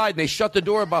inside, and they shut the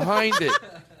door behind it.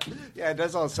 Yeah, it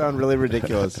does all sound really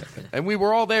ridiculous. And we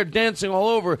were all there dancing all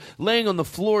over, laying on the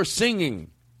floor singing.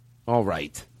 All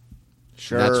right.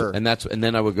 Sure. And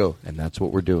then I would go, and that's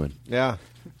what we're doing. Yeah.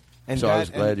 And so I was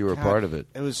glad you were a part of it.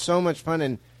 It was so much fun,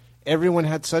 and everyone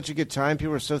had such a good time.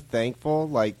 People were so thankful,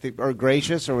 or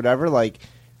gracious or whatever. Like,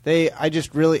 it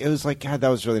was like, God, that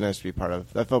was really nice to be part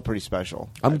of. That felt pretty special.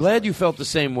 I'm glad you felt the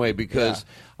same way, because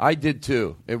I did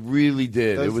too. It really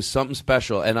did. It was something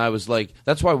special. And I was like,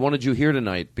 that's why I wanted you here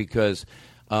tonight, because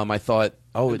I thought,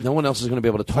 no one else is going to be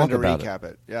able to talk about it. Recap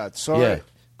it. Yeah.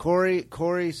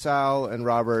 Corey, Sal, and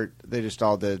Robert, they just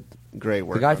all did great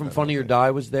work. The guy from Funny or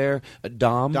Die was there.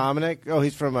 Dominic? Oh,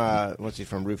 he's from, what's he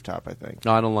from? Rooftop, I think.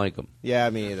 No, I don't like him. Yeah,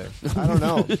 me either. I don't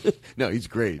know. No, he's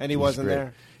great. And he wasn't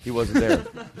there? He wasn't there.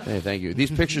 Hey, thank you. These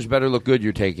pictures better look good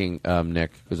you're taking,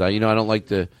 Nick, because I don't like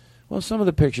to. Well, some of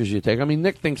the pictures you take. I mean,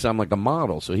 Nick thinks I'm like a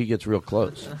model, so he gets real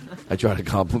close. I try to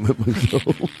compliment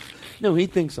myself. No, he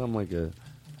thinks I'm like a.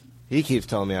 He keeps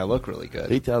telling me I look really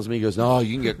good. He tells me, he goes, "No,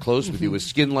 you can get close with you with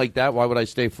skin like that. Why would I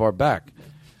stay far back?"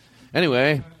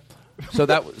 Anyway, so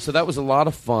that was a lot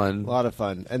of fun. A lot of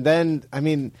fun, and then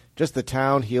just the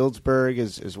town, Healdsburg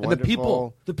is wonderful. And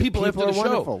the people after the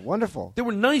show, wonderful. They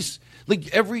were nice.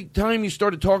 Like, every time you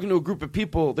started talking to a group of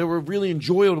people, they were really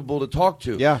enjoyable to talk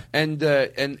to. Yeah, and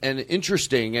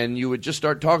interesting. And you would just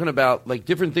start talking about like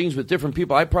different things with different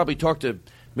people. I probably talked to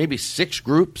maybe 6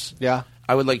 groups. Yeah.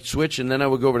 I would like switch, and then I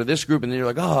would go over to this group, and then you're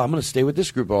like, oh, I'm going to stay with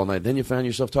this group all night. Then you found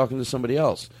yourself talking to somebody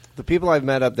else. The people I've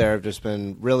met up there have just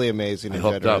been really amazing and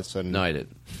generous. No, I did.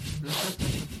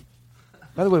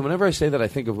 By the way, whenever I say that, I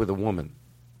think of with a woman.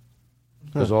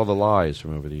 Because all the lies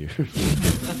from over the years.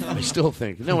 I still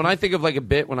think. No, when I think of like a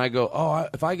bit, when I go,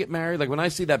 if I get married, like when I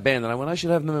see that band, and I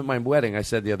should have them at my wedding, I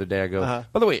said the other day, I go,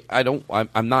 by the way,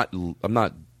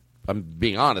 I'm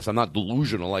being honest. I'm not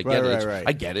delusional. I get it. Right.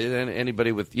 I get it. And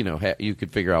anybody with, you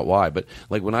could figure out why. But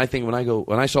like when I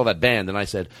saw that band, and I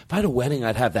said, if I had a wedding,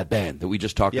 I'd have that band that we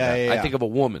just talked about. Yeah. I think of a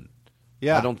woman.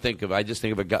 Yeah. I just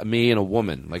think of me and a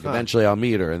woman. Like eventually I'll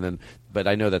meet her, but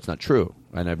I know that's not true.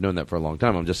 And I've known that for a long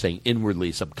time. I'm just saying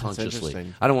inwardly,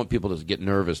 subconsciously. I don't want people to get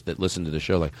nervous that listen to the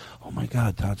show like, oh my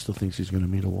God, Todd still thinks he's going to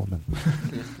meet a woman.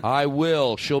 I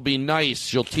will. She'll be nice.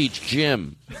 She'll teach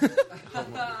Jim.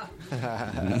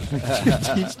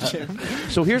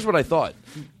 So here's what I thought.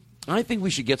 I think we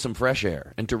should get some fresh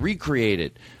air, and to recreate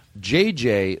it,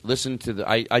 JJ listened to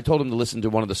I told him to listen to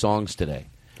one of the songs today.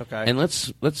 Okay. And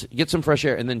let's get some fresh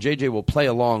air, and then JJ will play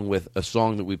along with a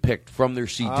song that we picked from their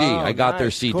CD. I got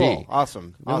their CD. Cool.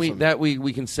 Awesome.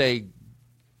 We can say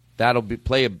that'll be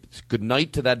play a good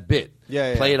night to that bit.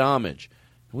 Yeah. Play it homage.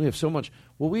 We have so much.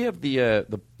 Well, we have the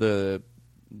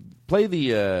play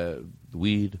the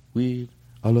weed.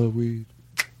 I love weed.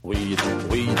 Weed, I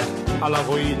love weed. I love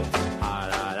weed.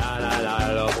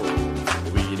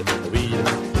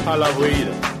 I love weed.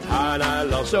 And I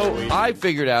love so weed. I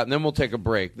figured out, and then we'll take a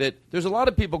break, that there's a lot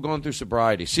of people going through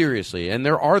sobriety, seriously, and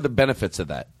there are the benefits of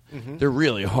that. Mm-hmm. There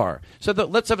really are. So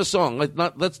let's have a song.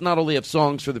 Let's not only have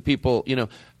songs for the people,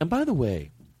 And by the way,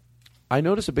 I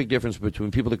notice a big difference between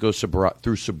people that go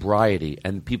through sobriety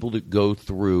and people that go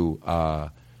through over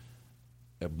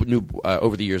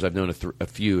the years. I've known a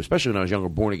few, especially when I was younger,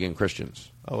 born-again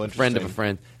Christians. Oh, interesting. Friend of a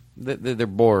friend. They're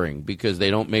boring because they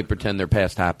don't pretend their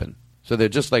past happened. So they're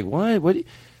just like, what?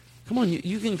 Come on,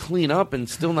 you can clean up and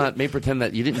still not pretend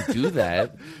that you didn't do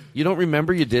that. You don't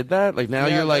remember you did that? Like now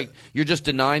you're just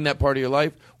denying that part of your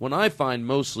life. When I find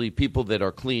mostly people that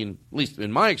are clean, at least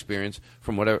in my experience,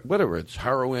 from whatever it's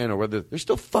heroin or whether they're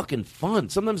still fucking fun.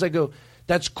 Sometimes I go,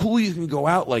 that's cool. You can go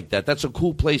out like that. That's a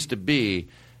cool place to be.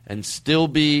 And still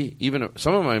be, even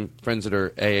some of my friends that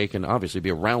are AA can obviously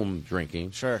be around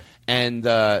drinking. Sure. And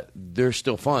they're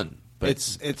still fun.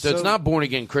 But It's not born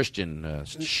again Christian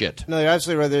shit. No, you're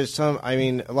absolutely right. There's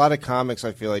a lot of comics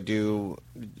I feel like do,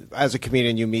 as a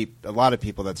comedian, you meet a lot of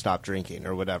people that stop drinking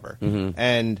or whatever. Mm-hmm.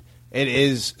 And it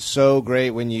is so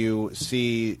great when you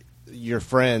see your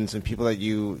friends and people that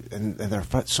and they're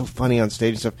so funny on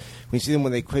stage and stuff. When you see them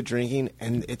when they quit drinking,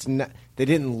 and it's not, they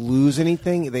didn't lose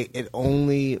anything. It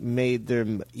only made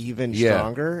them even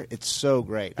stronger. It's so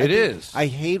great. I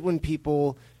hate when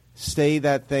people say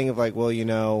that thing of like, well,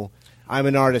 I'm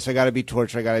an artist. I got to be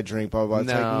tortured. I got to drink. Blah blah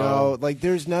blah. It's like no, like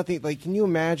there's nothing. Like, can you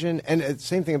imagine? And the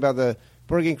same thing about the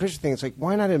born again Christian thing. It's like,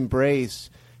 why not embrace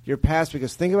your past?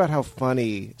 Because think about how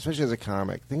funny, especially as a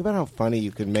comic. Think about how funny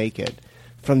you could make it.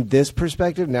 From this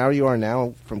perspective, now you are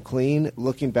now from clean,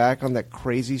 looking back on that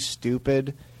crazy,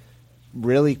 stupid,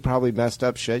 really probably messed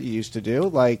up shit you used to do.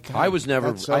 Like I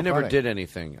never did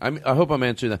anything. I hope I'm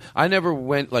answering that. I never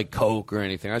went like coke or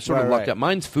anything. I sort of lucked out.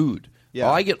 Mine's food. Yeah.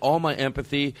 I get all my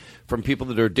empathy from people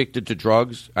that are addicted to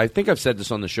drugs. I think I've said this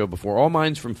on the show before. All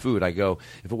mine's from food. I go,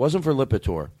 if it wasn't for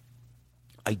Lipitor,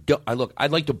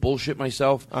 I'd like to bullshit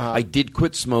myself. I did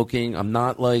quit smoking. I'm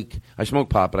not like I smoke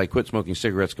pot, but I quit smoking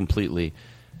cigarettes completely.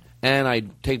 And I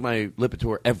take my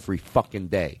Lipitor every fucking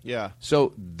day. Yeah.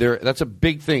 So that's a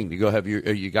big thing to go have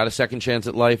you got a second chance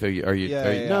at life?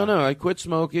 No, I quit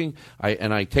smoking. I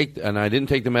didn't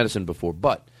take the medicine before,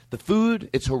 but the food,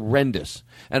 it's horrendous.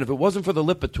 And if it wasn't for the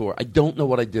Lipitor, I don't know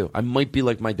what I'd do. I might be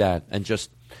like my dad and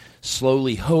just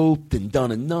slowly hoped and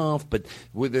done enough, but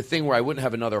with the thing where I wouldn't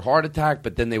have another heart attack,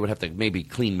 but then they would have to maybe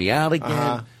clean me out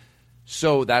again.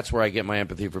 So that's where I get my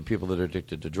empathy for people that are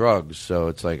addicted to drugs. So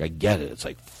it's like, I get it. It's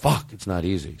like, fuck, it's not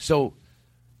easy. So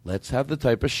let's have the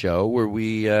type of show where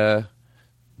we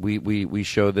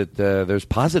show that there's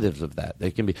positives of that.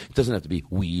 It doesn't have to be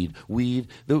weed.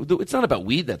 It's not about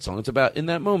weed, that song. It's about, in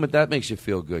that moment, that makes you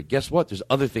feel good. Guess what? There's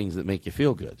other things that make you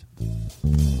feel good.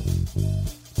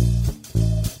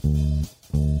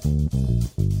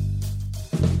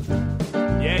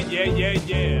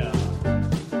 Yeah.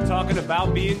 Talking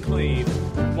about being clean.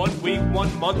 1 week,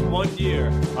 1 month, 1 year.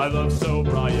 I love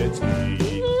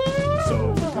sobriety.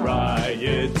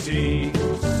 Sobriety.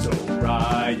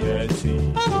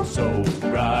 Sobriety.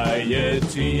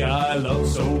 Sobriety. I love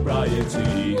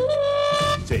sobriety.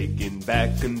 Taking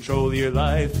back control of your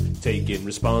life, taking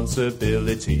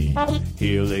responsibility,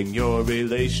 healing your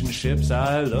relationships.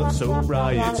 I love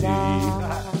sobriety.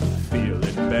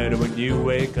 Feeling better when you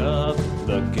wake up,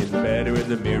 looking better in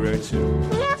the mirror too.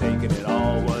 Taking it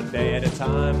all one day at a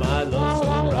time. I love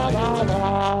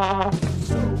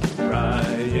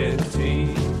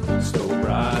sobriety.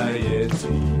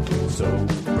 Sobriety.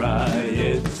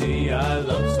 Sobriety. I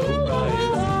love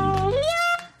sobriety.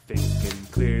 Thinking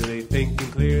clearly,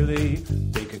 thinking clearly,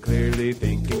 thinking clearly,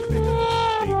 thinking clearly,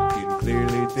 thinking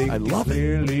clearly, thinking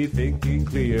clearly, thinking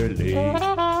clearly.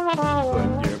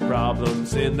 Put your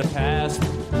problems in the past.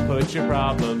 Put your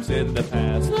problems in the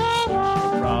past. Put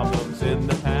your problems in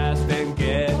the past and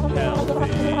get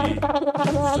healthy.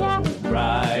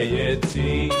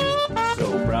 Sobriety.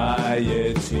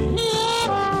 Sobriety.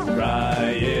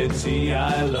 Sobriety.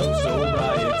 I love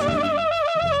sobriety.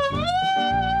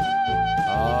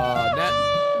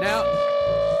 Now,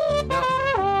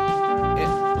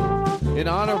 in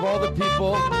honor of all the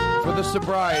people for the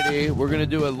sobriety, we're going to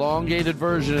do an elongated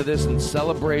version of this in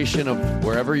celebration of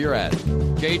wherever you're at.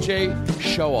 JJ,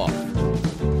 show off.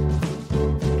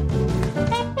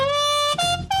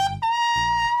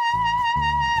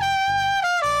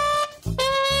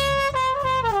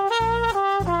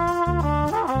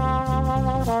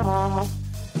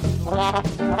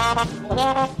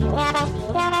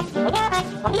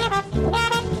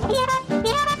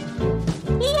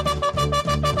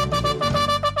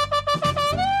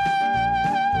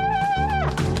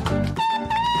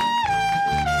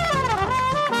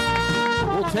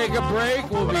 Take a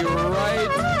break. We'll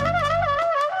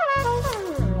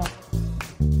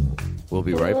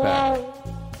be right back.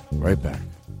 Right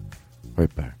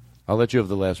back. I'll let you have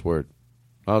the last word.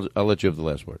 I'll let you have the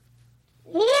last word.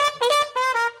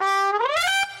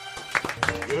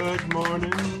 Good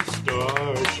morning,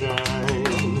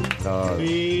 starshine.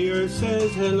 The earth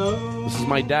says hello. This is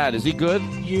my dad. Is he good?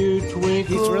 You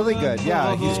twinkle. He's really good.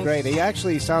 Yeah, he's great. He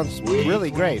actually sounds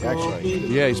really great, actually.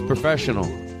 Yeah, he's professional.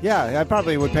 Yeah, I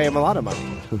probably would pay him a lot of money.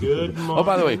 Oh,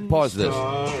 by the way, pause this.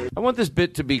 I want this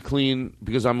bit to be clean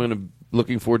because I'm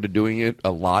looking forward to doing it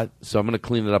a lot, so I'm going to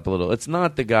clean it up a little. It's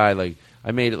not the guy, like,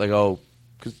 I made it like,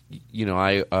 because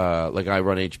I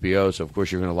run HBO, so of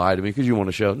course you're going to lie to me because you want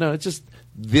a show. No, it's just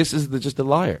this is just a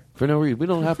liar for no reason. We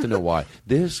don't have to know why.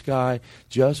 This guy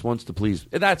just wants to please.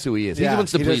 That's who he is. He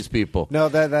wants to please people. No,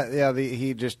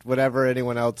 he just whatever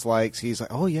anyone else likes. He's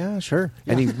like, oh yeah, sure,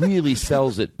 and he really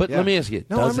sells it. But let me ask you,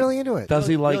 I'm really into it. Does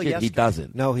he like it? He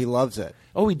doesn't. No, he loves it.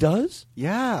 Oh, he does?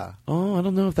 Yeah. Oh, I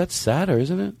don't know if that's sadder,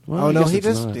 isn't it? Well, oh no,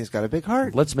 he's got a big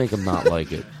heart. Let's make him not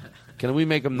like it. Can we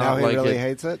make him not like it? He really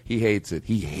hates it? He hates it.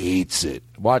 He hates it.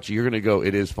 Watch, you're going to go,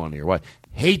 it is funnier. What?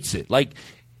 Hates it. Like,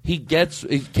 he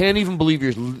can't even believe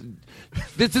you're...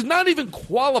 This does not even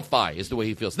qualify is the way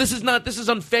he feels. This is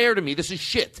unfair to me. This is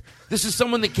shit. This is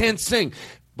someone that can't sing.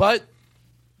 But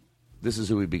this is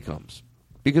who he becomes.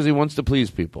 Because he wants to please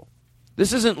people.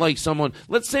 This isn't like someone...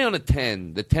 Let's say on a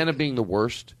 10, the 10 of being the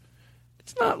worst.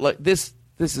 It's not like... This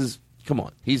is... Come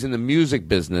on. He's in the music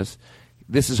business.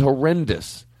 This is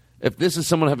horrendous. If this is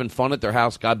someone having fun at their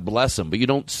house, God bless them. But you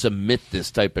don't submit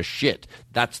this type of shit.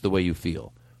 That's the way you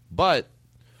feel. But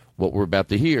what we're about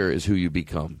to hear is who you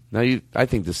become. Now, I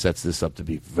think this sets this up to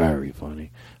be very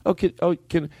funny.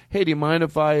 Hey, do you mind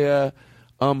if I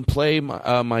play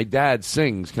my dad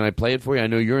sings? Can I play it for you? I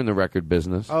know you're in the record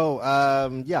business.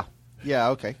 Yeah. Yeah,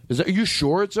 okay. Are you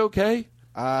sure it's okay?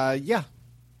 Yeah.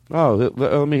 Oh,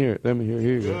 let me hear it. Here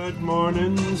you go. Good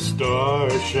morning,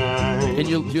 starshine. And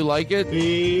you like it?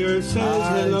 The earth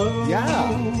says hello.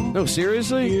 Yeah. No,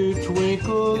 seriously? You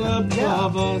twinkle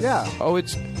above us. Yeah. Oh,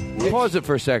 pause it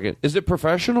for a second. Is it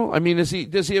professional? I mean, does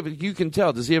he have? You can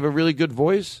tell. Does he have a really good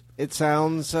voice? It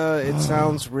sounds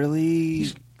really,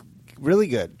 really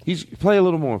good. Play a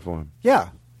little more for him.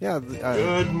 Yeah. Yeah.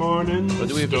 Good morning. But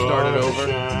do we have to start it over?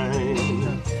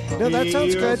 No, that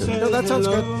sounds good.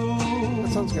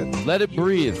 Sounds good. Let it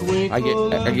breathe. I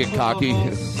get cocky.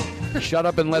 Shut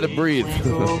up and let it breathe.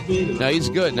 Now he's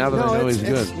good. Now that I know he's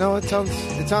good.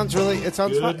 It sounds really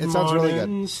fun. It sounds really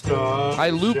good.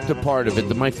 I looped a part of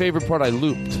it. My favorite part I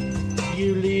looped.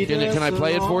 Can I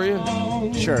play it for you?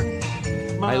 Sure.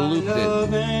 I looped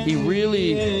it. He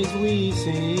really.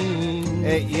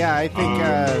 Yeah, I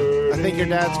think your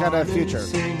dad's got a future.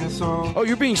 Oh,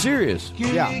 you're being serious?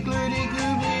 Yeah.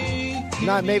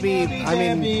 Not maybe. I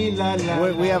mean,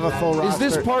 we have a full roster.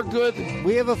 Is this part good?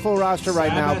 We have a full roster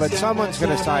right now, but someone's going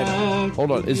to sign him.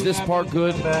 Hold on. Is this part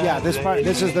good? Yeah, this part.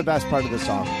 This is the best part of the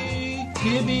song.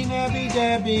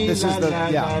 This is the.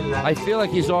 Yeah. I feel like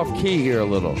he's off key here a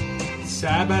little. He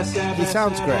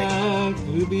sounds great.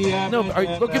 No,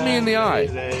 look at me in the eye.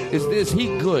 Is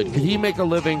he good? Could he make a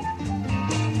living?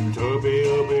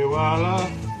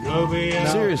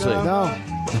 Seriously?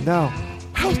 No.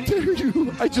 How dare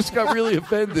you? I just got really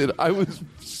offended. I was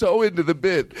so into the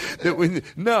bit that when...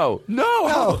 No.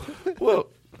 Well...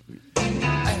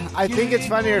 I think it's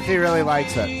funnier if he really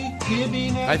likes it.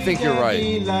 I think you're right.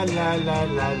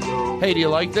 Hey, do you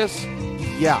like this?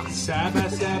 Yeah.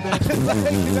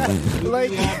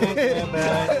 like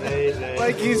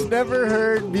he's never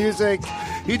heard music.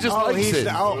 He just likes it.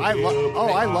 I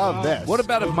love this. What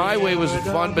about if My Way was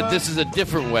fun, but this is a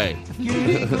different way?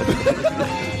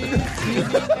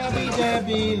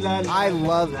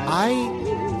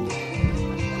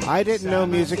 I didn't know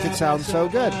music could sound so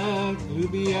good.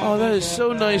 Oh, that is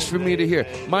so nice for me to hear.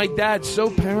 My dad's so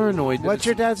paranoid. What's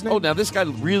your dad's name? Oh, now this guy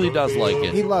really does like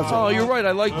it. He loves it. Oh, you're right.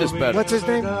 I like this better. What's his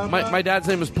name? My dad's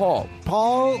name is Paul.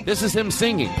 Paul? This is him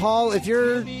singing. Paul, if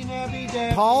you're...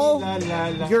 Paul,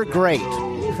 you're great.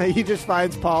 He just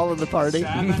finds Paul in the party.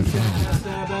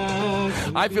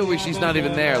 I feel like she's not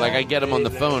even there. Like, I get him on the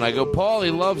phone. I go, Paul,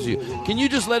 he loves you. Can you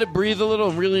just let it breathe a little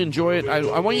and really enjoy it?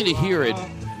 I want you to hear it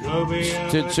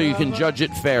so you can judge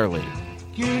it fairly.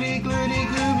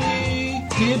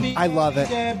 I love it.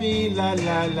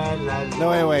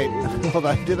 No, wait. Hold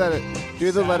on. Do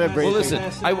the let it breathe. Well, listen,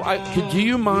 do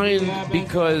you mind,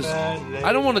 because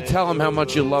I don't want to tell him how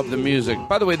much you love the music.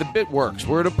 By the way, the bit works.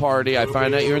 We're at a party. I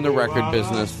find out you're in the record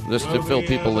business, just to fill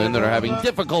people in that are having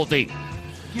difficulty.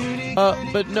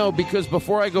 But no, because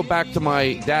before I go back to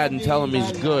my dad and tell him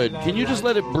he's good, can you just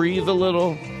let it breathe a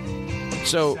little?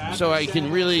 So I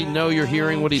can really know you're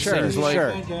hearing what he sings like?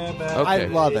 Sure. Okay. I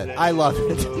love it.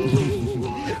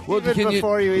 Well, even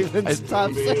before you even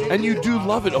stop singing. And you do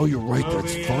love it. Oh, you're right.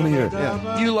 That's funnier.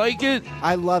 Yeah. You like it?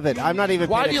 I love it. I'm not even...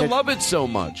 Why do you love it so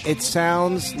much? It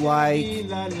sounds like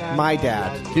my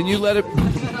dad. Can you let it...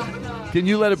 Can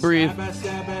you let it breathe?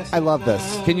 I love this.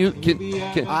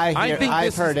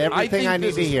 I've heard everything I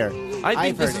need to hear. I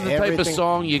think this is the type of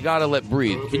song you gotta let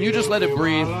breathe. Can you just let it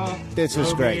breathe? This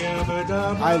is great.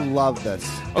 I love this.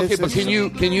 Okay, but can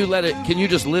you let it? Can you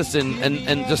just listen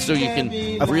and just so you can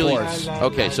of really? Course.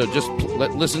 Okay, so just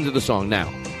listen to the song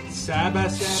now.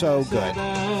 So good.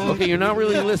 Okay, you're not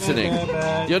really listening.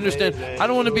 You understand? I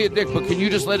don't want to be a dick, but can you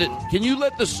just let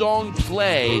the song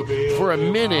play for a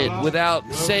minute without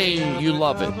saying you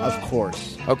love it? Of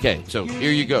course. Okay, so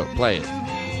here you go. Play it.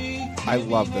 I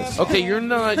love this. Okay, you're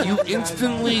not. You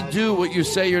instantly do what you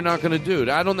say you're not going to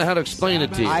do. I don't know how to explain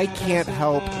it to you. I can't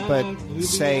help but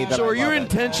say that. So are your it.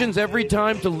 intentions every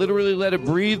time to literally let it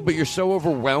breathe, but you're so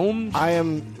overwhelmed? I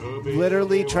am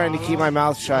literally trying to keep my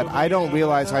mouth shut. I don't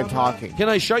realize I'm talking. Can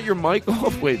I shut your mic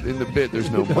off? Wait, in the bit,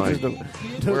 there's no mic.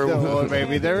 Well,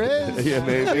 maybe there is. Yeah,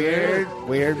 maybe.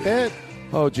 Weird bit.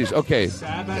 Oh, jeez. Okay.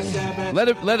 Let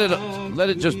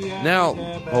it just now.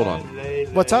 Hold on.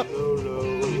 What's up?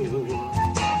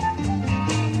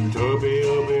 Toby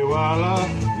Obi Walla,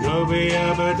 Nobi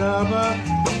Abba Dabba,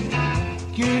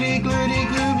 Cutie Glooty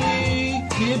Glooby,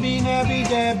 Gibby Nabby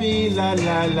Dabby, La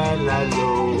La La La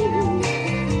Lo.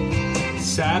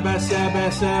 Saba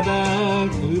Saba Saba,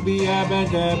 Glooby Abba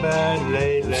Dabba,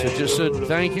 Lay Lay. So just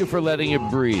thank you for letting it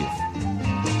breathe.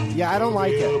 Yeah, I don't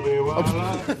like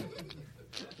it.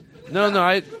 No,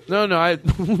 I.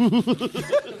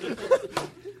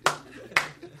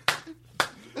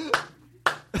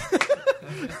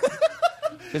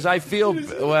 Because I feel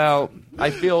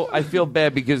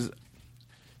bad because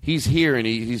he's here and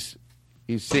he's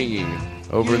singing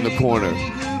over in the corner. All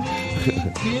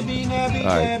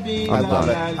right,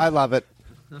 I love it.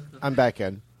 I'm back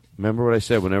in. Remember what I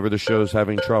said? Whenever the show's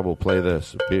having trouble, play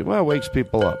this. Well, it wakes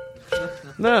people up.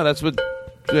 No, that's what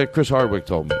Chris Hardwick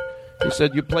told me. He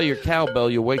said, you play your cowbell,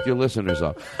 you wake your listeners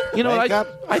up. You know,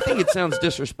 I think it sounds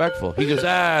disrespectful. He goes,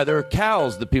 there are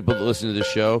cows, the people that listen to the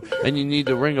show, and you need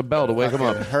to ring a bell to wake them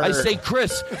up. I say,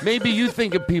 Chris, maybe you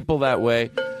think of people that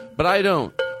way, but I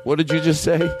don't. What did you just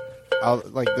say?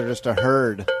 Like they're just a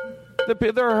herd.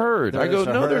 They're a herd. I go,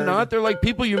 no, herd. they're not. They're like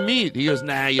people you meet. He goes,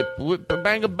 you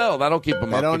bang a bell. That'll keep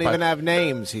them They occupied. don't even have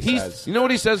names, he says. You know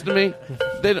what he says to me?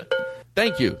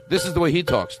 Thank you. This is the way he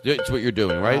talks. It's what you're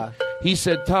doing, right? He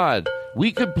said, Todd,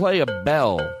 we could play a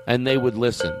bell and they would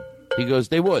listen. He goes,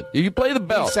 they would. You play the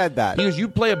bell. He said that. He goes, you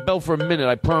play a bell for a minute,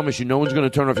 I promise you, no one's going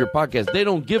to turn off your podcast. They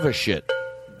don't give a shit.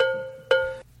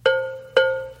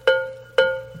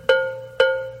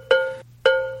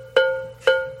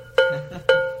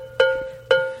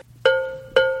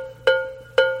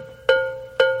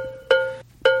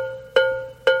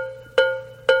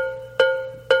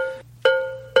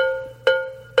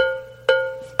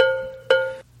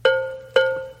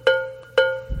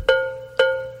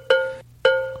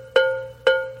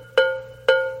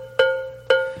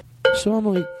 So I'm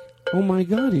like, oh my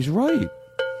God, he's right.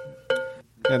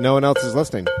 And no one else is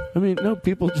listening. I mean, no,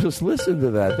 people just listen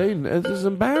to that. This is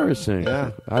embarrassing.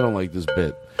 Yeah. I don't like this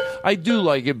bit. I do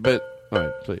like it, but all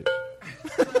right, please.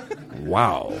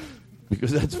 Wow.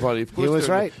 Because that's funny. Of course He was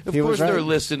right. Of He course was they're right.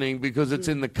 listening because it's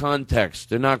in the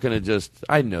context. They're not going to just,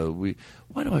 I know.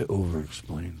 Why do I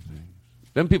over-explain things?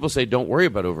 Then people say, don't worry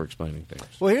about over-explaining things.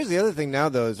 Well, here's the other thing now,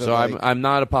 though. Is that, So I'm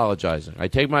not apologizing. I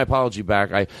take my apology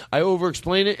back. I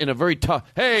over-explain it in a very tough,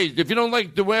 hey, if you don't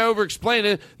like the way I over-explain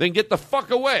it, then get the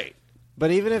fuck away.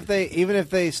 But even if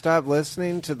they stop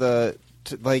listening to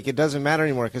like, it doesn't matter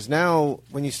anymore, because now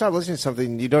when you stop listening to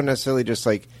something, you don't necessarily just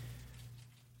like.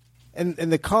 In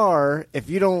the car, if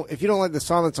you don't like the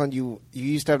song that's on, you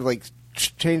used to have to like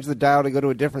change the dial to go to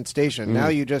a different station. Mm. Now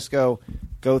you just go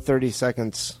 30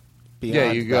 seconds beyond.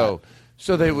 Yeah, you go. that.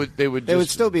 So they would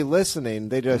still be listening.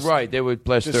 They just they would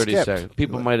press just 30 skipped. seconds.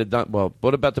 People might have done well.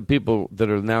 What about the people that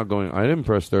are now going? I didn't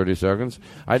press 30 seconds.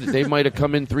 They might have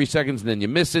come in 3 seconds and then you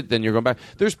miss it. Then you're going back.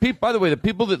 There's people. By the way, the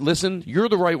people that listen, you're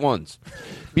the right ones,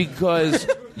 because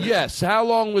yes, how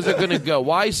long was it going to go?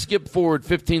 Why skip forward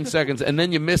 15 seconds and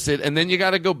then you miss it and then you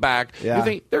got to go back? Yeah. You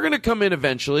think they're going to come in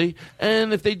eventually,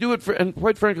 and if they do it and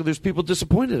quite frankly, there's people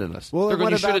disappointed in us. Well, they're going,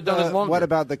 you should have done it longer. What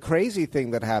about the crazy thing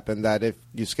that happened that if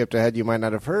you skipped ahead, you might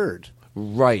not have heard?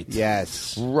 Right.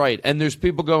 Yes. Right. And there's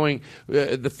people going,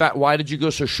 why did you go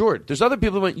so short? There's other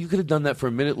people that went, you could have done that for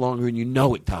a minute longer, and you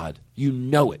know it, Todd. You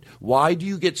know it. Why do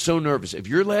you get so nervous? If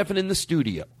you're laughing in the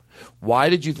studio, why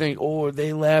did you think, are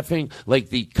they laughing? Like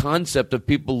the concept of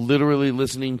people literally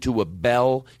listening to a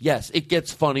bell. Yes, it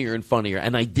gets funnier and funnier,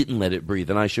 and I didn't let it breathe,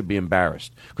 and I should be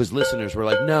embarrassed. Because listeners were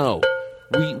like, no,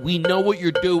 we know what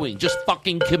you're doing. Just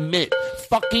fucking commit.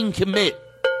 Fucking commit.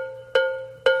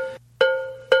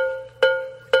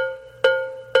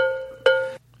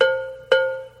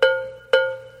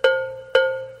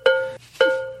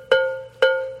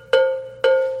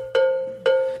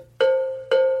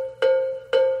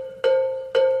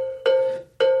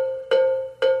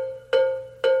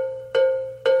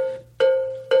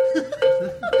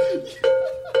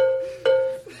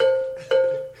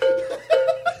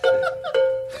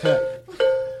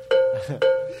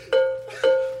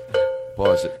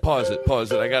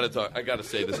 Pause it. I gotta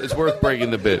say this. It's worth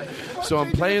breaking the bit. So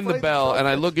I'm playing the bell, and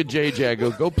I look at JJ. I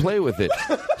go play with it.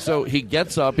 So he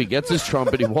gets up, he gets his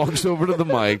trumpet, he walks over to the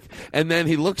mic, and then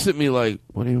he looks at me like,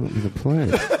 "What do you want me to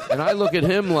play?" And I look at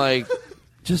him like,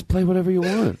 "Just play whatever you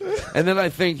want." And then I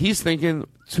think he's thinking,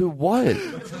 "To what?"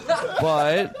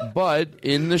 But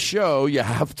in the show, you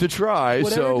have to try.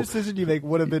 Whatever decision you make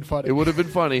would have been funny. It would have been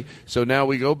funny. So now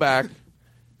we go back.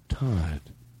 Todd,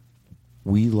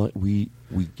 you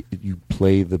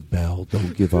play the bell.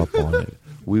 Don't give up on it.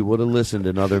 We would have listened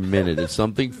another minute. It's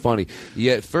something funny.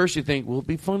 Yeah, at first you think, well, it'll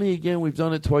be funny again. We've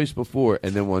done it twice before.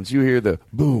 And then once you hear the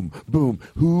boom, boom,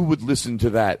 who would listen to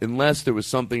that unless there was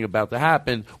something about to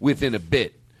happen within a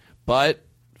bit? But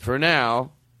for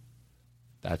now,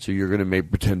 that's who you're going to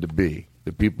pretend to be.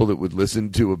 The people that would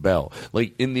listen to a bell.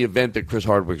 Like in the event that Chris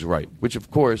Hardwick's right, which of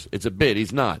course it's a bit.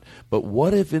 He's not. But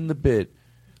what if in the bit,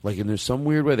 like in there's some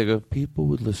weird way they go, people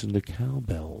would listen to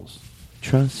cowbells.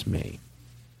 Trust me.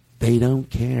 They don't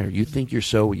care. You think you're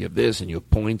so, you have this and you have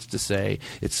points to say.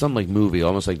 It's some like movie,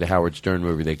 almost like the Howard Stern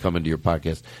movie. They come into your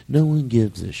podcast. No one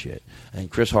gives a shit. And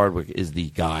Chris Hardwick is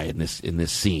the guy in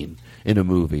this scene in a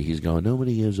movie. He's going,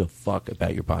 nobody gives a fuck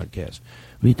about your podcast.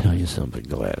 Let me tell you something,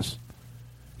 Glass.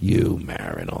 You,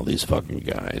 Marin, all these fucking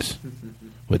guys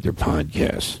with their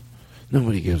podcasts.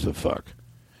 Nobody gives a fuck.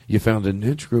 You found a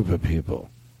niche group of people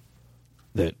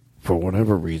that, for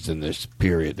whatever reason, this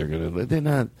period, they're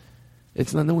not.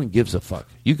 It's not. No one gives a fuck.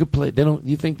 You could play. They don't.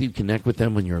 You think you connect with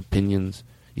them on your opinions?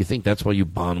 You think that's why you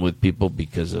bond with people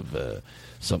because of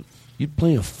some? You'd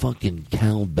play a fucking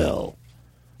cowbell,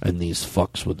 and these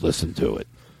fucks would listen to it.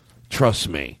 Trust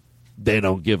me, they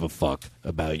don't give a fuck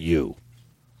about you.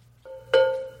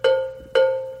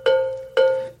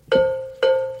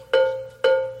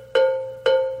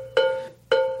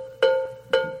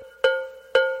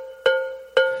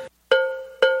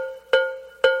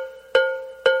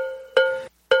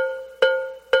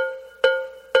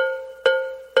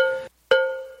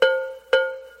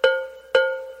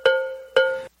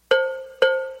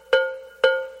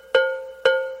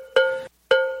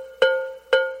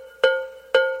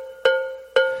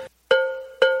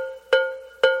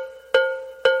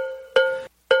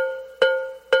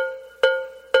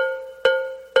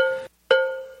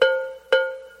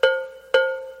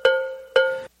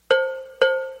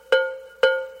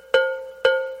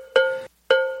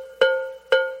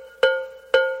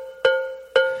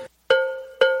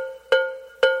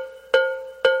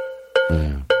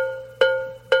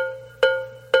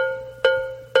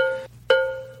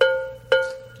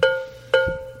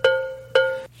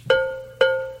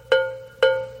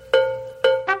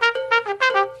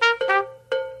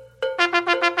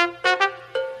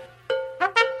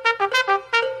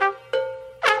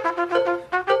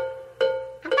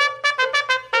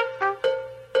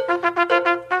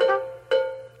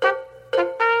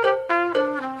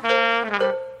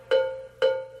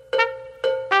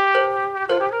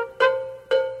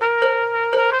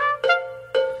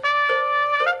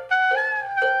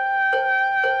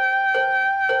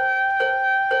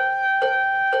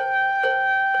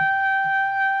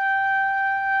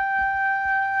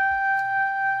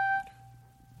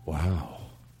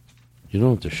 You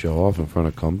don't have to show off in front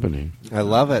of company. I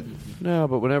love it. No,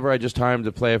 but whenever I just hire him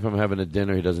to play, if I'm having a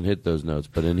dinner, he doesn't hit those notes.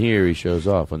 But in here, he shows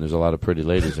off when there's a lot of pretty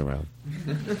ladies around.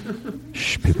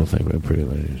 Shh, people think we're pretty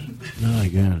ladies. No, I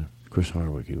get it. Chris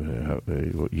Hardwick, you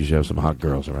usually have some hot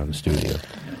girls around the studio.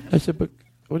 I said, but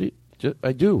what do you...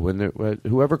 I do.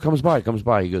 Whoever comes by.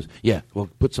 He goes, yeah, well,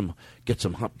 get some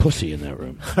hot pussy in that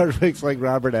room. Hardwick's like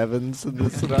Robert Evans in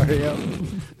this scenario.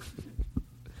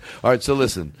 All right, so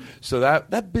listen. So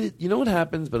that bit, you know what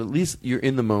happens, but at least you're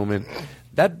in the moment.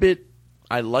 That bit,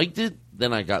 I liked it,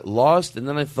 then I got lost, and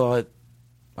then I thought,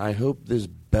 I hope this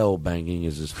bell banging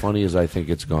is as funny as I think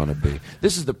it's going to be.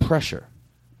 This is the pressure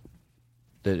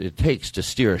that it takes to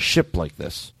steer a ship like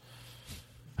this.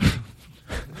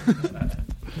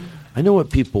 I know what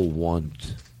people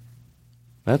want.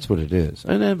 That's what it is.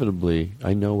 Inevitably,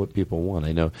 I know what people want.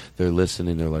 I know they're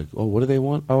listening. They're like, oh, what do they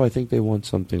want? Oh, I think they want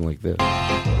something like this.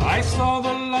 I saw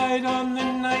the light on the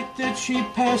night that she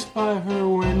passed by her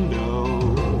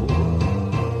window.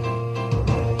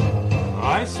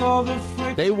 I saw the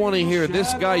They want to hear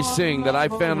this guy sing that I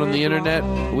found on the internet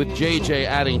with JJ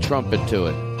adding trumpet to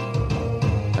it.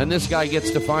 And this guy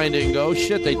gets to find it and go, oh,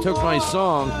 shit, they took my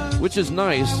song, which is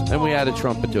nice, and we added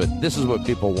trumpet to it. This is what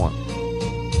people want.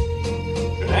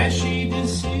 As she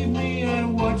deceived me, I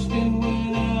watched and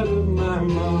went out of my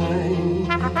mind.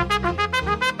 My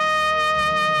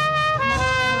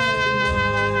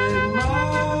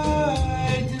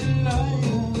Delilah.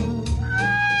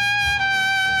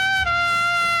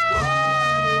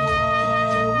 Why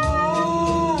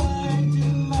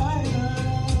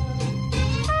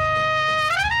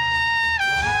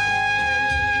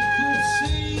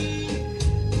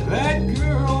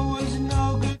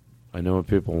what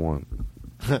people want.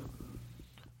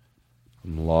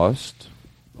 I'm lost.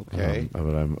 Okay.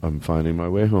 But I'm finding my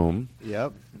way home.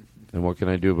 Yep. And what can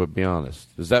I do but be honest?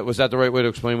 Was that the right way to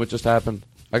explain what just happened?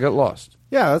 I got lost.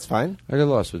 Yeah, that's fine. I got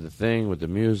lost with the thing, with the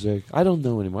music. I don't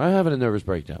know anymore. I'm having a nervous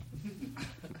breakdown.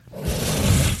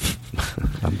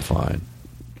 I'm fine.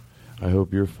 I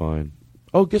hope you're fine.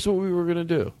 Oh, guess what we were going to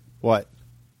do? What?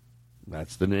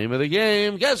 That's the name of the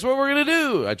game. Guess what we're going to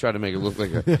do? I try to make it look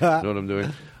like I know what I'm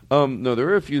doing. No, there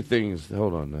are a few things.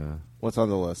 Hold on. What's on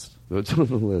the list? What's on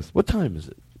the list? What time is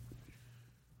it?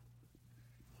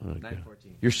 9:14.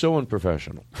 You're so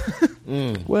unprofessional.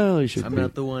 Well, you should I'm be.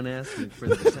 not the one asking for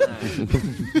the time.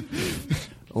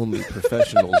 Only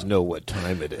professionals know what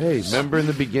time it is. Hey, remember in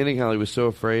the beginning how he was so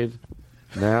afraid?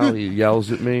 Now he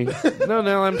yells at me. No,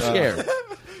 now I'm scared.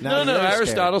 No,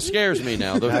 Aristotle scares me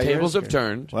now. The tables have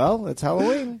turned. Well, it's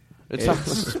Halloween. It's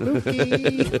spooky.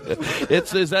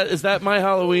 Is that my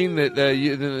Halloween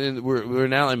that we're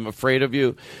now? I'm afraid of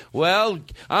you. Well,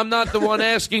 I'm not the one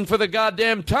asking for the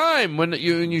goddamn time when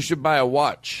you should buy a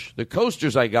watch. The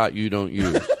coasters I got you don't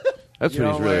use. That's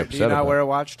what he's really upset about. Do you not wear a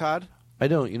watch, Todd? I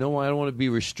don't. You know why? I don't want to be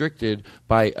restricted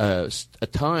by a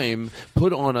time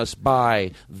put on us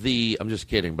by the... I'm just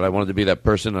kidding, but I wanted to be that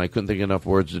person, and I couldn't think enough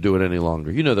words to do it any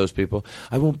longer. You know those people.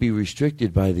 I won't be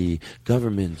restricted by the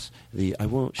governments. I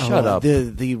won't... Shut up.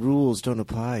 The rules don't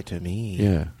apply to me.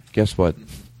 Yeah. Guess what?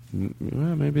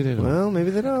 Well, maybe they don't. Well,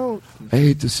 maybe they don't. I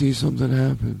hate to see something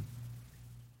happen.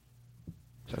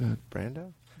 Is that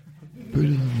Brando?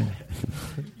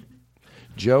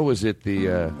 Joe was at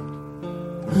the...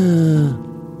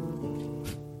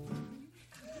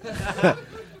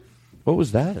 What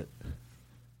was that?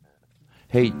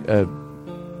 Hey, you know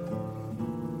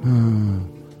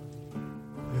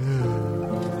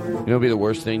what'd be the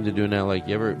worst thing to do now? Like,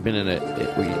 you ever been in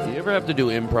you ever have to do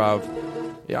improv?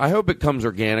 Yeah, I hope it comes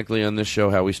organically on this show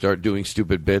how we start doing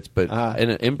stupid bits, but in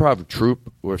an improv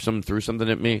troupe where someone threw something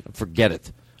at me, forget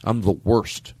it. I'm the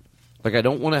worst. Like, I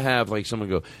don't want to have like someone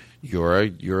go, you're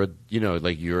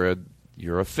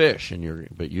a fish,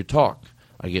 but you talk.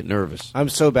 I get nervous. I'm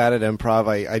so bad at improv,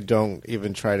 I don't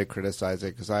even try to criticize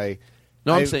it because I'm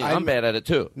saying I'm bad at it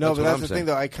too. No, but that's the thing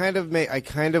though. I kind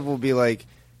of will be like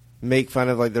make fun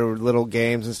of like their little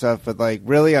games and stuff, but like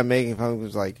really I'm making fun of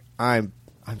it like I'm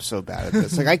so bad at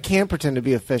this. Like I can't pretend to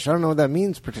be a fish. I don't know what that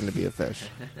means. Pretend to be a fish.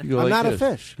 I'm not a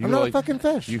fish. I'm not a fucking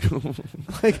fish.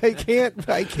 Like I can't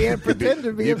pretend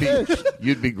to be a fish.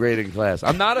 You'd be great in class.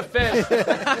 I'm not a fish.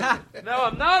 No,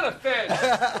 I'm not a fish.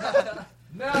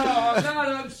 No, I'm not.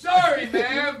 I'm sorry,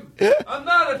 ma'am. I'm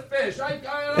not a fish. I'm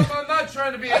not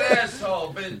trying to be an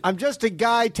asshole, but I'm just a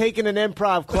guy taking an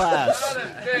improv class. I'm not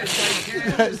a fish. I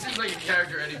can't. It seems like a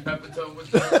character Eddie Pepitone was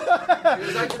doing.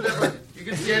 Because I could never. You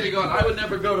can see Eddie going, I would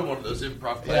never go to one of those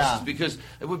improv classes because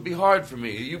it would be hard for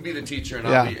me. You be the teacher and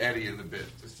I'll be Eddie in the bit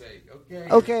to say, okay.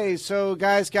 Okay, so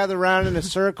guys gather around in a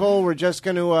circle. We're just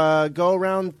going to go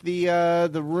around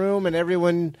the room and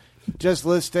everyone just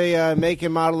list a make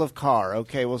and model of car.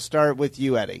 Okay, we'll start with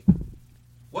you, Eddie.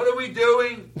 What are we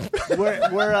doing?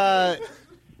 We're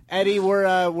Eddie,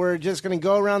 we're just going to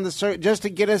go around the circle just to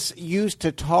get us used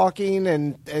to talking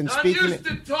and speaking. I'm used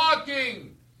to talking.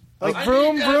 Like I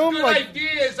vroom, need to have vroom. Good like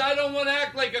ideas. I don't want to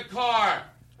act like a car.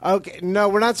 Okay, no,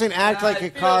 we're not saying act like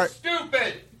a car.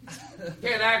 Stupid.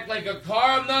 Can't act like a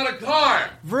car. I'm not a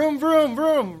car. Vroom, vroom,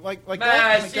 vroom. Like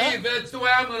that. See, if that's the way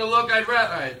I'm going to look, I'd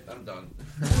rather. All right, I'm done.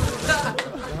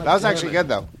 That was actually good,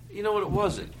 though. You know what? It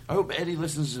wasn't. I hope Eddie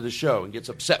listens to the show and gets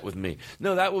upset with me.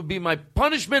 No, that would be my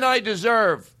punishment I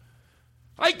deserve.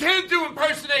 I can't do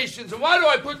impersonations, and why do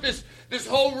I put this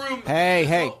whole room...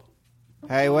 Hey,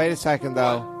 wait a second,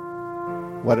 though.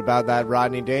 What about that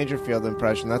Rodney Dangerfield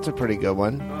impression? That's a pretty good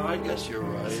one. Oh, I guess you're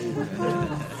right.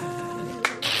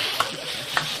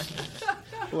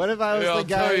 What if I was the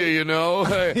guy? I'll tell you, you know.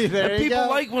 People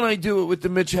like when I do it with the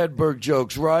Mitch Hedberg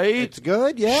jokes, right? It's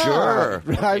good, yeah. Sure.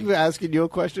 I'm asking you a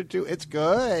question, too. It's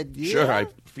good. Yeah. Sure, I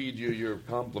feed you your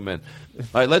compliment. All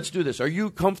right, let's do this. Are you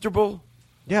comfortable?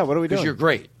 Yeah, what are we doing? Because you're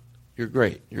great. You're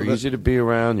great. You're easy to be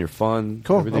around. You're fun.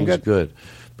 Cool. Everything's good.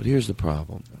 But here's the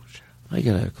problem. I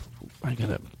gotta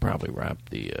probably wrap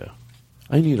the.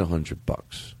 I need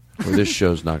 $100, or this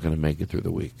show's not going to make it through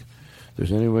the week.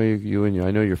 There's any way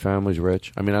I know your family's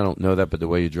rich. I mean, I don't know that, but the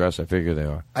way you dress, I figure they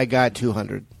are. I got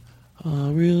 $200.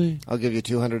 Oh, really? I'll give you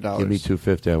 $200. Give me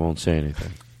 $250. I won't say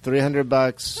anything.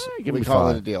 $300. Give we me call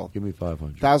 $500. it a deal. Give me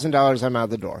 $500. $1,000. I'm out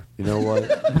the door. You know what?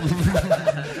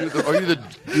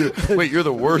 You're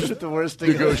the worst. The worst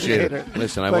negotiator. negotiator.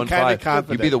 Listen, I But won kinda 5.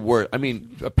 confident. You'd be the worst. I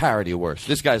mean, a parody of worse.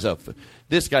 This guy's up.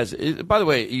 This guy's. By the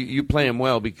way, you play him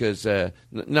well because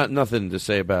nothing to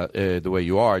say about the way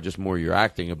you are, just more your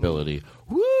acting ability.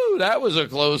 Woo, that was a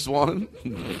close one.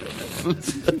 Woo,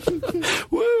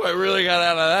 I really got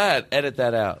out of that. Edit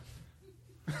that out.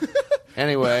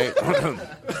 Anyway,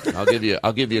 I'll give you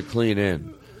a clean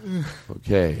in.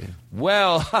 Okay.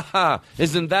 Well,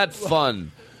 isn't that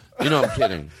fun? You know, I'm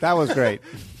kidding. That was great.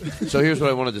 So here's what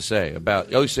I wanted to say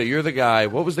about. Oh, so you're the guy.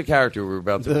 What was the character we were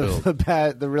about to build?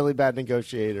 The really bad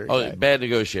negotiator. Oh, guy. bad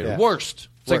negotiator. Yeah. Worst.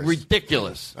 It's like Worst.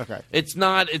 ridiculous. Okay. It's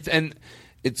not.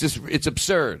 It's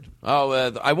absurd. Oh,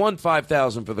 I won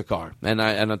 $5,000 for the car, and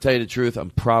I'll tell you the truth. I'm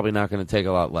probably not going to take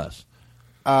a lot less.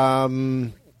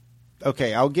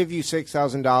 Okay, I'll give you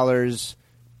 $6,000.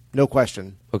 No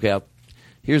question. Okay.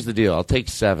 Here's the deal. I'll take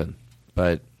 7,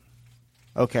 but.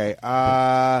 Okay.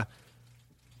 I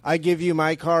give you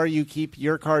my car. You keep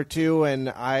your car too,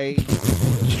 and I.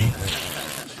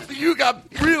 You got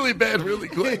really bad really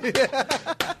quick.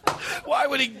 Why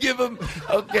would he give him?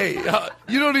 Okay,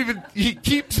 you don't even. He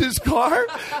keeps his car.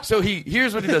 So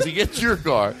here's what he does. He gets your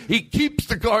car. He keeps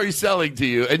the car he's selling to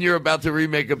you, and you're about to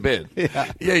remake a bid.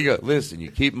 Yeah. You go. Listen,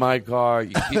 you keep my car.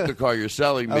 You keep the car you're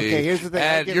selling me. Okay, here's the thing.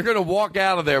 And you're going to walk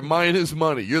out of there minus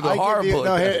money. You're the horrible.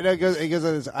 It goes like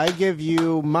this. I give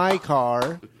you my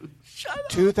car,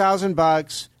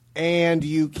 $2,000, and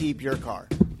you keep your car.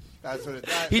 That's what.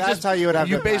 That's how you would have.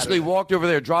 You to basically walked over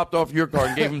there, dropped off your car,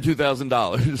 and gave him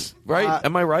 $2,000. Right?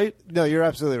 Am I right? No, you're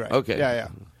absolutely right. Okay. Yeah.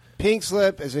 Pink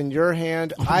slip is in your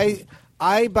hand. I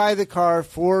buy the car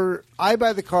for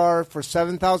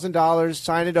 $7,000.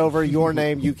 Sign it over your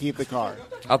name. You keep the car.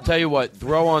 I'll tell you what.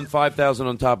 Throw on $5,000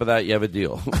 on top of that. You have a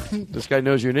deal. This guy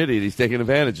knows you're an idiot. He's taking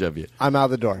advantage of you. I'm out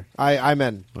the door. I'm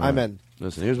in. I'm in.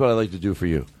 Listen, here's what I'd like to do for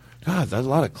you. God, there's a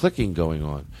lot of clicking going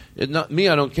on. Not me,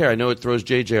 I don't care. I know it throws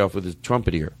JJ off with his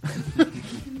trumpet ear.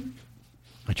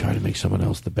 I try to make someone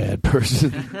else the bad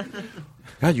person.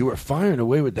 God, you were firing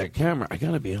away with that camera. I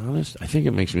got to be honest. I think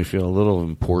it makes me feel a little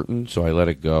important, so I let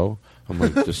it go. I'm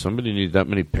like, does somebody need that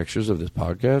many pictures of this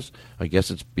podcast? I guess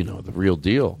it's, the real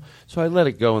deal. So I let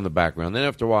it go in the background. Then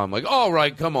after a while, I'm like, all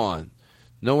right, come on.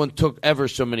 No one took ever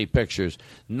so many pictures.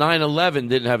 9/11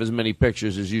 didn't have as many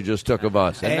pictures as you just took of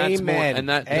us. And Amen.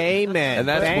 That's more, Amen. And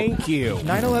that's Thank you.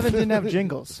 9/11 didn't have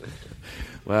jingles.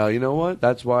 Well, you know what?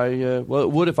 That's why. It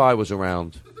would if I was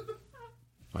around.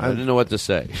 I didn't know what to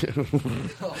say.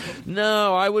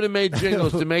 No, I would have made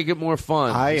jingles to make it more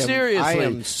fun.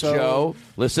 Seriously, Joe,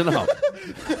 listen up.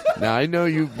 Now, I know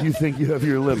you think you have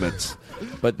your limits.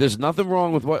 But there's nothing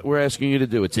wrong with what we're asking you to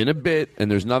do. It's in a bit,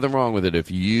 and there's nothing wrong with it. If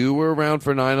you were around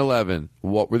for 9/11,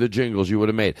 what were the jingles you would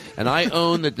have made? And I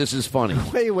own that this is funny.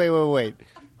 Wait.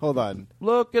 Hold on.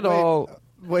 Look at all.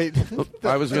 Wait.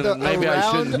 I was going to. Maybe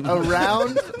I shouldn't.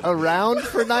 Around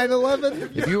for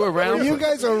 9/11? If you were around. Were you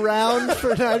guys around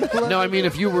for 9/11? No, I mean,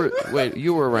 if you were. Wait,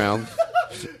 you were around.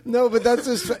 No, but that's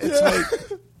just. It's like.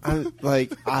 I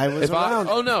was around.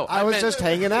 I was just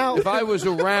hanging out. If I was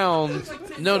around,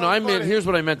 I meant. Here's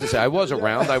what I meant to say. I was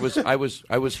around. I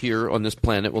was here on this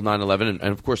planet. Well, 9/11, and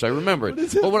of course I remember it.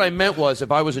 But what I meant was,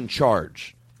 if I was in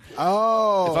charge.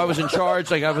 Oh. If I was in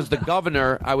charge, like I was the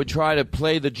governor, I would try to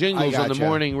play the jingles on the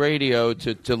morning radio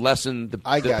to lessen the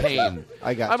pain.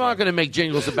 I got I'm not going to make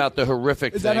jingles about the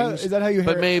horrific things. Is that how you?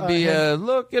 But maybe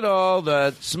look at all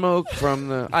the smoke from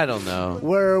the. I don't know.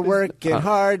 We're working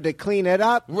hard to clean it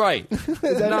up. Right.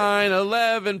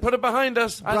 9/11. Put it behind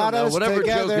us. I don't know. Whatever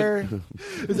together. joke.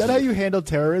 Is that how you handle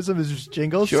terrorism? Is just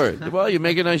jingles? Sure. Well, you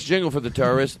make a nice jingle for the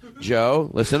terrorist. Joe,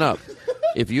 listen up.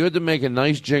 If you had to make a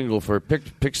nice jingle for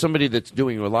pick somebody that's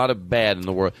doing a lot of bad in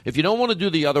the world. If you don't want to do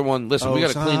the other one, listen, we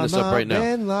got to clean this up right now.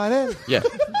 Yeah,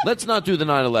 let's not do the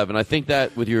 9/11. I think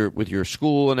that with your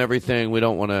school and everything, we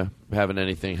don't want to have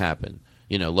anything happen.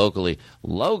 Locally,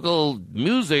 local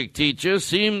music teachers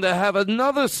seem to have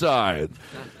another side.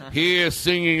 Here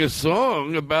singing a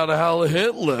song about how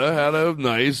Hitler had a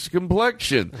nice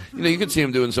complexion. You can see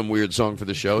him doing some weird song for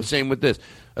the show. Same with this.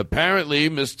 Apparently,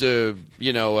 Mr.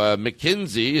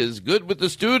 McKinsey is good with the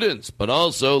students, but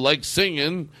also likes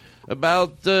singing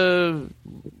about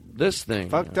this thing.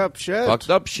 Fucked up shit. Fucked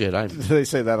up shit. They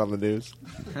say that on the news.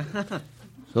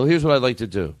 So here's what I'd like to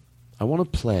do. I want to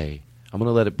play. I'm going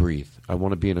to let it breathe. I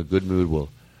want to be in a good mood.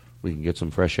 We can get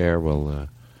some fresh air. We're going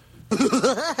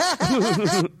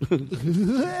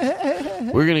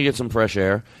to get some fresh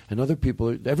air. And other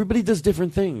people, everybody does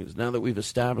different things now that we've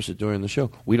established it during the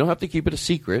show. We don't have to keep it a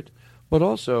secret, but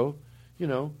also,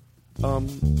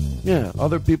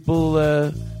 other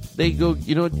people they go,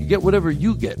 you get whatever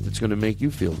you get that's going to make you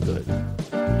feel good.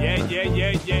 Yeah.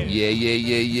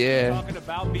 Yeah. Talking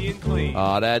about being clean.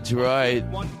 Ah, that's right.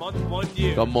 1 month, 1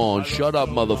 year. Come on, shut up,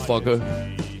 motherfucker.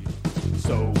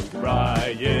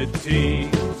 Sobriety,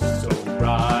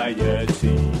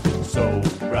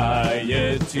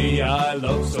 I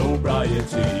love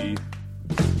sobriety.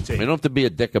 You don't have to be a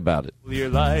dick about it. Your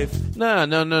life.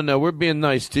 No. We're being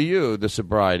nice to you, the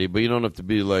sobriety, but you don't have to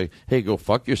be like, hey, go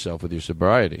fuck yourself with your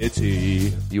sobriety.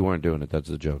 You weren't doing it. That's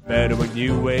the joke. Better when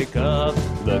you wake up,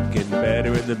 looking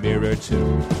better in the mirror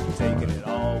too. Taking it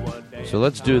all one day. So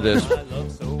let's do this. I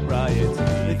love sobriety.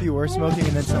 If you were smoking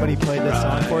and then somebody played this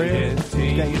song for you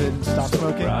to get you to stop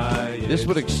smoking. This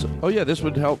would this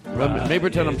would help. Maybe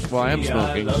pretend I am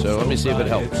smoking, so let me see if it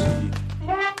helps.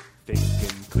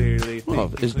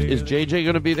 Oh, is JJ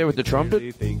going to be there with the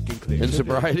trumpet in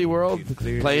Sobriety World,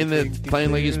 playing like he's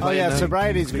playing? Oh yeah, that?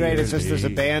 Sobriety's great. It's just there's a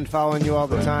band following you all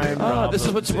the time. Oh, this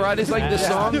is what Sobriety's like. This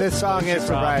song. This song is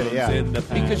Sobriety. Yeah,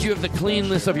 because you have the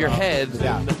cleanness of your head.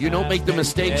 Yeah. You don't make the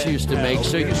mistakes you used to make,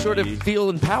 so you sort of feel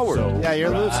empowered. Yeah,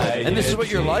 you're lucid. And this is what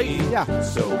you're like. Yeah.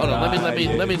 Hold on,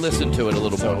 let me listen to it a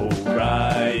little more.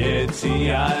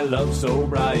 Sobriety, I love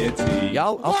sobriety. Yeah,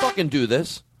 I'll fucking do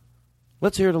this.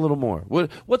 Let's hear it a little more.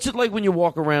 What's it like when you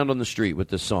walk around on the street with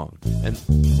this song? And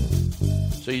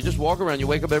so you just walk around. You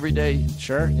wake up every day.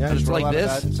 Sure. Yeah. And it's like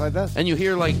this. It's like this. And you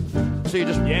hear so you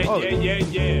just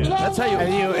Yeah. That's how you.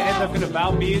 And you end up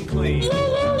about being clean.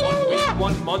 1 week,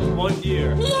 1 month, 1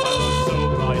 year. I love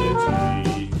sobriety.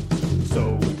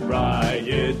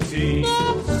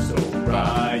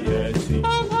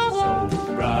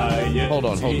 Hold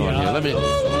on. Here, let me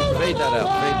fade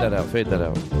that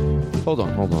out. Hold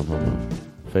on.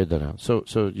 Fade that out. So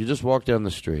you just walk down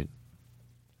the street,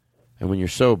 and when you're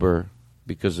sober,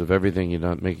 because of everything you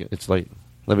don't make it, it's like,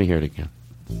 let me hear it again.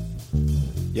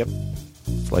 Yep.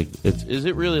 It's like, is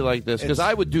it really like this? Because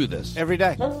I would do this every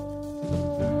day.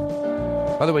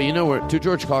 By the way, to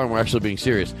George Carlin, we're actually being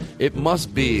serious. It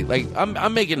must be, like,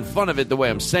 I'm making fun of it the way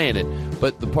I'm saying it,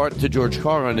 but the part to George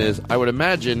Carlin is, I would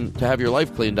imagine, to have your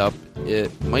life cleaned up,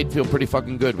 it might feel pretty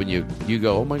fucking good when you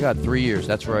go, oh my God, 3 years,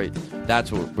 that's right.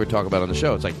 That's what we're talking about on the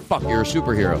show. It's like, fuck, you're a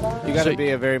superhero. You got to be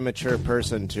a very mature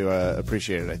person to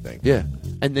appreciate it, I think. Yeah.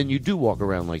 And then you do walk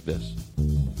around like this.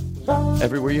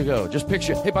 Everywhere you go. Just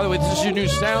picture. Hey, by the way, this is your new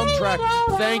soundtrack.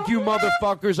 Thank you,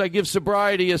 motherfuckers. I give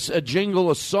sobriety a jingle,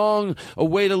 a song, a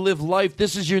way to live life.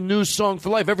 This is your new song for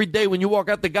life. Every day when you walk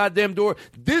out the goddamn door,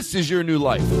 this is your new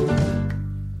life.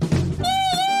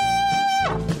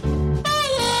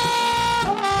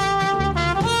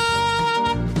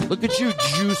 Look at you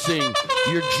juicing.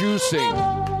 You're juicing.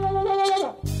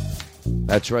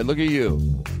 That's right. Look at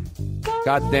you.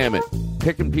 God damn it.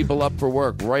 Picking people up for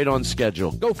work right on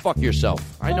schedule. Go fuck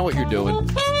yourself. I know what you're doing.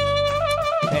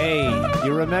 Hey,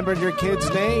 you remembered your kids'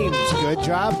 names. Good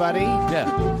job, buddy.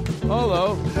 Yeah.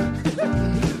 Hello.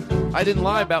 I didn't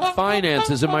lie about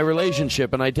finances in my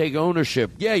relationship, and I take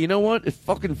ownership. Yeah, you know what? It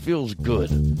fucking feels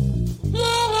good.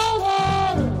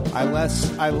 I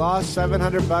lost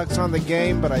 $700 on the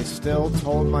game, but I still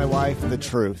told my wife the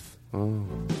truth. Oh.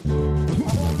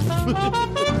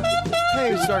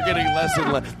 They start getting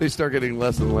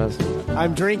less and less.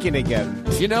 I'm drinking again.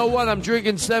 You know what? I'm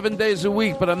drinking 7 days a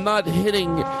week, but I'm not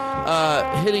hitting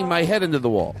my head into the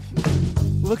wall.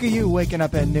 Look at you waking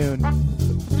up at noon.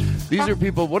 These are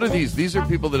people. What are these? These are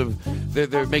people that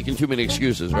they're making too many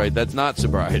excuses, right? That's not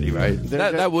sobriety, right?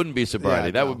 That wouldn't be sobriety.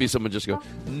 Yeah, that would be someone just go,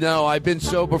 no, I've been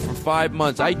sober for 5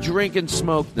 months. I drink and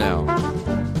smoke now.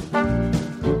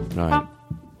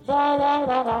 All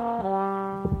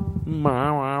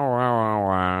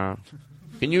right.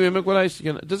 Can you mimic what I?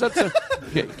 Does that sound?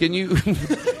 Can you?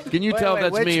 Can you tell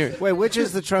if that's me? Wait, which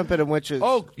is the trumpet and which is?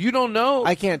 Oh, you don't know?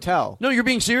 I can't tell. No, you're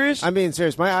being serious. I'm being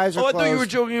serious. My eyes are closed. I thought you were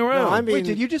joking around. No, I'm being... Wait,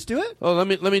 did you just do it? Oh, let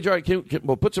me try.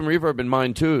 Well, put some reverb in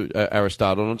mine too,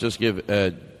 Aristotle. Don't just give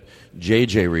JJ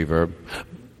reverb.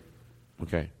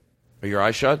 Okay. Are your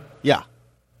eyes shut? Yeah.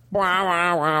 Wah,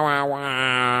 wah, wah, wah,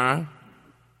 wah.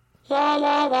 Wah,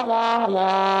 wah, wah, wah,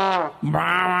 wah.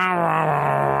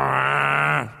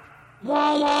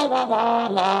 Wah, wah, wah, wah. Wah, wah, wah, wah,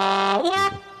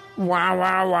 wah. Wah,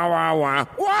 wah, wah, wah, wah.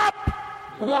 Whoop!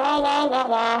 Wah, wah, wah,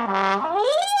 wah.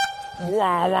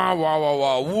 Wah, wah, wah, wah,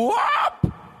 wah.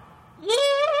 Whoop!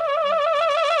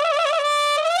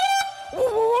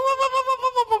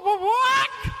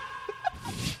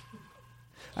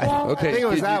 I think it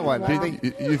was that one. I think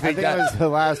it was the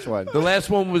last one. The last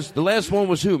one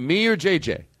was who? Me or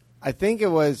JJ? I think it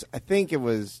was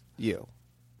you.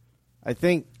 I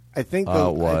think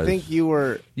you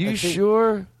were. You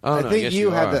sure? Oh, I think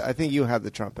you had the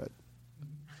trumpet.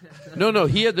 No,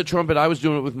 he had the trumpet. I was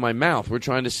doing it with my mouth. We're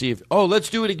trying to see if, let's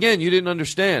do it again. You didn't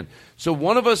understand. So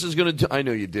one of us is going to I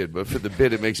know you did, but for the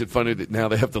bit, it makes it funny that now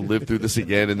they have to live through this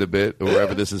again in the bit or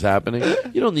wherever this is happening.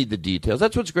 You don't need the details.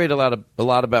 That's what's great a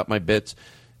lot about my bits.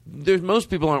 Most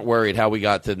people aren't worried how we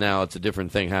got to now. It's a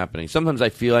different thing happening. Sometimes I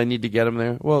feel I need to get them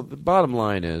there. Well, the bottom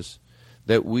line is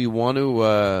that we want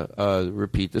to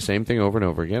repeat the same thing over and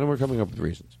over again, and we're coming up with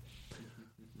reasons.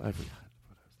 I forget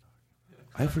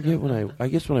I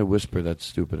guess when I whisper, that's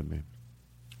stupid of me.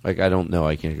 Like, I don't know.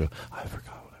 I can't go, I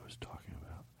forgot what I was talking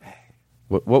about. Hey.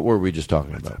 What were we just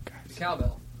talking about? The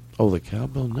cowbell. Oh, the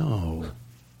cowbell? No.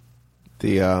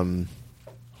 The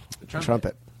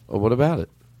trumpet. Oh, what about it?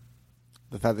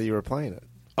 The fact that you were playing it.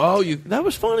 Oh, that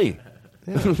was funny.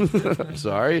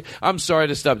 Yeah. I'm sorry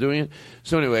to stop doing it.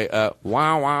 So anyway, wow,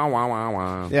 wow, wow, wow,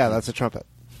 wow. Yeah, that's a trumpet.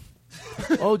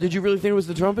 Oh, did you really think it was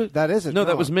the trumpet? That isn't. No,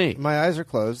 that was me. My eyes are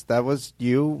closed. That was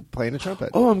you playing a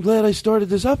trumpet. Oh, I'm glad I started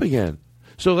this up again.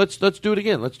 So let's do it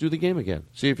again. Let's do the game again.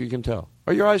 See if you can tell.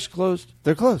 Are your eyes closed?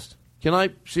 They're closed. Can I,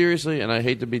 seriously, and I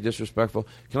hate to be disrespectful,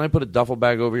 can I put a duffel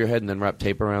bag over your head and then wrap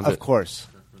tape around it? Of course.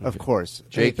 Of course.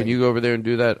 Jake, can you go over there and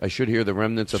do that? I should hear the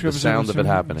remnants of the sound of it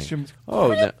happening. Oh,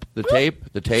 the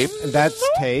tape? The tape? That's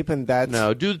tape, and that's...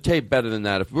 No, do the tape better than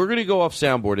that. If we're going to go off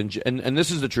soundboard, and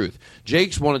this is the truth,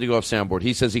 Jake's wanted to go off soundboard.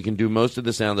 He says he can do most of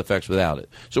the sound effects without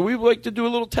it. So we would like to do a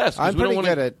little test. I'm pretty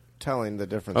good at telling the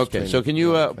difference. Okay, so can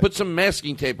you put some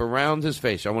masking tape around his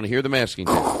face? I want to hear the masking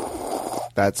tape.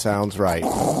 That sounds right.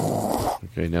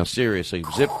 Okay, now seriously,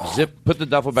 zip, put the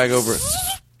duffel bag over it.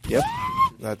 Yep.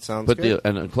 That sounds good.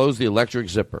 And close the electric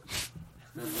zipper.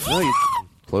 No, you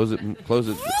close it.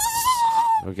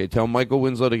 Okay, tell Michael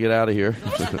Winslow to get out of here.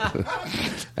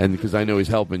 And because I know he's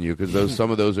helping you, because some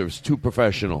of those are too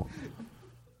professional.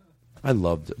 I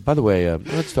loved it. By the way,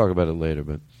 let's talk about it later.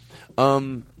 But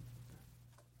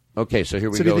okay, so here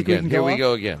we go again. Here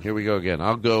we go again.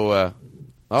 I'll go.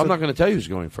 I'm not going to tell you who's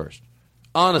going first.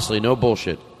 Honestly, no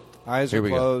bullshit. Eyes here are we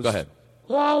closed. Go ahead.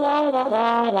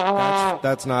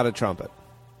 That's not a trumpet.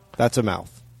 That's a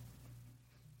mouth.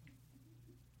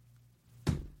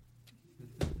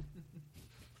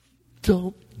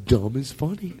 Dumb is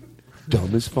funny.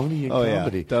 Dumb is funny in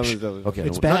comedy. Yeah. Dumb is okay,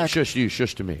 it's not back. Shush you.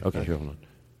 Shush to me. Okay, here, hold on.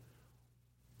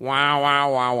 Wow,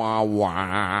 wow, wow, wow,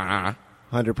 wow.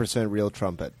 100% real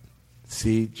trumpet.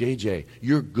 See, JJ,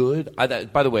 you're good.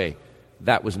 By the way,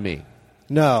 that was me.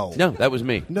 No, that was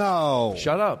me. No.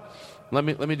 Shut up. Let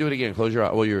me do it again. Close your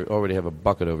eyes. Well, you already have a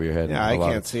bucket over your head. Yeah, I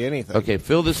can't see anything. Okay,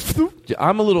 fill this.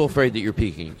 I'm a little afraid that you're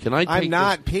peeking. Can I? I'm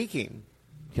not peeking.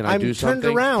 Can I do something?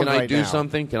 Turned around Can I right do now.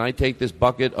 something? Can I take this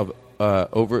bucket of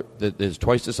that is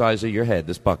twice the size of your head?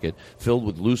 This bucket filled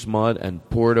with loose mud and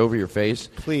pour it over your face,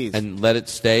 please, and let it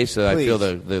stay so that I feel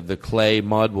the clay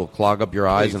mud will clog up your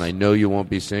eyes, and I know you won't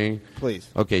be seeing. Please.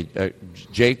 Okay,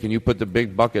 Jake, can you put the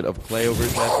big bucket of clay over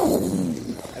his head?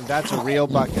 And that's a real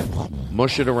bucket.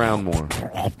 Mush it around more.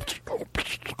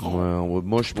 Well, we'll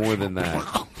mush more than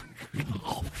that.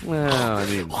 Well, I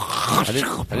mean, I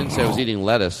didn't say I was eating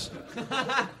lettuce.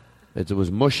 It was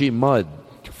mushy mud.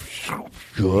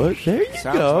 Good. There you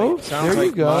go. Sounds there you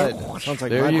like go. mud. Sounds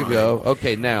like there mud. you go.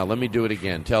 Okay, now let me do it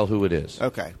again. Tell who it is.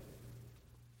 Okay.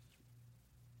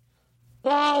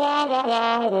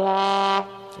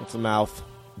 It's a mouth.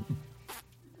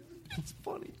 It's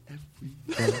funny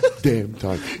every damn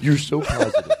time. You're so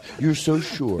positive. You're so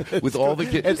sure. With all the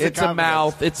kids, it's a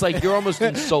mouth. It's like you're almost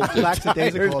insulted.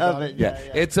 Lackadaisical about it. Yeah,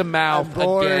 it's a mouth I'm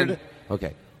bored. again.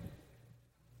 Okay.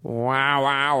 Wow,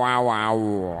 wow, wow, wow.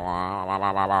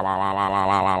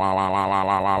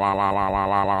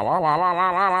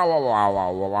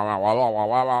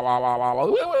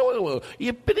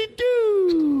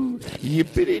 Yippity-doo.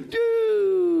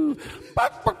 Yippity-doo.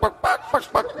 Buck, buck, buck, buck,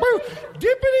 buck, buck, boo.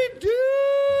 Dippity-doo.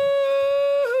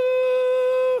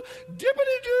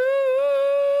 Dippity-doo.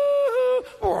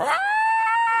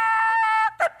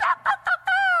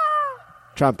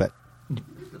 Trumpet.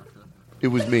 It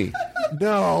was me.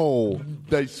 No.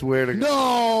 I swear to God.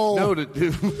 No. No, to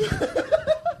do.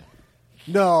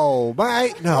 No.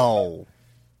 No.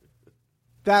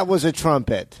 That was a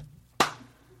trumpet.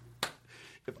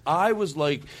 If I was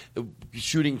like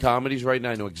shooting comedies right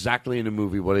now, I know exactly in a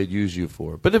movie what I'd use you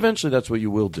for. But eventually that's what you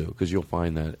will do, because you'll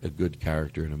find that a good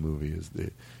character in a movie is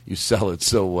you sell it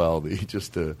so well that you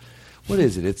just... what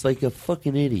is it? It's like a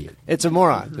fucking idiot. It's a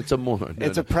moron. It's a moron.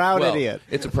 It's a proud idiot.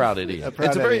 It's a proud idiot. A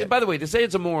proud idiot. By the way, to say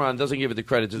it's a moron doesn't give it the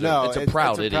credit. No, it's a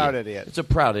proud idiot. Proud idiot. It's a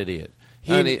proud idiot.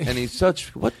 And he's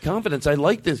such... What confidence. I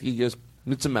like this. He goes...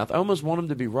 It's a mouth. I almost want him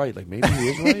to be right. Like, maybe he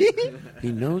is right.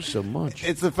 He knows so much.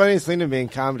 It's the funniest thing to me in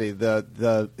comedy.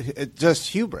 It's just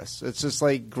hubris. It's just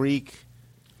like Greek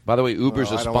By the way, Uber's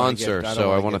Well, a I don't wanna sponsor, get- I don't so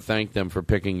I wanna want to get- thank them for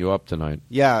picking you up tonight.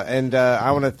 Yeah, and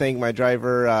I want to thank my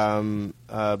driver,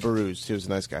 Baruz. He was a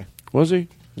nice guy. Was he?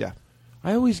 Yeah.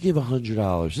 I always give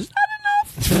 $100. Is that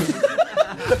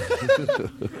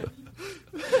enough?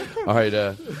 All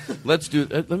right, let's do.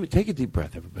 Let me take a deep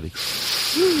breath, everybody.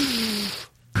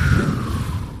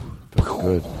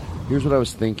 Good. Here's what I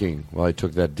was thinking while I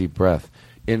took that deep breath.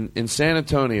 In San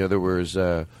Antonio, there was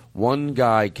one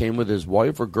guy came with his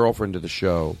wife or girlfriend to the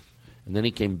show, and then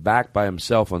he came back by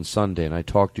himself on Sunday, and I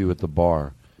talked to you at the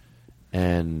bar,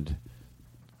 and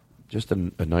just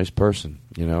a nice person,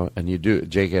 you know. And you do.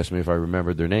 Jake asked me if I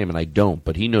remembered their name, and I don't,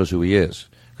 but he knows who he is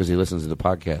because he listens to the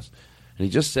podcast. And he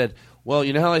just said, well,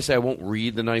 you know how I say I won't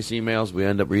read the nice emails? We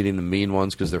end up reading the mean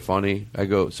ones because they're funny. I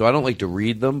go, so I don't like to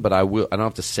read them, but I will. I don't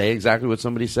have to say exactly what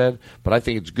somebody said, but I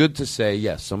think it's good to say,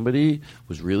 yes, somebody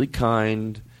was really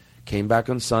kind, came back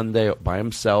on Sunday by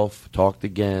himself, talked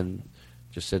again,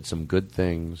 just said some good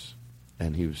things,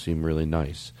 and he seemed really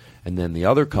nice. And then the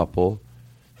other couple,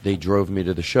 they drove me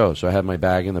to the show. So I had my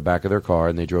bag in the back of their car,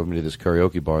 and they drove me to this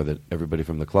karaoke bar that everybody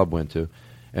from the club went to.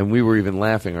 And we were even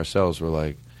laughing ourselves. We're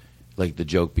like the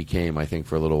joke became, I think,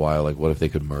 for a little while, like, what if they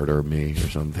could murder me or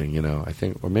something, you know? I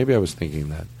think, or maybe I was thinking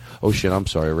that. Oh, shit, I'm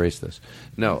sorry, erase this.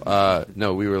 No,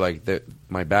 we were like,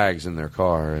 my bag's in their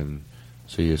car, and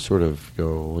so you sort of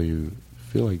go, well, you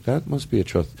feel like that must be a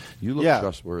trust. You look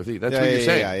trustworthy. That's what you're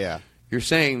saying. Yeah. You're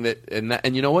saying that,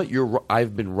 and you know what?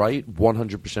 I've been right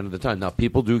 100% of the time. Now,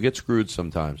 people do get screwed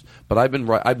sometimes, but I've been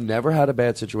right. I've never had a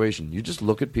bad situation. You just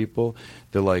look at people,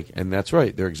 they're like, and that's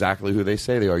right. They're exactly who they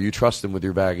say they are. You trust them with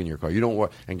your bag in your car. You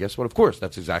don't. And guess what? Of course,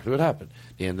 that's exactly what happened.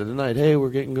 At the end of the night, hey, we're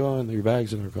getting going. Your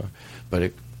bag's in our car.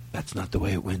 But that's not the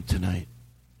way it went tonight.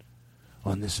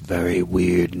 On this very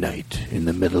weird night in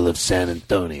the middle of San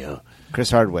Antonio,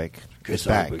 Chris Hardwick. Chris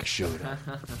back. Hardwick showed up.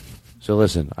 So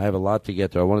listen, I have a lot to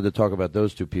get to. I wanted to talk about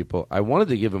those two people. I wanted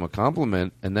to give him a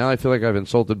compliment, and now I feel like I've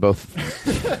insulted both.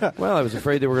 Well, I was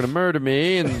afraid they were going to murder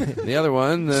me, and the other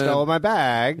one stole my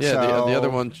bag. Yeah, so. the other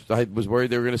one, I was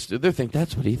worried they were going to. They think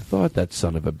that's what he thought. That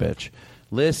son of a bitch.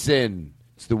 Listen,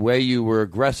 it's the way you were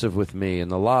aggressive with me in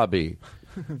the lobby.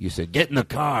 You said, "Get in the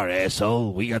car,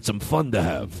 asshole. We got some fun to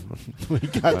have." We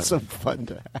got some fun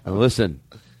to have. Now listen.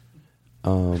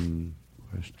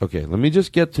 Okay, let me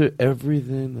just get to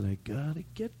everything that I gotta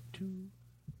get to.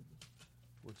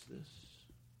 What's this?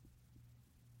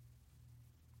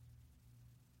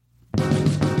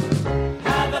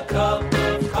 Have a cup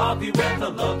of coffee with a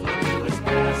loved one who has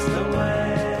passed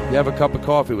away. You have a cup of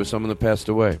coffee with someone that passed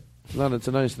away. No, it's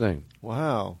a nice thing.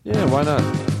 Wow. Yeah, why not?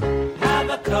 Have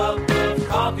a cup of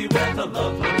coffee with a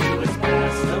loved one who has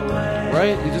passed away.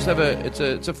 Right? You just have it's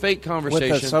a fake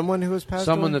conversation. With someone who has passed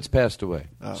away? Someone that's passed away.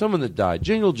 Oh. Someone that died.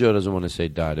 Jingle Joe doesn't want to say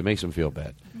died. It makes him feel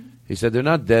bad. He said they're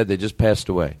not dead, they just passed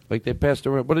away. Like they passed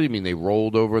away. What do you mean? They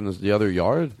rolled over in the other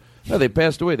yard? No, they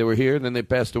passed away. They were here and then they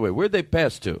passed away. Where'd they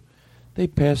pass to? They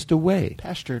passed away.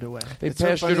 Pastured away. They It's so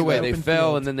pastured funny away. that They open fell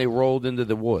field. and then they rolled into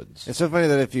the woods. It's so funny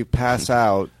that if you pass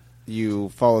out, you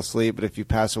fall asleep, but if you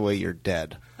pass away, you're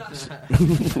dead.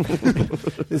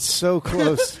 It's so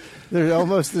close. They're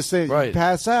almost the same. Right. You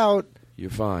pass out, You're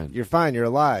fine. you're fine. You're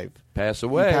alive. Pass You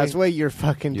away. pass away, you're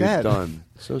fucking You're dead. done.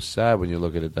 So sad when you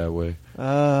look at it that way.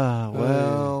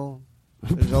 Well,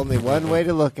 there's only one way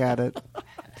to look at it,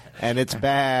 and it's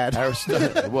bad.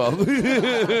 well,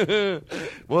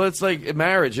 well, it's like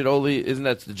marriage. It only isn't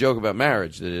that the joke about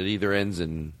marriage that it either ends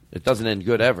in it doesn't end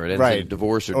good ever. It ends Right. in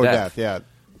divorce or, Or death. death, yeah.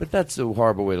 But that's a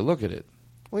horrible way to look at it.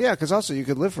 Well, yeah, because also you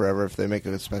could live forever if they make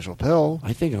a special pill.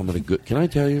 I think I'm at a good. Can I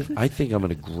tell you? I think I'm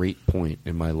at a great point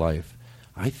in my life.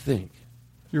 I think.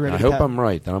 You're ready I to hope tap- I'm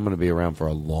right. That I'm going to be around for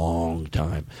a long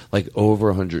time, like over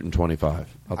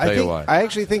 125. I'll tell I you think, why. I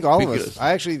actually think all of Because- us.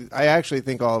 I actually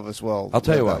think all of us will. I'll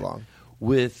tell you live why.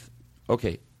 that long.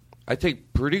 Okay, I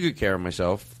take pretty good care of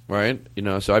myself, right? You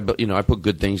know, so I put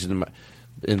good things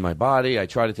in my body. I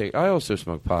try to take. I also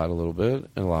smoke pot a little bit,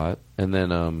 a lot, and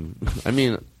then I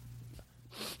mean,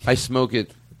 I smoke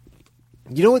it.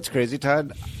 You know what's crazy,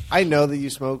 Todd? I know that you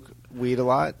smoke weed a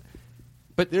lot,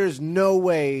 but there's no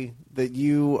way that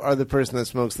you are the person that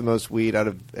smokes the most weed out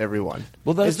of everyone.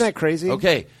 Well, that's, isn't that crazy?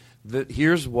 Okay,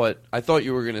 here's what I thought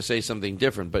you were going to say something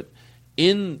different, but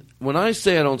when I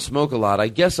say I don't smoke a lot, I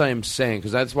guess I am saying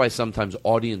because that's why sometimes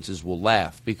audiences will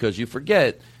laugh because you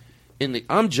forget.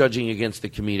 I'm judging against the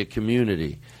comedic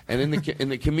community, and in the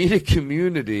comedic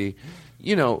community,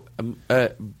 you know.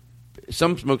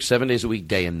 Some smoke 7 days a week,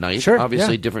 day and night. Sure,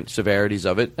 Obviously, yeah. different severities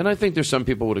of it. And I think there's some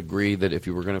people would agree that if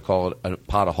you were going to call it a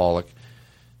potaholic,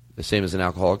 the same as an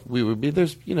alcoholic, we would be.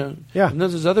 There's, you know. Yeah. And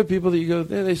there's other people that you go,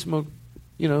 they smoke,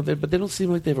 You know, but they don't seem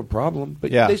like they have a problem.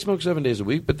 But Yeah. they smoke 7 days a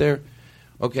week. But they're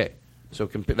okay. So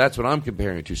that's what I'm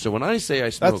comparing it to. So when I say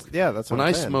I smoke, that's what when I'm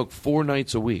I saying. smoke 4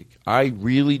 nights a week, I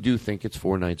really do think it's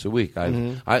 4 nights a week.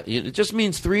 It just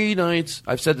means 3 nights.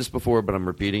 I've said this before, but I'm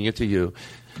repeating it to you.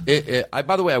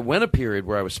 By the way, I went a period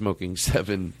where I was smoking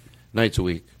 7 nights a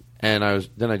week, and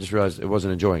then I just realized I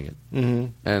wasn't enjoying it.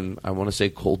 Mhm. And I want to say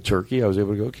cold turkey. I was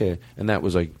able to go okay, and that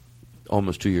was like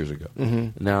almost 2 years ago.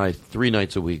 Mhm. Now I 3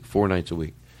 nights a week, 4 nights a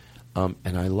week,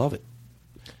 and I love it.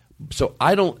 So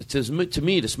I don't. To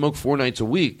me, to smoke 4 nights a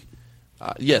week,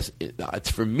 yes, it's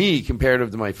for me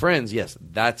comparative to my friends. Yes,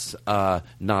 that's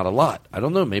not a lot. I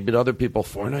don't know. Maybe to other people,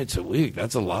 4 nights a week,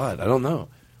 that's a lot. I don't know.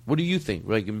 What do you think?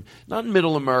 Like, not in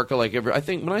Middle America, I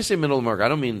think when I say Middle America, I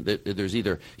don't mean that there's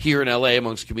either here in L.A.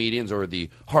 amongst comedians or the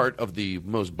heart of the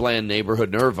most bland neighborhood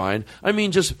in Irvine. I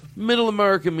mean just Middle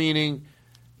America, meaning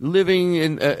living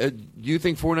in. Do you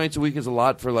think 4 nights a week is a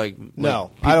lot for No,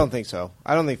 I don't think so.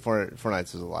 I don't think four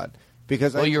nights is a lot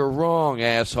because. Well, you're wrong,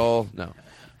 asshole. No,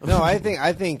 no. I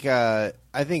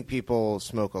think people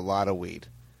smoke a lot of weed.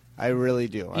 I really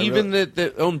do. Even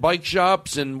that own bike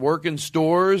shops and work in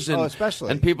stores, and especially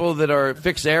and people that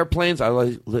fix airplanes. I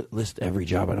list every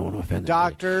job. I don't want to offend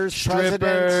doctors, strippers,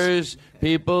 presidents.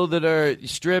 People that are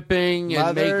stripping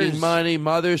and making money,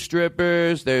 mother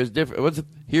strippers. There's different.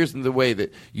 Here's the way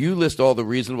that you list all the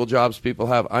reasonable jobs people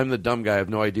have. I'm the dumb guy. I have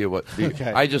no idea what.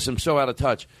 Okay. I just am so out of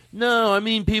touch. No, I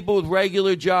mean people with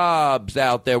regular jobs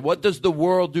out there. What does the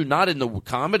world do? Not in the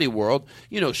comedy world.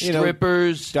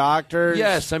 Strippers, doctors.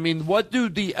 Yes, I mean, what do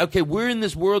okay, we're in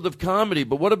this world of comedy,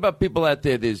 but what about people out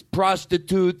there? There's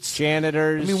prostitutes,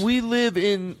 janitors. I mean, we live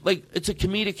in, it's a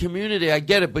comedic community. I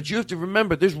get it, but you have to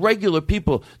remember, there's regular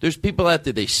people. There's people out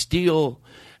there, they steal.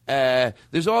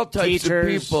 There's all types of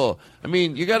people. I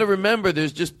mean, you got to remember,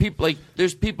 there's just people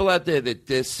there's people out there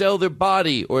that sell their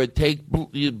body or take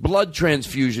blood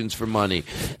transfusions for money.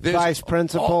 There's vice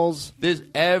principals. There's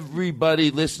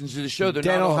everybody listens to the show. They're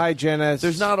dental hygienists.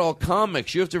 There's not all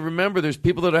comics. You have to remember, there's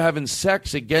people that are having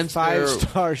sex against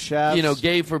five-star chefs.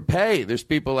 Gay for pay. There's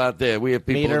people out there. We have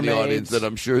people in the audience that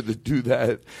I'm sure that do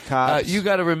that. Cops, you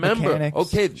got to remember. mechanics,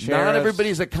 Okay, sheriffs. not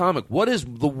everybody's a comic. What is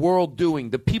the world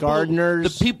doing? The people,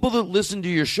 gardeners, the people that listen to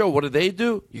your show. What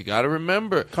do? You got to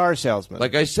remember. Car salesmen.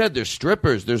 Like I said, there's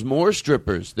strippers. There's more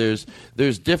strippers. There's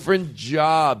different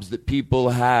jobs that people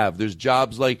have. There's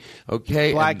jobs like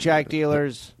blackjack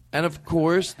dealers, and of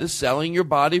course, the selling your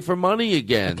body for money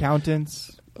again.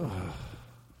 Accountants,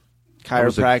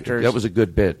 chiropractors. That was a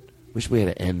good bit. Wish we had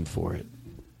an end for it.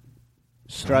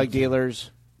 Drug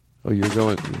dealers. Oh, you're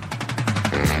going.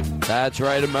 That's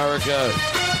right, America.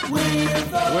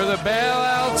 We're the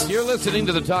bailouts. You're listening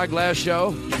to the Todd Glass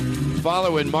Show.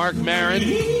 Following Mark Maron.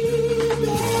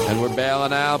 And we're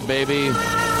bailing out, baby.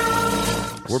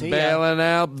 We're bailing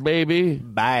out, baby.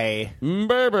 Bye.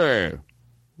 Baby. Do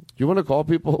you want to call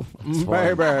people? It's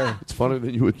fun. Baby. It's funner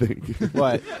than you would think.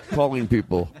 What? Calling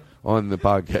people on the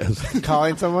podcast.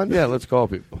 Calling someone? Yeah, let's call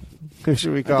people. Who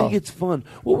should we call? I think it's fun.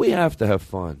 Well, we have to have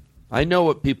fun. I know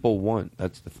what people want.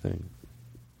 That's the thing.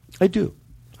 I do.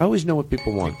 I always know what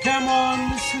people want. Come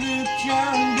on, sloop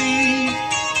John B.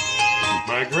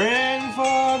 My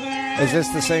grandfather. Is this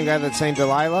the same guy that sang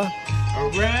Delilah?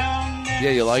 Around Yeah,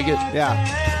 you like it? Yeah,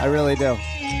 I really do.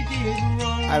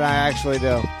 And I actually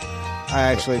do.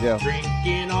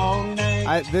 drinking all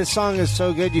night. This song is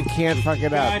so good you can't fuck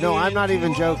it up. No, I'm not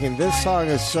even joking. This song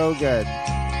is so good.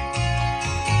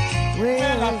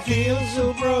 Well, I feel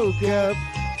so broke up.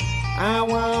 I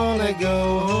wanna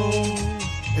go home.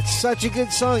 It's such a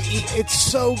good song. It's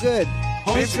so good.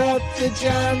 Hoist up the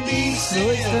John B.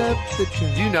 Hoist up the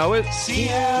John. Do you know it? See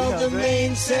how the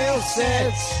mainsail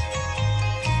sets.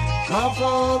 Call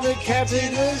for the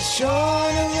captain ashore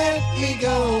and let me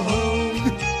go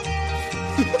home.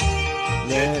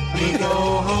 Let me go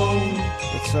home.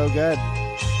 It's so good.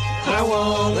 I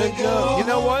wanna go. You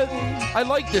know what? I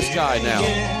like this guy now.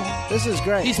 This is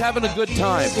great. He's having a good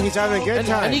time. He's having a good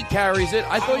time. And he carries it.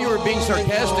 I thought you were being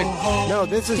sarcastic. No,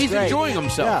 this is He's great. enjoying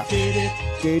himself. Yeah.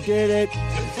 They did it.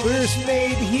 First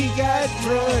mate, he got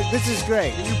drunk. This is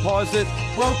great. Can you pause it?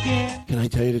 Can I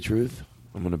tell you the truth?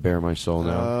 I'm going to bare my soul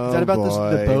now. Is that about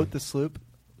the boat, the sloop?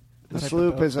 The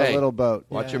sloop is a Hey, little boat.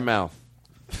 Watch your mouth.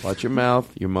 Watch your mouth.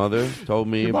 Your mother told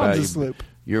me Your about mom's a you. sloop.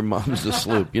 Your mom's a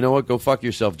sloop. You know what? Go fuck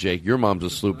yourself, Jake. Your mom's a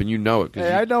sloop, and you know it. 'Cause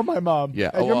Hey, I know my mom. Yeah.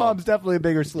 And your mom's definitely a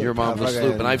bigger sloop. Your mom's a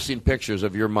sloop, and I've seen pictures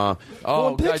of your mom. Oh,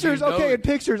 Well, pictures, God, you know okay, in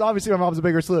pictures, obviously my mom's a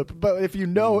bigger sloop. But if you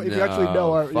actually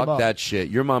know your fuck mom. that shit.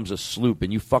 Your mom's a sloop,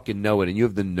 and you fucking know it, and you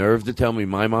have the nerve to tell me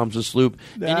my mom's a sloop.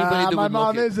 Anybody that my would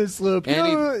mom look at, is a sloop.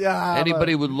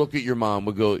 anybody would look at your mom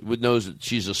would knows that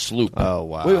she's a sloop. Oh,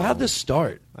 wow. Wait, how'd this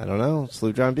start? I don't know.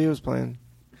 Sloop John B was playing.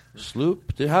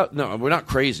 Sloop? No, we're not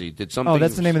crazy. Did something? Oh,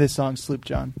 that's the name of this song, Sloop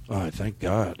John. Oh, thank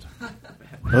God.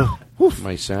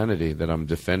 My sanity that I'm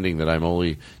defending that I'm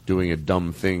only doing a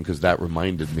dumb thing because that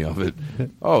reminded me of it.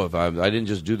 Oh, if I didn't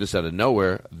just do this out of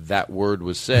nowhere, that word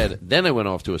was said. Then I went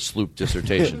off to a sloop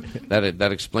dissertation.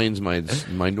 That explains my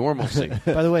normalcy.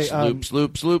 By the way,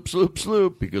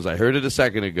 sloop, because I heard it a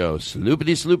second ago.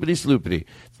 Sloopity, sloopity, sloopity.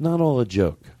 It's not all a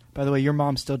joke. By the way, your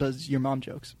mom still does your mom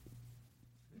jokes.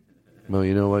 Well,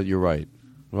 you know what? You're right.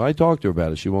 Well, I talked to her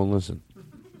about it. She won't listen.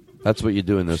 That's what you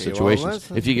do in those She won't situations.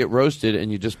 listen. If you get roasted and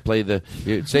you just play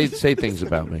say things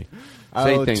about me.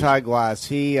 Say things. Todd Glass.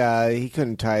 He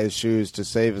couldn't tie his shoes to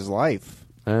save his life.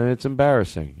 It's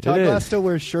embarrassing. Todd it Glass is. still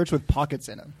wears shirts with pockets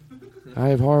in them. I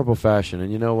have horrible fashion,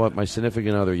 and you know what? My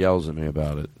significant other yells at me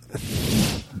about it.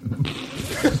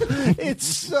 It's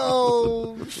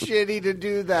so shitty to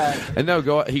do that. And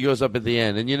no, he goes up at the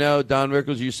end. And you know, Don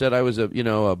Rickles, you said I was a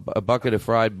bucket of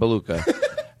fried beluga.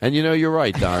 And you know, you're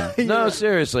right, Don. No,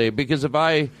 seriously, because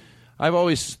I've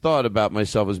always thought about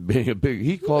myself as being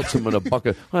he called someone a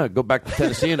bucket. Go back to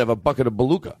Tennessee and have a bucket of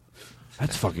beluga.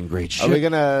 That's fucking great shit. Are we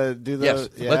gonna do the? Yes,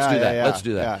 yeah, let's do that. yeah, Let's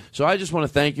do that. yeah. So I just want to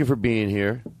thank you for being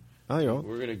here. Oh, you know.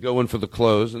 We're going to go in for the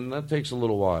close, and that takes a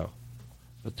little while.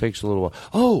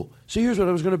 Oh, so here's what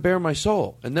I was going to bare my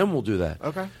soul, and then we'll do that.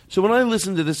 Okay. So when I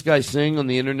listened to this guy sing on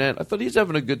the internet, I thought he's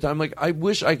having a good time. Like, I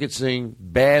wish I could sing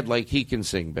bad like he can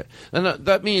sing bad. And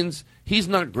that means he's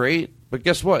not great, but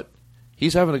guess what?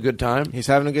 He's having a good time. He's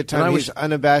having a good time. He's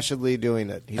unabashedly doing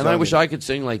it. I wish I could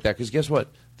sing like that, because guess what?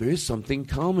 There is something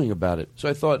calming about it. So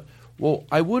I thought, well,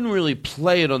 I wouldn't really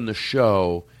play it on the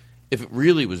show if it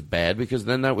really was bad, because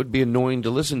then that would be annoying to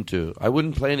listen to. I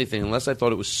wouldn't play anything unless I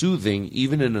thought it was soothing,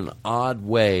 even in an odd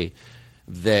way,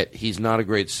 that he's not a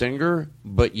great singer,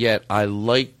 but yet I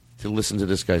like to listen to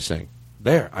this guy sing.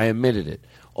 There, I admitted it.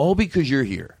 All because you're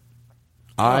here.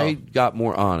 I got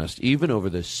more honest, even over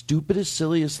the stupidest,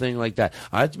 silliest thing like that.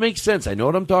 It makes sense. I know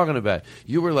what I'm talking about.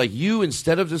 You were like,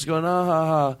 instead of just going, ah, ha,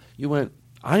 ha, you went,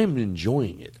 I am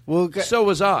enjoying it. Well, so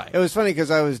was I. It was funny because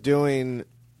I was doing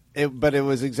it, but it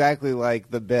was exactly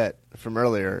like the bit from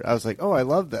earlier. I was like, oh, I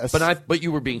love this. But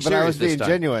you were being serious. But I was being this time.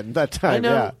 genuine that time. I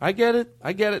know. Yeah. I get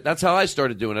it. That's how I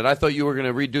started doing it. I thought you were going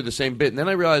to redo the same bit. And then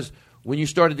I realized when you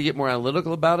started to get more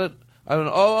analytical about it, I went,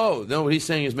 no, what he's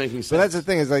saying is making sense. But that's the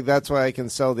thing, is like that's why I can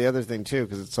sell the other thing too,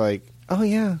 because it's like, oh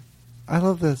yeah, I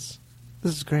love this.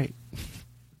 This is great.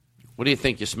 What do you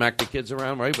think? You smack the kids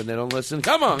around, right, when they don't listen?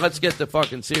 Come on, let's get the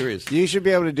fucking serious. You should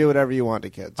be able to do whatever you want to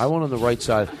kids. I want on the right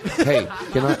side. Hey,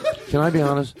 can I be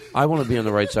honest? I want to be on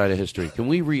the right side of history. Can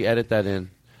we re-edit that in?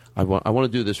 I want to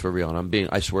do this for real. And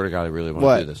I swear to God, I really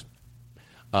want to do this.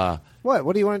 What?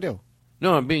 What do you want to do?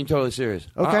 No, I'm being totally serious.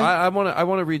 Okay. I want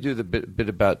to redo the bit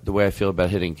about the way I feel about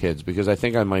hitting kids, because I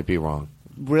think I might be wrong.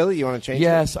 Really? You want to change it?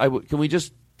 Yes. Can we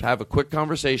just have a quick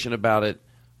conversation about it?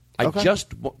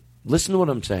 Listen to what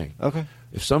I'm saying. Okay.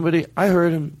 If somebody, I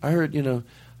heard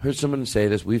someone say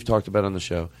this, we've talked about it on the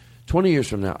show, 20 years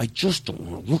from now, I just don't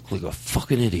want to look like a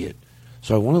fucking idiot.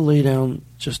 So I want to lay down,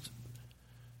 just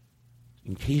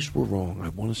in case we're wrong, I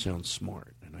want to sound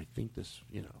smart. And I think this,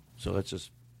 so let's just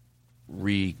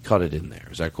recut it in there.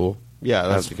 Is that cool? Yeah,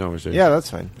 that's the conversation. Yeah, that's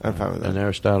fine. I'm fine with that. And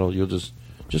Aristotle, you'll just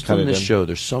cut on this in. show,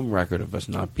 there's some record of us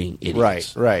not being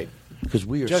idiots. Right. Because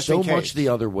we are Just so in case. much the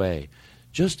other way.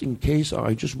 Just in case,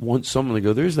 I just want someone to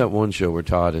go, there's that one show where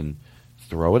Todd, and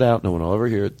throw it out, no one will ever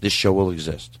hear it. This show will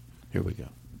exist. Here we go.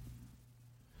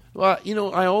 Well,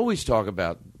 I always talk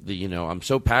about I'm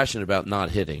so passionate about not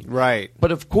hitting. Right.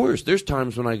 But of course, there's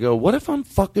times when I go, what if I'm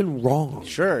fucking wrong?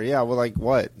 Sure, yeah. Well, like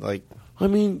what? Like, I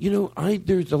mean,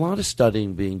 there's a lot of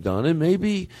studying being done, and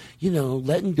maybe,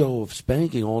 letting go of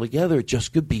spanking altogether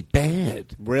just could be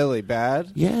bad. Really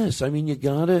bad? Yes. I mean, you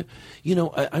gotta,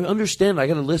 I understand. I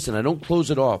gotta listen. I don't close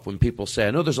it off when people say,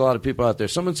 I know there's a lot of people out there.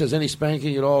 Someone says any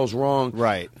spanking at all is wrong.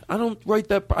 Right. I don't write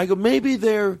that. I go, maybe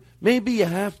you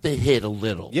have to hit a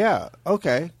little. Yeah.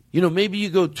 Okay. Maybe you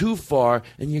go too far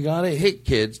and you gotta hit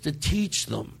kids to teach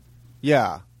them.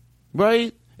 Yeah.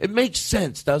 Right? It makes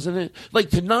sense, doesn't it? Like,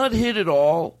 to not hit at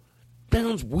all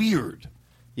sounds weird.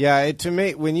 Yeah, to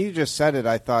me, when you just said it,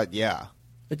 I thought, yeah.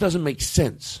 It doesn't make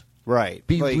sense. Right.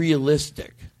 Be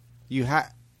realistic.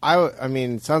 I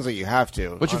mean, it sounds like you have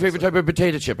to. What's your favorite type of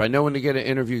potato chip? I know when to get an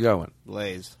interview going.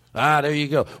 Lay's. Ah, there you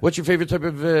go. What's your favorite type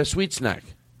of sweet snack?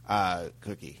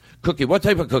 Cookie. Cookie. What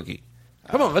type of cookie?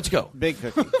 Come on, let's go. Big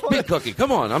cookie. Big cookie.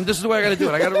 Come on. This is the way I got to do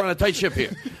it. I got to run a tight ship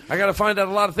here. I got to find out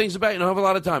a lot of things about you and I have a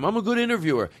lot of time. I'm a good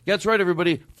interviewer. That's right,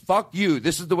 everybody. Fuck you.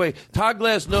 This is the way. Todd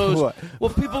Glass knows. What?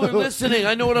 Well, people are listening.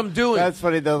 I know what I'm doing. That's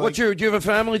funny, though. Do you have a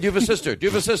family? Do you have a sister? Do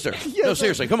you have a sister? No,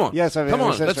 seriously. Come on. Yes, I have Come a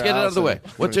on. sister, Let's get it out of the way.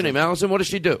 Allison. What's her name? Allison? What does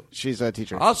she do? She's a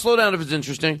teacher. I'll slow down if it's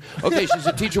interesting. Okay, she's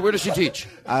a teacher. Where does she teach?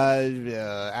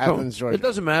 Athens, Georgia. It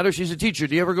doesn't matter. She's a teacher.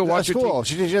 Do you ever go watch her school.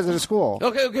 teach? She teaches at a school.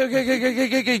 Okay.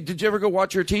 Did you ever go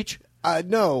watch her teach?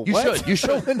 No. You What? should. You should.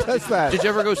 No one does that. Did you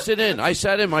ever go sit in? I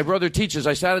sat in. My brother teaches.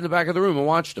 I sat in the back of the room and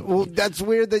watched him. Well, that's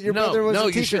weird that your brother was a teacher.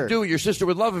 No, you should do it. Your sister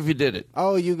would love if you did it.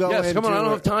 Oh, you go Yes, come on. I into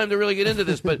don't have time to really get into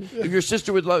this, but if your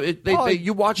sister would love it,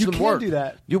 you watch you them can work. do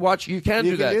that. You can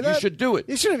do that. You should do it.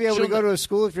 You shouldn't be able to go to a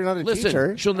school if you're not a Listen,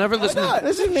 teacher. she'll never listen. Why not?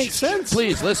 This doesn't make sense.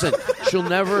 Please listen. She'll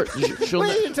never. She'll.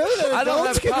 Wait, you're telling me that I don't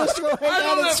adults have can time. just go hang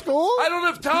out at school? I don't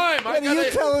have time. Wait, are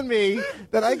you telling me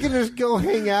that I can just go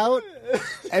hang out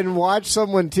and watch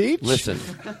someone teach? Listen.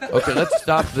 Okay, let's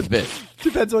stop the bit.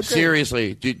 Depends what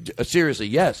Seriously, seriously,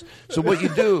 yes. So what you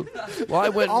do? Well, I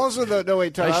went. Also, though, no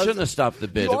wait, Tom, I shouldn't have stopped the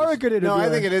bit. You are a good interviewer. No, I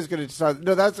think it is good to start.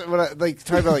 No, that's what I like.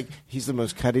 Talking about like he's the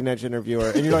most cutting edge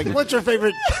interviewer, and you're like, "What's your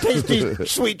favorite tasty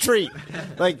sweet treat?"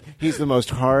 Like he's the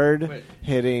most hard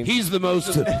hitting. He's the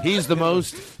most. He's the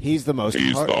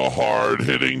hard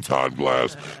hitting Todd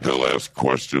Glass. He'll ask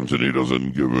questions and he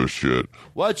doesn't give a shit.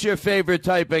 What's your favorite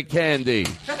type of candy?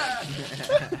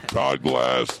 Todd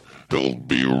Glass. He'll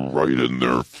be right in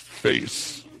their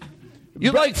face.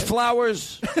 You like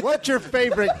flowers? What's your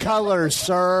favorite color,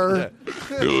 sir?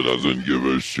 He doesn't give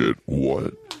a shit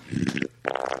what he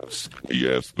asks. He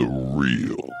asks the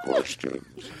real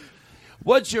questions.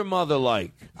 What's your mother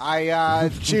like?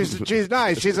 She's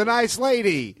nice. She's a nice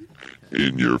lady.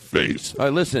 In your face. All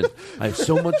right, listen. I have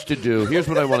so much to do. Here's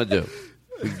what I want to do.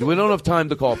 We don't have time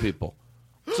to call people.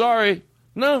 Sorry.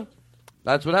 No.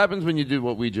 That's what happens when you do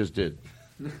what we just did.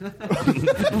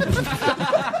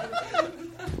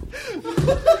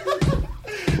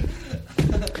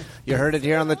 You heard it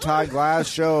here on the Todd Glass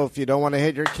Show. If you don't want to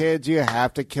hit your kids, you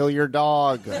have to kill your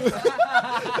dog.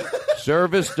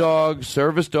 Service dogs.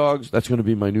 That's going to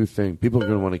be my new thing. People are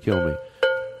going to want to kill me.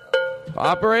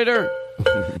 Operator?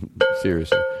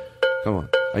 Seriously. Come on.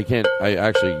 I can't.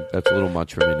 That's a little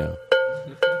much for me now.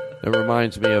 That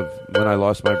reminds me of when I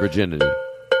lost my virginity.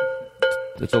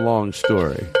 It's a long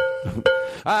story.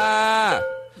 All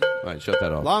right, shut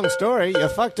that off. Long story. You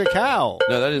fucked a cow.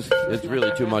 No, it's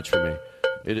really too much for me.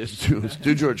 It is too. It's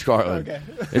too George Carlin. Okay.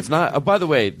 It's not. By the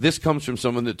way, this comes from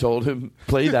someone that told him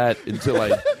play that until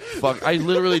I fuck. I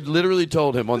literally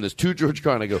told him on this to George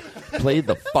Carlin. I go, play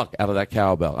the fuck out of that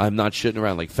cowbell. I'm not shitting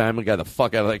around like Family Guy. The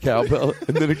fuck out of that cowbell.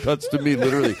 And then it cuts to me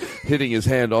literally hitting his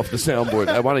hand off the soundboard.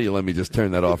 Why don't you let me just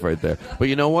turn that off right there? But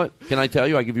you know what? Can I tell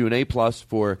you? I give you an A+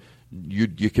 for you.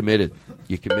 You committed.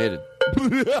 You committed.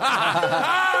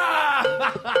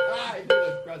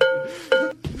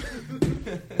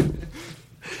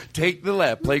 Take the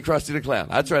left. Play Krusty the Clown.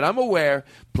 That's right. I'm aware.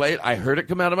 Play it. I heard it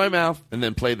come out of my mouth, and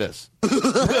then play this. Okay.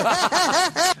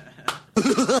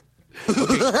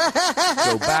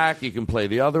 Go back. You can play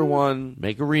the other one.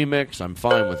 Make a remix. I'm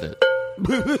fine with it.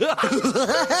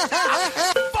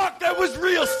 Fuck, that was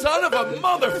real, son of a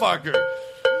motherfucker.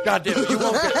 God damn it, you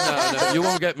won't get you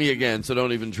won't get me again, so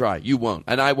don't even try. You won't.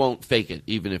 And I won't fake it.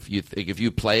 Even if you think if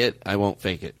you play it, I won't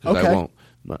fake it. 'Cause Okay. I won't.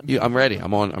 I'm ready.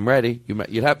 I'm ready.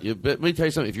 Let me tell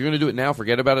you something. If you're going to do it now,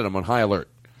 forget about it. I'm on high alert.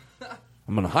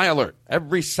 I'm on high alert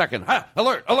every second.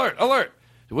 Alert, alert, alert.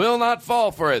 Will not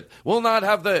fall for it. Will not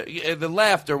have the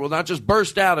laughter. Will not just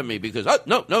burst out of me because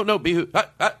no. Be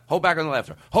hold back on the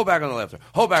laughter. Hold back on the laughter.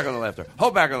 Hold back on the laughter.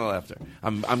 Hold back on the laughter.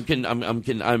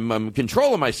 I'm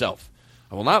controlling myself.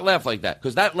 I will not laugh like that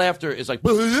because that laughter is like,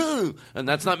 and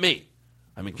that's not me.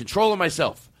 I'm in control of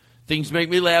myself. Things make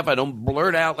me laugh. I don't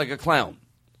blurt out like a clown.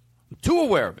 I'm too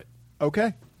aware of it.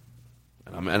 Okay.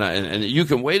 And you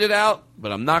can wait it out,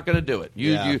 but I'm not going to do it.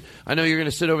 I know you're going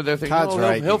to sit over there thinking, Todd's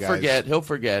right, he'll you guys. He'll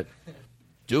forget.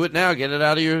 Do it now. Get it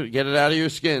out of your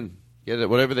skin. Get it,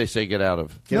 whatever they say, get out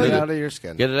of. Get it out of your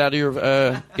skin. Get it out of your.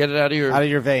 Get it out of your. Out of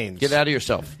your veins. Get it out of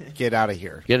yourself. Get out of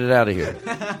here. Get it out of here.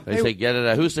 They say get it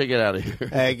out. Who say get out of here?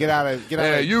 Hey, get out of.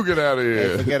 Hey, you get out of here.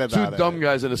 Hey, forget about Two it. dumb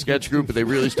guys in a sketch group, and they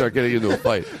really start getting into a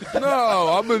fight.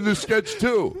 No, I'm in the sketch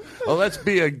too. Well, let's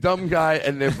be a dumb guy,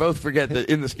 and they both forget that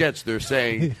in the sketch they're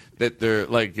saying that they're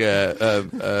like,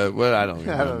 well, I don't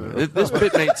know. This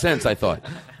bit made sense, I thought.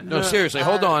 No, seriously,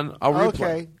 hold on. I'll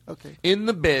replay. Okay. In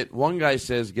the bit, one guy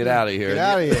says, "Get out of here." Get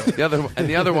out of here.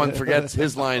 The other one forgets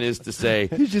his line is to say,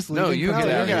 He's just "No, leaving. you No, get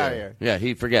you out get of here." Yeah,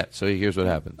 he forgets. So here's what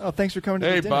happens. Oh, thanks for coming to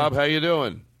Hey, the dinner. Bob, how you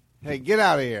doing? Hey, get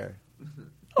out of here.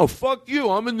 Oh, fuck you.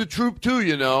 I'm in the troop too,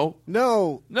 you know.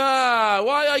 No. Nah,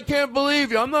 why? I can't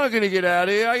believe you. I'm not going to get out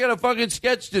of here. I got a fucking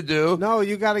sketch to do. No,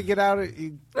 you got to get out of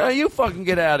Nah, you fucking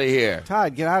get out of here.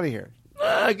 Todd, get out of here.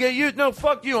 Nah, get you. No,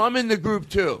 fuck you. I'm in the group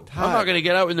too. Todd. I'm not going to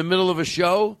get out in the middle of a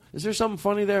show. Is there something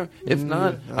funny there? If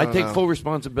not, I take know. full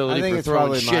responsibility I think for it's throwing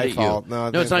probably shit my at fault. you. No, I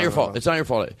No, think it's not it's your my fault. fault. It's not your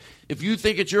fault. If you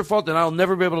think it's your fault, then I'll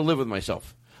never be able to live with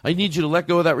myself. I need you to let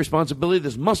go of that responsibility.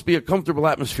 This must be a comfortable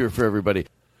atmosphere for everybody.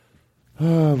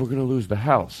 We're going to lose the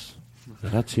house.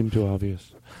 That seemed too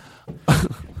obvious.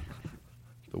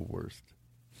 The worst.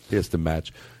 Yes, the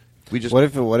match. We just. What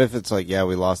if it's like, yeah,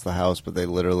 we lost the house, but they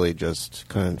literally just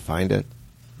couldn't find it?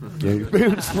 Yeah, your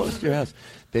parents lost your house.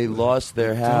 They lost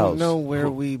their house. Don't know where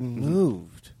we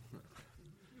moved.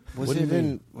 Was What do it you mean?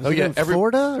 in? Was it in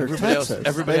Florida or Texas?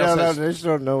 Everybody they else don't has- know, they just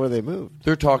don't know where they moved.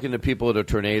 They're talking to people at a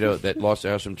tornado that lost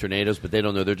their house from tornadoes, but they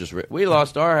don't know. They're just, we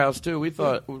lost our house, too. We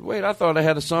thought, wait, I thought I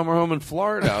had a summer home in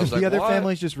Florida. I was like, the other what?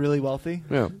 family's just really wealthy.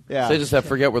 Yeah. Yeah. They just have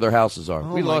forget where their houses are.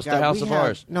 Oh we my lost God, the house we of have-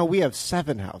 ours. No, we have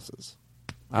 7 houses.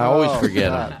 I always Oh, forget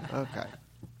God. them. Okay.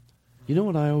 You know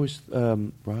what I always,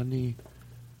 Rodney,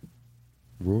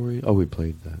 Rory, we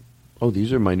played that. Oh,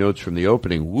 these are my notes from the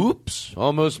opening. Whoops,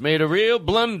 almost made a real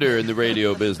blunder in the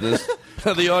radio business.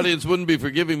 The audience wouldn't be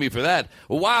forgiving me for that.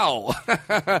 Wow,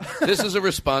 this is a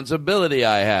responsibility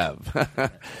I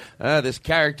have. This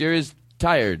character is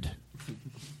tired.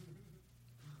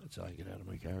 That's how I get out of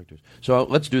my characters. So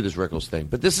let's do this Rickles thing.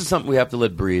 But this is something we have to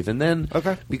let breathe. And then,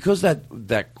 because that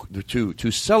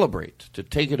to celebrate, to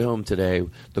take it home today,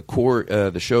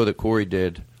 the show that Corey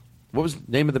did. What was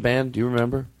the name of the band? Do you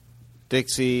remember?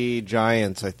 Dixie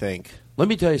Giants, I think. Let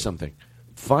me tell you something.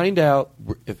 Find out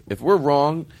if we're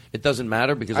wrong. It doesn't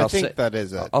matter because I I'll think say that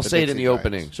is it, I'll the say it in the Dixie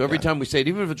opening. Giants. So every Yeah. time we say it,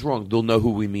 even if it's wrong, they'll know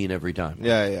who we mean every time.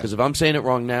 Yeah, yeah. Because if I'm saying it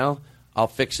wrong now, I'll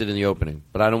fix it in the opening.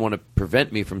 But I don't want to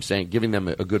prevent me from giving them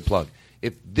a good plug.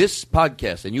 If this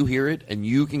podcast and you hear it and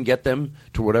you can get them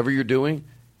to whatever you're doing,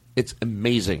 it's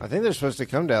amazing. I think they're supposed to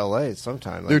come to L.A.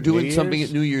 sometime. Like They're doing New something Year's?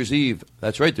 at New Year's Eve.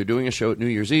 That's right. They're doing a show at New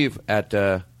Year's Eve at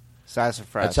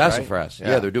Sassafras. At Sassafras. Right?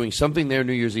 Yeah, they're doing something there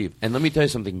New Year's Eve. And let me tell you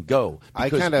something. Go. I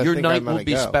Because kinda your think night I'm gonna will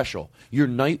be go. special. Your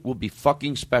night will be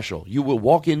fucking special. You will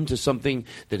walk into something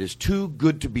that is too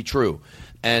good to be true.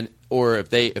 Or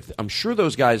if I'm sure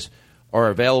those guys are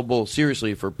available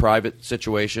seriously for private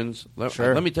situations.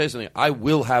 Sure. Let me tell you something. I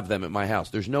will have them at my house.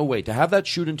 There's no way to have that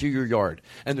shoot into your yard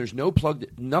and there's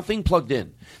nothing plugged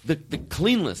in. The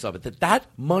cleanness of it, that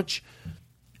much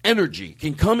energy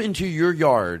can come into your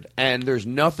yard and there's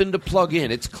nothing to plug in.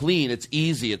 It's clean, it's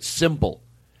easy, it's simple.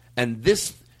 And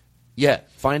this,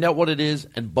 find out what it is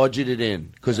and budget it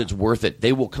in because it's worth it.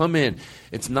 They will come in.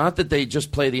 It's not that they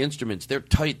just play the instruments. They're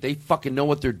tight. They fucking know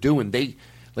what they're doing.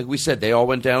 Like we said, they all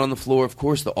went down on the floor. Of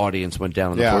course the audience went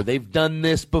down on the floor. They've done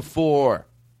this before,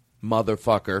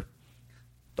 motherfucker.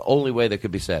 The only way that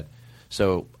could be said.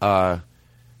 So I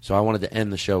wanted to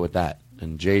end the show with that.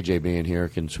 And JJ being here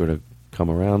can sort of come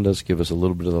around us, give us a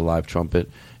little bit of the live trumpet,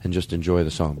 and just enjoy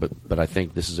the song. But I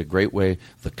think this is a great way,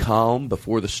 the calm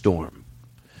before the storm.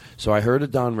 So I heard a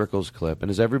Don Rickles clip,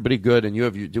 and is everybody good? And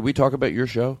did we talk about your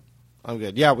show? I'm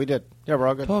good. Yeah, we did. Yeah, we're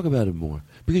all good. Talk about it more.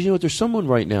 Because you know what? There's someone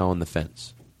right now on the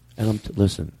fence. And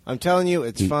listen. I'm telling you,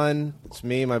 it's fun. It's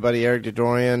me, my buddy Eric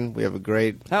Dodorian. We have a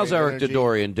great. How's great Eric energy.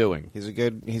 Dodorian doing? He's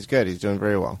good. He's doing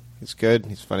very well. He's good.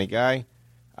 He's a funny guy.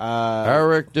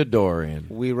 Eric Dodorian.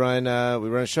 We run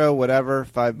a show, whatever,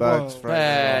 $5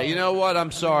 for You know what?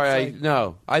 I'm sorry.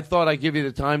 I thought I'd give you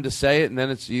the time to say it, and then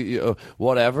it's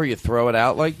whatever. You throw it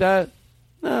out like that.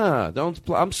 Nah, don't.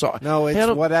 I'm sorry. No, it's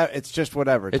whatever. It's just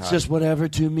whatever. Todd. It's just whatever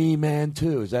to me, man.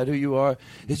 Too. Is that who you are?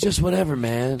 It's just whatever,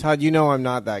 man. Todd, you know I'm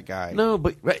not that guy. No,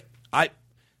 but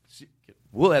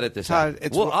we'll edit this Todd,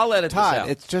 out. I'll edit Todd, this out.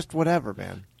 It's just whatever,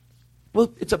 man.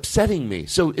 Well, it's upsetting me.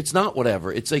 So it's not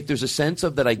whatever. It's like there's a sense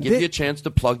of that I give you a chance to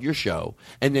plug your show,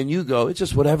 and then you go, it's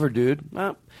just whatever, dude.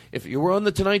 Well, if you were on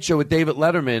The Tonight Show with David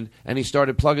Letterman and he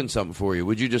started plugging something for you,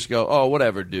 would you just go, oh,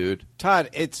 whatever, dude? Todd,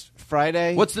 it's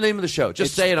Friday. What's the name of the show?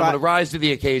 Just say it. I'm going to rise to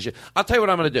the occasion. I'll tell you what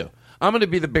I'm going to do. I'm going to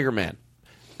be the bigger man.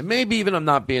 And maybe even I'm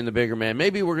not being the bigger man.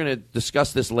 Maybe we're going to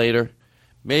discuss this later.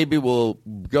 Maybe we'll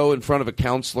go in front of a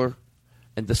counselor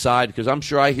and decide, because I'm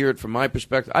sure I hear it from my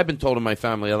perspective. I've been told in my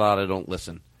family a lot I don't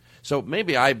listen. So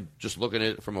maybe I'm just looking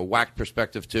at it from a whack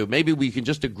perspective, too. Maybe we can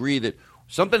just agree that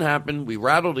something happened, we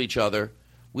rattled each other,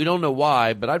 We don't know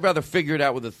why, but I'd rather figure it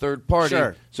out with a third party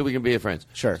Sure. so we can be friends.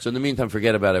 Sure. So in the meantime,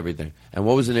 forget about everything. And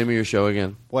what was the name of your show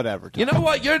again? Whatever. Todd. You know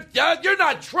what? You're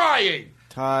not trying.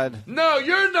 Todd. No,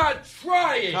 you're not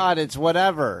trying. Todd, it's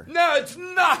whatever. No, it's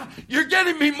not. You're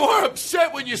getting me more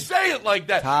upset when you say it like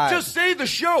that. Todd. Just say the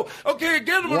show. Okay,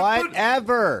 again.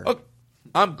 Whatever.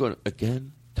 I'm going to,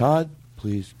 again, Todd,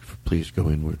 please go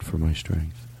inward for my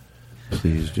strength.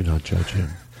 Please do not judge him.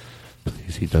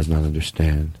 Please, he does not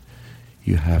understand.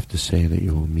 You have to say that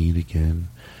you will meet again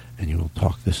and you will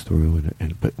talk this through,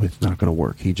 but it's not going to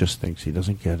work. He just thinks he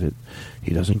doesn't get it.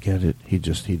 He doesn't get it. He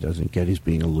doesn't get he's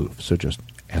being aloof. So just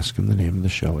ask him the name of the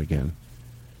show again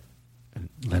and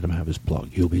let him have his plug.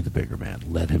 You'll be the bigger man.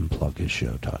 Let him plug his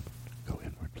show, Todd. Go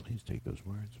inward. Please take those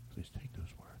words. Please take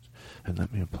those words and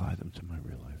let me apply them to my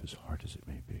real life, as hard as it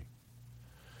may be.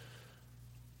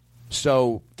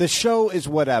 So the show is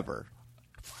whatever.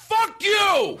 Fuck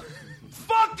you!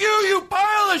 Fuck you, you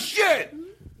pile of shit!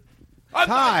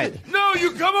 Todd. No,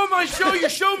 you come on my show, you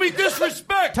show me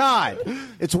disrespect. Todd,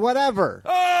 it's whatever.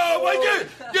 Oh,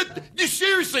 you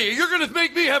seriously, you're going to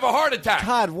make me have a heart attack.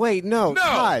 Todd, wait, no.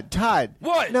 Todd.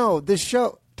 What? No, the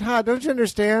show. Todd, don't you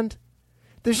understand?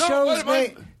 The show's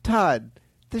name. Todd,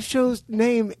 the show's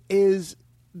name is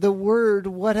the word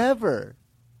whatever.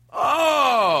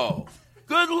 Oh,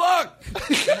 good luck.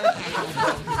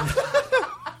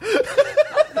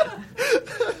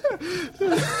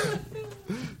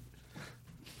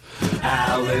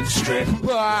 Alan Strickland.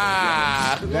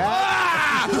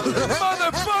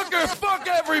 Motherfucker, fuck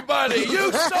everybody.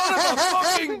 You son of a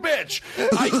fucking bitch.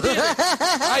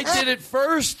 I did it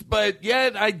first, but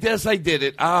yet I guess I did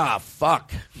it.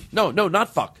 Fuck. No,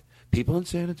 not fuck. People in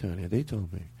San Antonio, they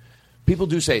told me. People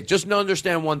do say it. Just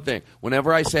understand one thing.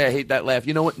 Whenever I say I hate that laugh,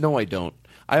 you know what? No, I don't.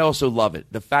 I also love it.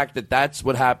 The fact that that's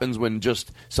what happens when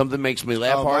just something makes me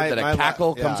laugh hard, that a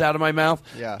cackle comes out of my mouth.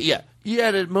 Yeah.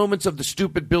 At moments of the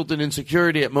stupid built-in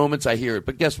insecurity, at moments I hear it.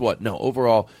 But guess what? No,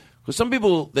 overall, because some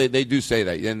people, they do say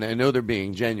that, and I know they're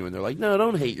being genuine. They're like, no,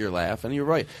 don't hate your laugh. And you're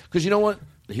right. Because you know what?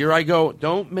 Here I go.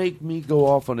 Don't make me go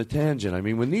off on a tangent. I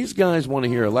mean, when these guys want to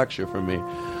hear a lecture from me,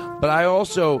 but I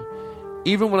also,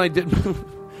 even when I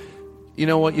didn't... You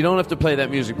know what? You don't have to play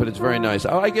that music, but it's very nice.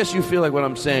 I guess you feel like what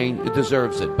I'm saying, it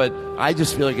deserves it. But I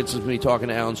just feel like it's just me talking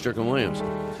to Alan Strickland Williams.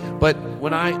 But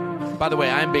by the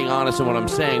way, I'm being honest in what I'm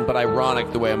saying, but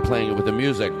ironic the way I'm playing it with the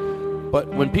music. But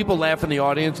when people laugh in the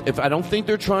audience, if I don't think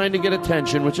they're trying to get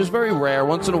attention, which is very rare,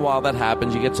 once in a while that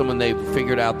happens. You get someone, they've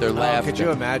figured out their laugh. Could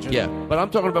you imagine? Yeah. But I'm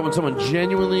talking about when someone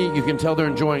genuinely, you can tell they're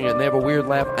enjoying it and they have a weird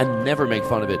laugh, I never make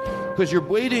fun of it. Because you're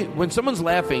waiting, when someone's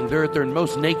laughing, they're at their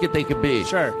most naked they could be.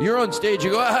 Sure. You're on stage,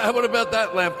 you go, what about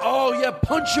that laugh? Oh, yeah,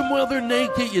 punch them while they're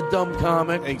naked, you dumb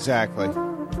comic. Exactly.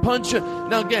 Punch it.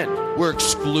 Now, again, we're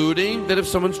excluding that if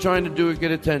someone's trying to do it,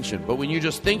 get attention. But when you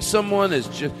just think someone is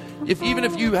just... Even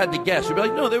if you had to guess, you'd be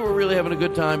like, no, they were really having a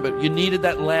good time, but you needed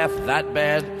that laugh that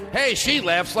bad. Hey, she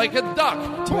laughs like a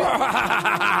duck.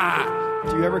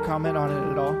 Do you ever comment on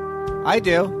it at all? I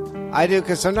do,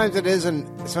 because sometimes it is,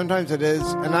 and sometimes it is,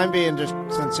 and I'm being just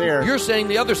sincere. You're saying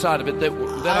the other side of it that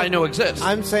I know exists.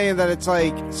 I'm saying that it's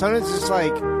like, sometimes it's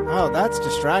like, oh, that's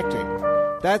distracting.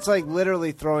 That's like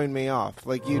literally throwing me off.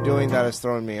 Like you doing that is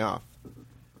throwing me off.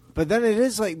 But then it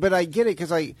is like, but I get it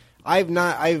because I've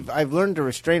learned to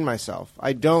restrain myself.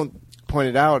 I don't point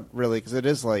it out really because it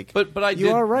is like, but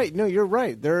you are right. No, you're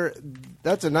right.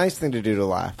 That's a nice thing to do, to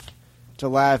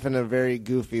laugh in a very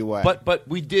goofy way. But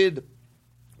we did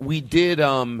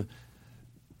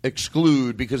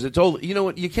exclude because it's all, you know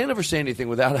what, you can't ever say anything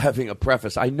without having a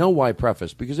preface. I know why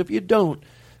preface, because if you don't,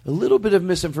 a little bit of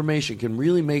misinformation can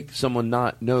really make someone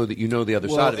not know that you know the other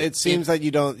side of it. It seems like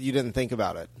you didn't think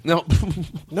about it. No.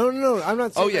 No. I'm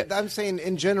not saying that. I'm saying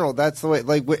in general, that's the way.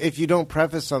 Like, if you don't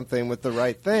preface something with the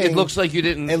right thing, it looks like you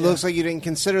didn't. It looks like you didn't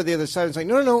consider the other side. It's like,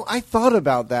 no, I thought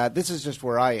about that. This is just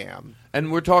where I am.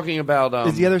 And we're talking about.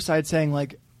 Is the other side saying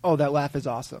like, oh, that laugh is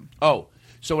awesome? Oh,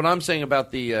 so what I'm saying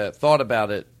about the thought about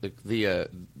it,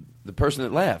 the person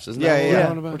that laughs, isn't that what we're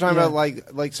talking about? We're talking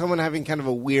about like someone having kind of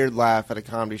a weird laugh at a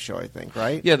comedy show, I think,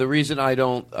 right? Yeah, the reason I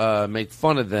don't make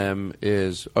fun of them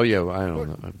is, I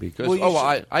don't know,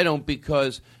 because, I don't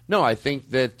because, no, I think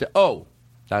that,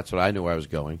 that's what I knew where I was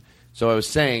going. So I was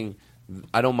saying,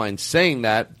 I don't mind saying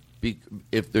that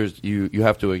if there's, you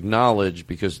have to acknowledge,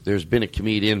 because there's been a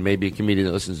comedian, maybe a comedian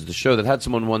that listens to the show, that had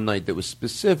someone one night that was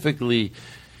specifically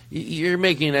you're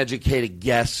making an educated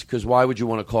guess, because why would you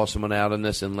want to call someone out on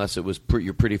this unless it was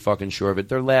you're pretty fucking sure of it?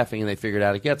 They're laughing and they figured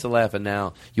out it gets a laugh, and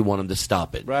now you want them to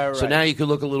stop it. Right. So now you could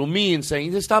look a little mean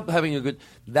saying, just stop having a good...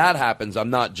 That happens. I'm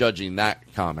not judging that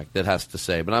comic that has to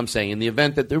say, but I'm saying in the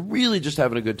event that they're really just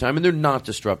having a good time and they're not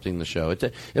disrupting the show,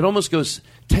 it almost goes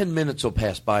 10 minutes will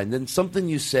pass by, and then something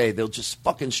you say, they'll just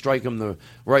fucking strike them the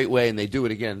right way, and they do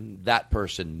it again. That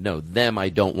person, no, them I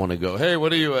don't want to go, hey,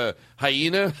 what are you, a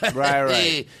hyena?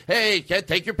 Right. Hey,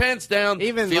 take your pants down.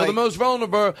 Even feel like- the most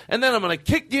vulnerable, and then I'm going to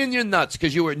kick you in your nuts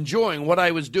because you were enjoying what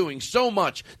I was doing so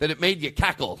much that it made you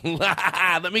cackle.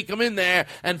 Let me come in there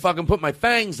and fucking put my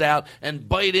fangs out and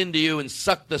bite into you and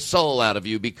suck the soul out of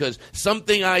you because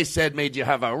something I said made you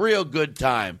have a real good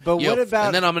time. But what about...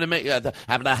 And then I'm going to make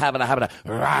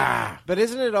rah. But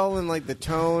isn't it all in, like, the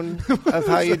tone of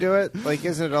how you do it? Like,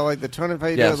 isn't it all, like, the tone of how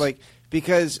you do Yes. it? Like,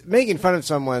 because making fun of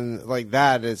someone like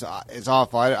that is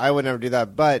awful. I would never do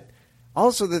that. But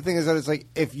also the thing is that it's like,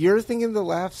 if you're thinking the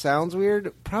laugh sounds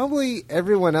weird, probably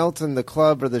everyone else in the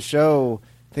club or the show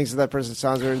thinks that person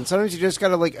sounds weird. And sometimes you just got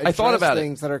to, like, address thought about it.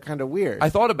 things that are kind of weird. I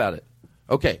thought about it.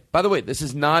 Okay, by the way, this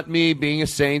is not me being a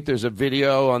saint. There's a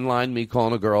video online me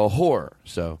calling a girl a whore.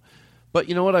 So, but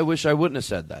you know what? I wish I wouldn't have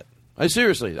said that. I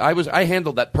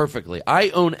handled that perfectly. I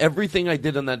own everything I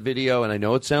did on that video, and I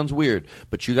know it sounds weird,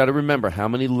 but you got to remember how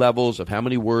many levels of how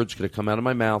many words could have come out of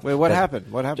my mouth. Wait, what happened?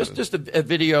 What happened? Just a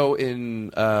video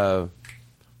in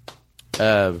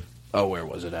where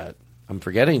was it at? I'm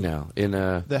forgetting now. In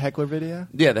The Heckler video?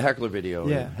 Yeah, the Heckler video.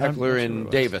 Yeah, Heckler I'm in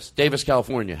sure Davis,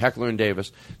 California. Heckler in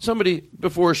Davis. Somebody,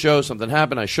 before a show, something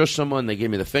happened. I shushed someone. They gave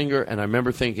me the finger, and I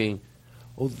remember thinking,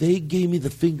 oh, they gave me the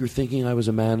finger thinking I was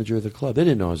a manager of the club. They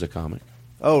didn't know I was a comic.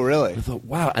 Oh, really? I thought,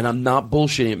 wow. And I'm not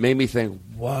bullshitting. It made me think,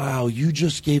 wow, you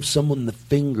just gave someone the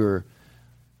finger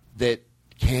that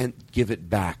can't give it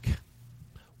back.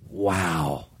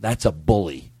 Wow, that's a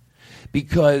bully.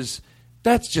 Because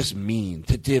that's just mean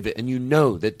to give it, and you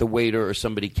know that the waiter or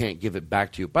somebody can't give it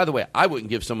back to you. By the way, I wouldn't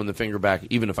give someone the finger back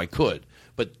even if I could,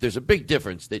 but there's a big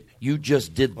difference that you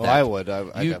just did that. Well, I would. I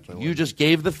definitely would. You just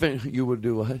gave the finger. You would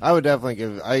do what? I would definitely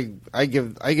give. I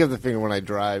give the finger when I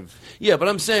drive. Yeah, but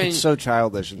I'm saying It's so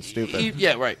childish and stupid.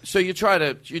 Yeah, right. So you try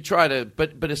to,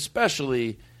 but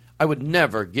especially, I would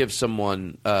never give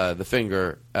someone the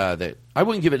finger that I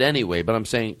wouldn't give it anyway. But I'm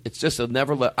saying it's just a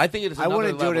never. I think it is. I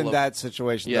wouldn't do it in that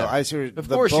situation. Yeah. Though. I see Of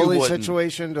the course you bully wouldn't.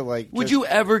 situation to like. Would just- you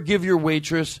ever give your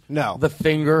waitress the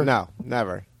finger? No,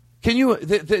 never. Can you?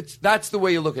 That's the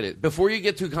way you look at it. Before you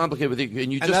get too complicated with it,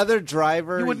 and you just Another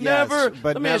driver, You would yes, never.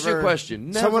 But let me ask you a never- question.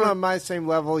 Never, Someone on my same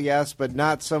level, yes, but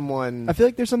not someone. I feel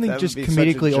like there's something that would just be such a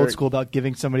comedically old jerk. school about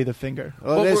giving somebody the finger.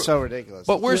 Well, it is so ridiculous.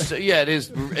 But it is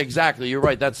exactly. You're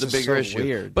right. That's the It's just bigger so issue.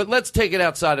 weird. But let's take it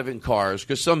outside of in cars,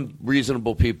 because some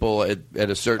reasonable people at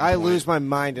a certain I point, lose my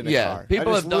mind in a yeah, car.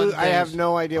 people I just have done. I have things-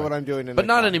 no idea what I'm doing in But a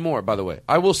not car. anymore, by the way.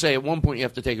 I will say at one point you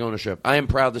have to take ownership. I am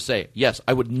proud to say, yes,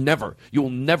 I would never, you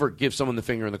will never give someone the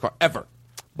finger in the car, ever.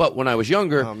 But when I was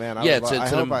younger, Oh man, yeah,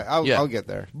 I'll get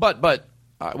there. But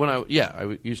when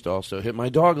I used to also hit my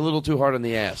dog a little too hard on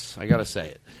the ass. I got to say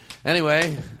it.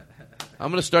 Anyway,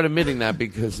 I'm going to start admitting that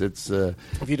because it's. If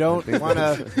you don't want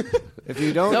to, if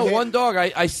you don't, No, hit- one dog.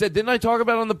 I said, didn't I talk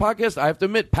about it on the podcast? I have to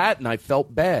admit, Pat and I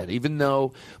felt bad, even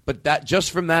though. But that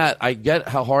just from that, I get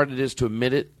how hard it is to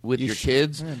admit it with your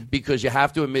kids because you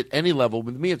have to admit any level.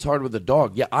 With me, it's hard with a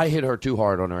dog. Yeah, I hit her too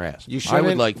hard on her ass. You I would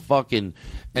shouldn't- like fucking.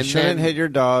 You shouldn't hit your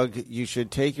dog. You should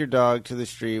take your dog to the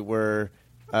street where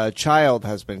a child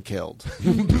has been killed,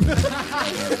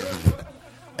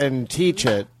 and teach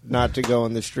it not to go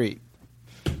in the street.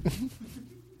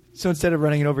 So instead of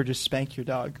running it over, just spank your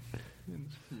dog.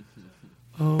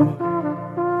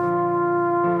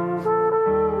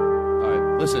 All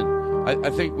right, listen. I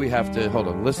think we have to hold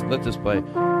on. Listen, let this play.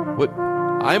 What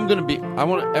I'm going to be. I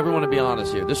want everyone to be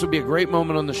honest here. This would be a great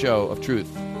moment on the show of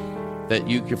truth that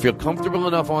you can feel comfortable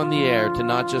enough on the air to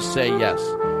not just say yes.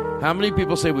 How many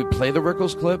people say we play the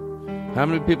Rickles clip? How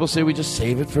many people say we just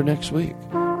save it for next week?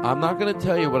 I'm not going to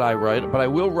tell you what I write, but I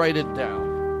will write it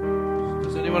down.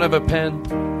 Does anyone have a pen?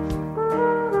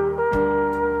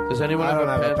 Does anyone I have don't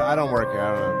a have pen? a pen. I don't work here.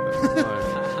 I don't have a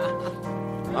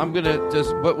pen. I'm going to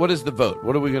just... What is the vote?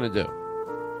 What are we going to do?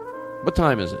 What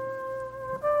time is it?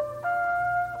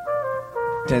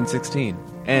 10:16.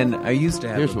 And I used to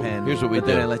have Here's a what- pen, here's what we but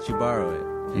then did. I let you borrow it.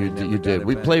 You And I never you got did. it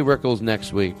We back. play Rickles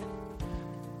next week.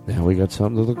 Now we got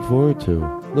something to look forward to.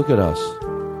 Look at us.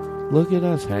 Look at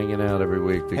us hanging out every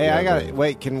week together. Hey, I got it.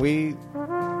 Wait, can we?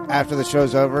 After the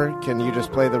show's over, can you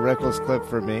just play the Rickles clip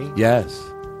for me? Yes.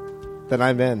 Then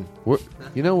I'm in.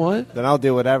 You know what? Then I'll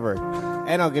do whatever,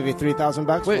 and I'll give you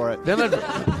 $3,000 for it. Then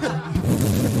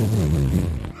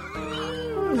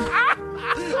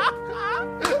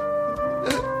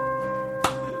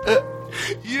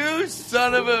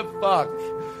son of a fuck.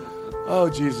 Oh,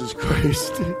 Jesus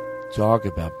Christ. Talk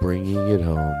about bringing it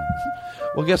home.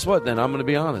 Well, guess what, then? I'm going to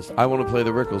be honest. I want to play the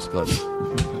Rickles clip.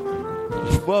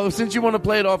 Well, since you want to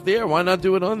play it off the air, why not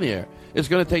do it on the air? It's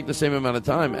going to take the same amount of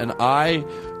time, and I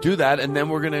do that, and then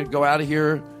we're going to go out of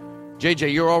here.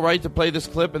 JJ, you're all right to play this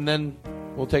clip, and then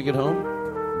we'll take it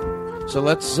home? So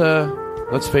let's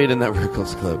fade in that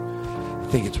Rickles clip. I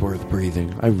think it's worth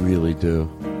breathing. I really do.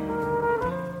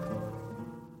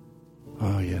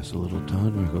 Oh, yes, a little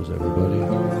Don Rickles, everybody.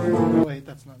 Oh, wait,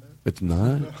 that's not it. It's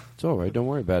not? It's all right. Don't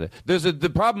worry about it. There's the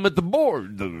problem at the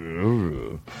board.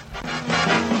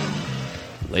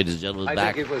 Ladies and gentlemen,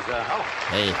 back. Think it was,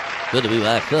 Hey, good to be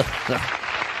back.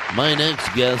 My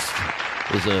next guest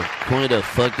is quite a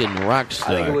fucking rock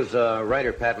star. I think it was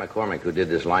writer Pat McCormick who did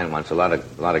this line once. A lot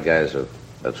of guys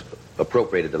have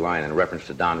appropriated the line in reference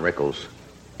to Don Rickles.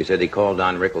 He said he called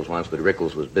Don Rickles once, but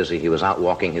Rickles was busy. He was out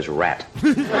walking his rat.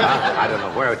 I don't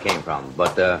know where it came from,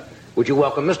 but would you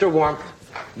welcome Mr. Warmth,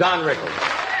 Don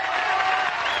Rickles.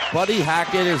 Buddy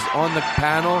Hackett is on the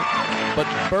panel, but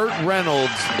Burt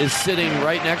Reynolds is sitting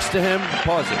right next to him.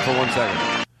 Pause it for 1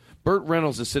 second. Burt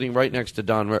Reynolds is sitting right next to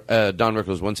Don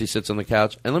Rickles once he sits on the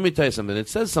couch. And let me tell you something. It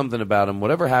says something about him.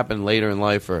 Whatever happened later in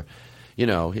life, or he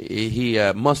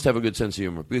must have a good sense of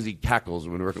humor because he cackles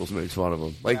when Rickles makes fun of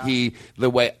him. Like the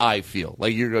way I feel.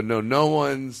 Like you're going, no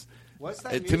one's. What's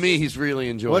that to me, he's really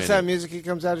enjoying What's that it. music he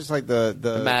comes out? Just like the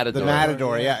Matador. The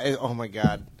Matador, yeah. Oh, my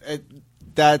God.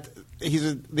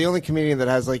 He's the only comedian that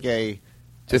has like a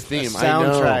theme,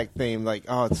 soundtrack theme. Like,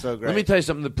 oh, it's so great. Let me tell you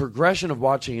something. The progression of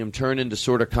watching him turn into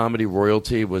sort of comedy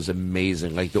royalty was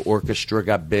amazing. Like the orchestra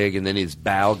got big, and then his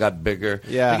bow got bigger.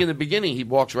 Yeah. Like in the beginning, he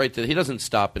walks right to. He doesn't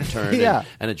stop and turn Yeah.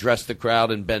 and address the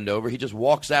crowd and bend over. He just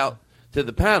walks out to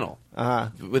the panel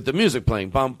with the music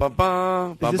playing. Bum bum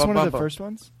bum. Is this one of the first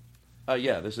ones?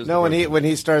 Yeah, this is. No, when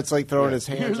he starts like throwing his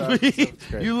hands up.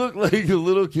 You look like a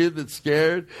little kid that's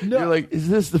scared. No. You're like, is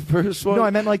this the first one? No, I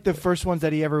meant like the first ones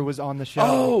that he ever was on the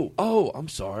show. Oh, I'm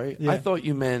sorry. Yeah. I thought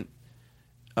you meant.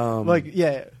 What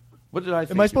did I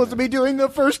think? Am I supposed to be doing the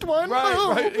first one?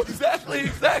 Right.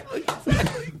 Exactly.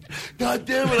 God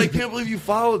damn it! I can't believe you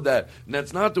followed that. And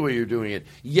that's not the way you're doing it.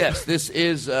 Yes, this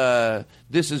is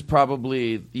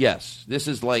probably yes. This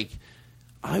is like,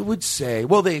 I would say.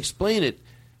 Well, they explain it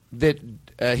that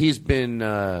he's been.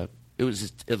 It was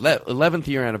his 11th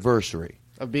year anniversary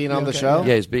of being on the show.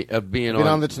 Yeah, he's being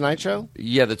on the Tonight Show.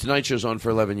 Yeah, the Tonight Show's on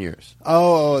for 11 years.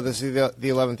 Oh, this is the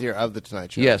 11th year of the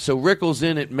Tonight Show. Yeah, so Rickles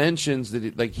in it mentions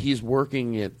that he's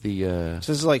working at the.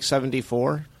 So this is like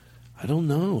 74. I don't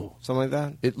know. Something like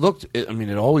that?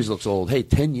 It always looks old. Hey,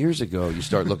 10 years ago, you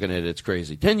start looking at it, it's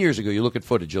crazy. 10 years ago, you look at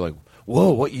footage, you're like,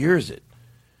 whoa, what year is it?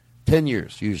 10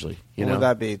 years, usually. When would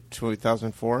that be?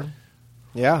 2004?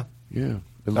 Yeah. Yeah.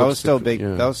 That was still big.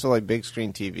 Yeah. That was still like big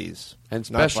screen TVs. And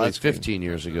especially 15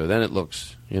 years ago. Then it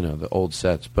looks, the old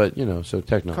sets. But, so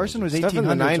technology. Carson was 1800s, Stuff in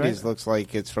the 90s right? looks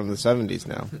like it's from the 70s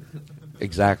now.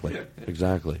 Exactly.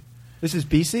 This is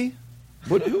BC?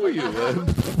 Who are you?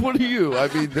 What are you? I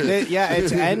mean,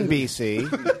 it's NBC.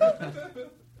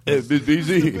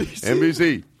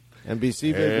 NBC. NBC,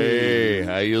 baby. Hey,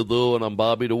 how you doing? I'm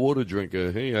Bobby the Water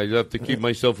Drinker. Hey, I have to keep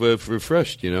myself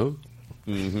refreshed,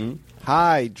 Mm-hmm.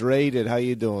 Hydrated. How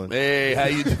you doing? Hey, how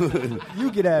you doing? You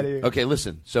get out of here. Okay,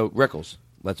 listen. So, Rickles,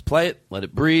 let's play it, let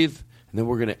it breathe, and then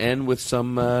we're going to end with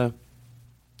some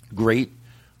great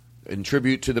in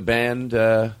tribute to the band.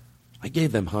 I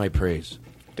gave them high praise.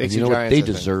 Dixie you know Giants, what?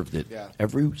 They deserved it. Yeah.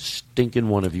 Every stinking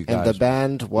one of you guys. And the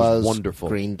band was wonderful.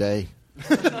 Green Day.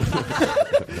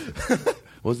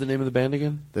 What was the name of the band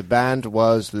again? The band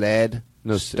was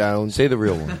Stone. Say the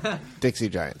real one. Dixie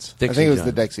Giants. Dixie I think it was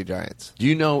Giants. the Dixie Giants. Do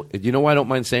you know why I don't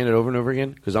mind saying it over and over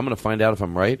again? Because I'm going to find out if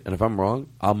I'm right, and if I'm wrong,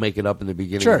 I'll make it up in the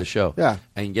beginning of the show. Yeah.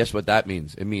 And guess what that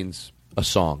means? It means a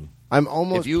song. I'm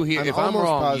almost. If I'm almost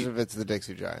wrong, positive it's the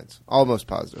Dixie Giants. Almost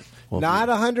positive. Well, not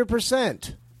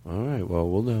 100%. All right. Well,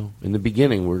 we'll know. In the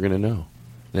beginning, we're going to know.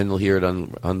 Then they'll hear it on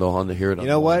the hear it. You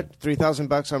know what?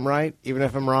 $3,000 I'm right. Even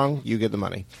if I'm wrong, you get the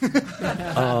money.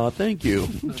 Thank you.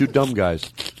 Two dumb guys.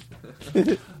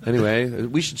 Anyway,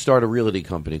 we should start a realty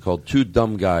company called Two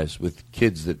Dumb Guys with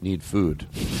Kids That Need Food.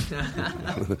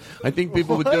 I think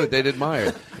people would do it. They'd admire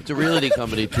it. It's a realty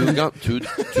company.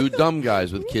 Two dumb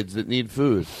guys with kids that need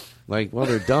food. Like, well,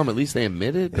 they're dumb. At least they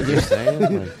admit it. But they're saying,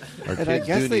 like, our and I kids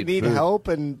guess do they need food. help,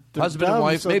 and they're Husband dumb, and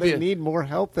wife, so maybe they need more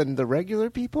help than the regular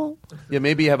people. Yeah,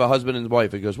 maybe you have a husband and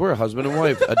wife. It goes, we're a husband and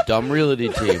wife, a dumb realty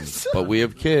team, but we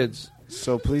have kids.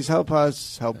 So please help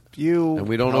us, help you, and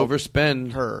we don't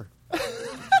overspend. Her.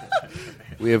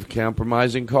 We have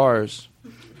compromising cars,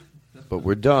 but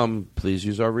we're dumb. Please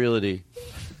use our realty.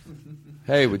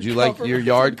 Hey, would you like your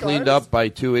yard cleaned up by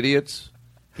two idiots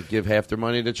to give half their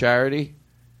money to charity?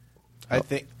 I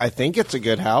think it's a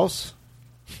good house.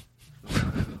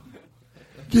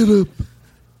 Get up.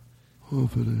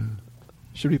 Over there.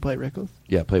 Should we play Rickles?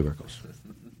 Yeah, play Rickles.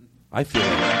 I feel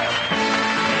like...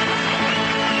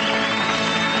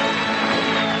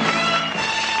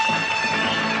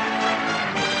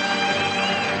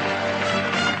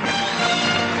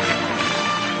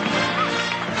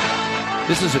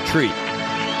 This is a treat.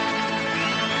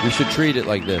 We should treat it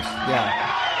like this.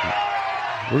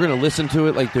 Yeah. We're going to listen to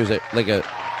it like there's a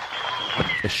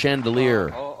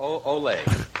chandelier. Ole.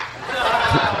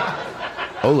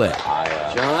 Ole.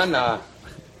 John,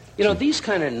 you know, these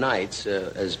kind of nights,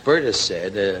 as Bert has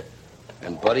said,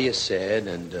 and Buddy has said,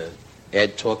 and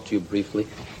Ed talked to you briefly,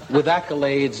 with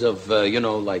accolades of,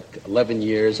 like 11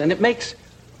 years, and it makes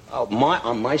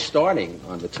my starting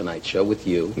on the Tonight Show with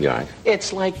you. Yeah.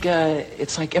 It's like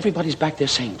everybody's back there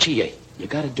saying, gee, you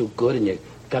got to do good, and you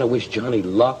got to wish Johnny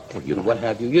luck, and what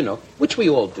have you, which we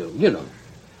all do,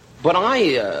 But I,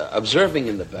 observing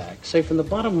in the back, say from the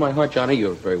bottom of my heart, Johnny,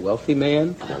 you're a very wealthy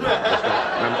man.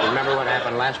 Remember what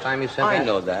happened last time you said that? I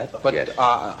know that, but Yes.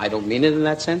 I don't mean it in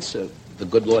that sense. The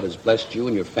good Lord has blessed you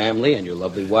and your family and your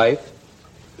lovely wife.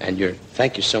 And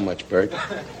thank you so much, Bert.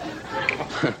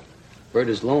 Bert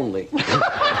is lonely.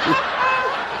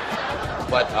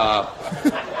 But,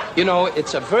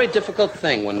 it's a very difficult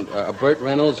thing when Burt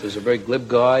Reynolds, who's a very glib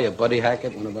guy, Buddy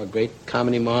Hackett, one of our great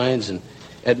comedy minds, and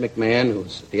Ed McMahon,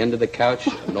 who's at the end of the couch,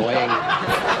 annoying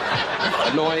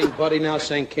Buddy now,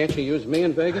 saying, can't you use me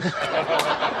in Vegas? Ed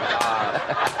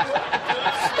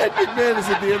McMahon is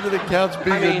at the end of the couch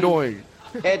being annoying.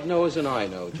 Ed knows and I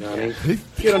know, Johnny.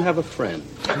 You don't have a friend.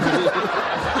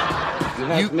 You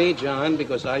have me, John,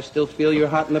 because I still feel you're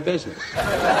hot in the business.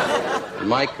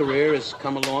 My career has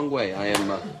come a long way. I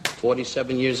am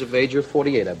 47 years of age. You're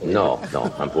 48, I believe. No,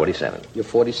 I'm 47. You're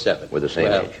 47. We're the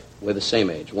same age. We're the same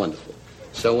age. Wonderful.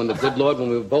 So when the good Lord, when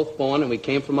we were both born and we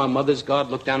came from our mother's God,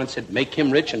 looked down and said, make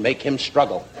him rich and make him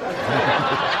struggle. And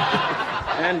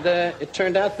it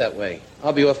turned out that way.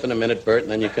 I'll be off in a minute, Bert,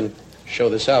 and then you can show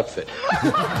this outfit.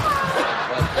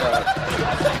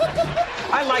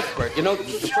 I like Bert. The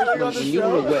first one, when you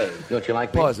were away. Don't you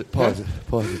like Pause it.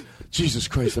 Jesus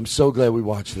Christ, I'm so glad we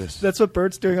watched this. That's what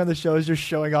Bert's doing on the show, is just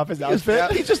showing off his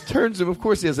outfit. He just turns him. Of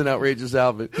course he has an outrageous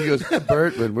outfit. He goes,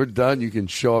 Bert, when we're done, you can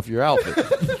show off your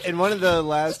outfit. In one of the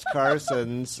last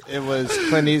Carsons, it was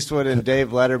Clint Eastwood and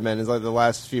Dave Letterman. It's like the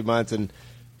last few months, and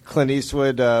Clint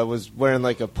Eastwood was wearing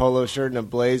like a polo shirt and a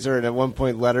blazer, and at one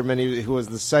point Letterman, who was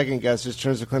the second guest, just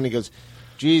turns to Clint and goes,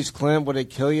 geez, Clint, would it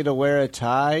kill you to wear a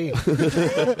tie?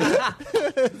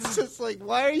 It's just like,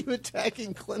 why are you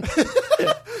attacking Clint?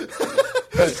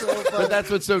 But that's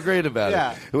what's so great about it.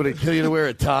 Would it kill you to wear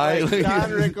a tie? Like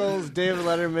Don Rickles, David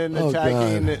Letterman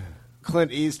attacking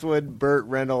Clint Eastwood, Burt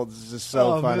Reynolds is just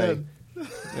so funny.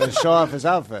 Show off his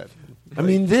outfit. I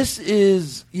mean, this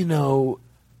is, I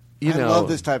love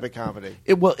this type of comedy.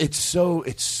 It's still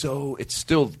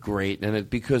great, and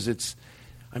because it's.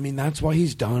 I mean, that's why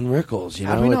he's Don Rickles.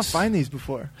 How did we not find these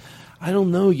before? I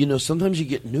don't know. Sometimes you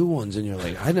get new ones, and you're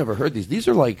like, I never heard these. These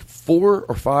are like 4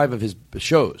 or 5 of his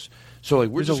shows. So like,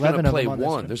 we're just going to play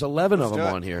one. There's 11 of them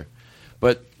on here,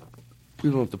 but we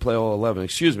don't have to play all 11.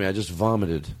 Excuse me, I just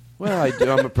vomited. Well, I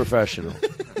do. I'm a professional.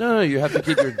 No, you have to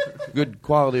keep your good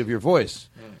quality of your voice.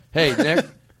 Hey, Nick,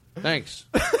 thanks.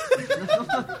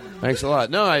 Thanks a lot.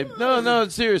 No,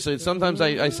 seriously. Sometimes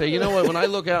I say, you know what? When I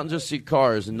look out and just see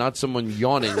cars and not someone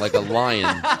yawning like a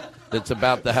lion that's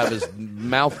about to have his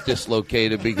mouth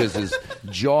dislocated because his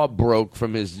jaw broke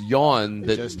from his yawn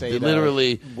that just ate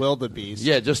literally a wildebeest.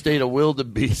 Yeah, just ate a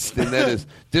wildebeest and then has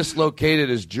dislocated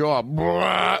his jaw.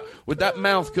 With that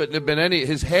mouth couldn't have been any.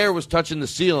 His hair was touching the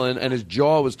ceiling and his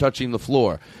jaw was touching the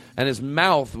floor, and his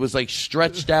mouth was like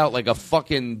stretched out like a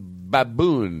fucking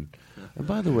baboon. And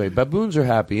by the way, baboons are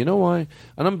happy. You know why?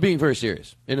 And I'm being very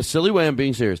serious. In a silly way, I'm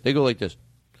being serious. They go like this.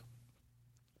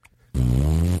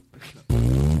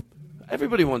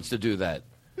 Everybody wants to do that.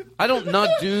 I don't not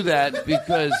do that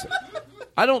because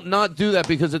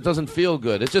it doesn't feel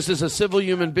good. It just is a civil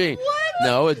human being. What?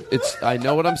 No, it's. I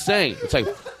know what I'm saying. It's like.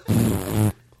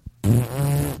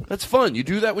 That's fun. You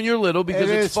do that when you're little because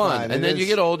it's fun. And then you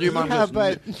get older, your mom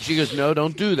goes, she goes, no,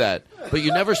 don't do that. But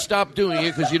you never stop doing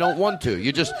it because you don't want to.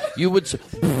 You would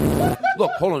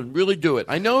look, hold on, really do it.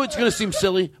 I know it's going to seem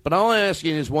silly, but all I'm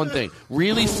asking is one thing.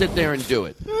 Really sit there and do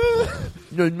it.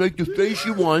 Make the face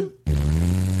you want.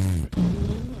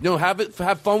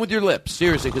 Have fun with your lips,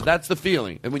 seriously, because that's the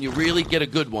feeling. And when you really get a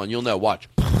good one, you'll know. Watch.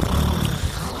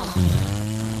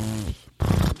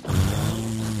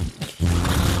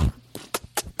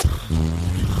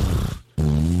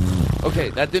 Okay,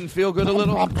 that didn't feel good a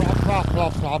little?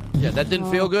 Yeah, that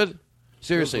didn't feel good?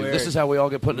 Seriously, this is how we all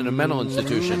get put in a mental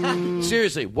institution.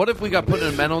 Seriously, what if we got put in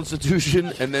a mental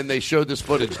institution and then they showed this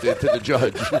footage to the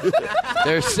judge?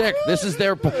 They're sick. This is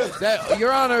their...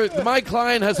 Your Honor, my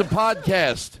client has a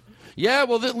podcast. Yeah,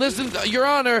 well, listen, Your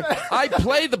Honor, I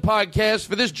play the podcast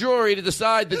for this jury to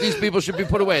decide that these people should be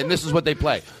put away, and this is what they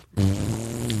play.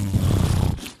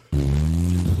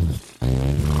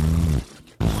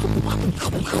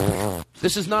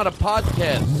 This is not a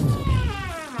podcast.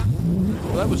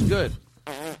 Well, that was good.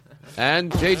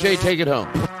 And JJ, take it home.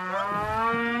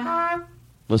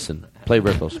 Listen, play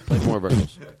Rickles. Play more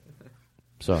Rickles.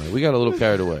 Sorry, we got a little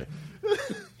carried away.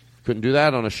 Couldn't do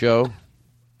that on a show.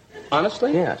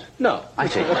 Honestly? Yes. No. I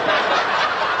see.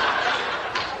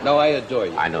 No, I adore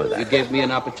you. I know that. You gave me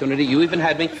an opportunity. You even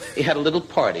had a little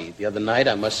party the other night,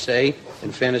 I must say.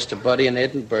 In fairness to Buddy and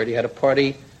Ed and Bert, you had a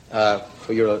party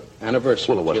for your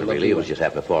anniversary. Well, it wasn't really. It was just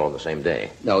happened to fall on the same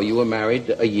day. No, you were married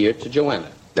a year to Joanna.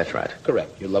 That's right.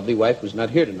 Correct. Your lovely wife who's not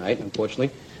here tonight, unfortunately.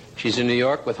 She's in New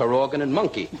York with her organ and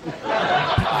monkey.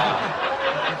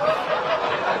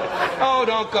 Oh,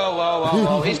 don't go,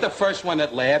 oh. He's the first one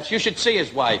that laughs. You should see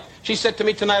his wife. She said to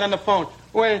me tonight on the phone,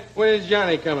 when's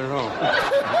Johnny coming home?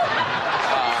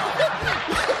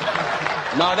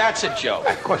 No, that's a joke.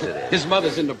 Of course it is. His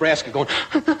mother's in Nebraska going...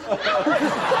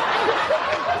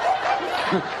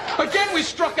 Again, we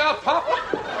struck out, Pop.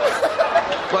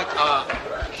 But,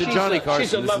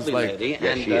 she's a lovely lady.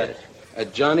 Yes, she is.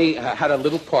 Johnny had a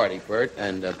little party, Bert,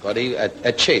 and Buddy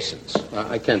at Chasen's.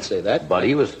 I can't say that.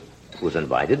 Buddy was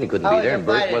invited and he couldn't be there, and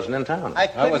Bert wasn't in town. I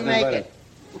couldn't make it.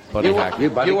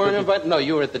 You weren't invited? No,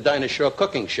 you were at the Dinah Shore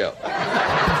cooking show.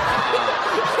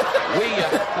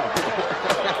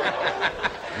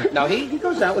 Now, he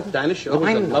goes out with Dinah Shore.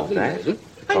 I know lovely that. lady.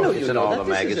 I know you know all the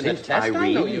magazines. I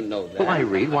read. know you know that. Well, I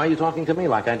read. Why are you talking to me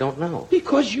like I don't know?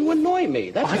 Because you annoy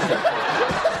me. That's it.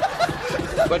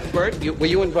 But, Bert, were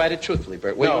you invited truthfully,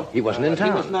 Bert? No, he wasn't in town.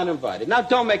 He was not invited. Now,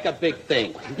 don't make a big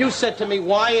thing. You said to me,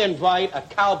 why invite a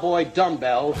cowboy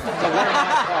dumbbell to one of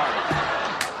my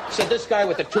parties? Said this guy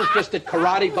with the two-fisted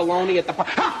karate baloney at the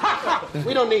party.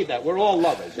 We don't need that. We're all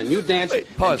lovers. And you dance.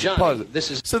 Pause. Johnny, this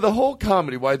is... So the whole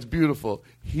comedy, why it's beautiful,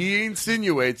 he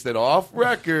insinuates that off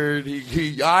record,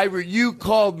 you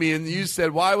called me and you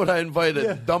said, why would I invite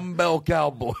a dumbbell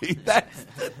cowboy? That's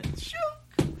the joke.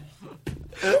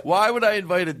 Why would I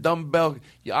invite a dumbbell?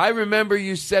 I remember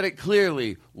you said it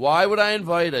clearly. Why would I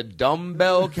invite a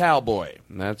dumbbell cowboy?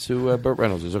 And that's who Burt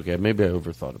Reynolds is. Okay, maybe I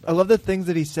overthought about it. I love the things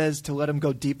that he says to let him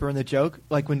go deeper in the joke.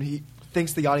 Like when he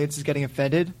thinks the audience is getting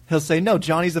offended, he'll say, no,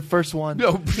 Johnny's the first one.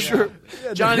 No, for sure.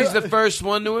 Johnny's the first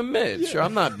one to admit. Sure,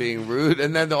 I'm not being rude.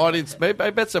 And then the audience, I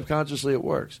bet subconsciously it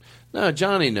works. No,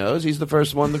 Johnny knows. He's the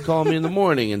first one to call me in the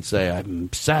morning and say,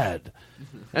 I'm sad.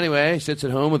 Anyway, he sits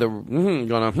at home with a and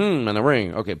a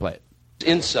ring. Okay, play it.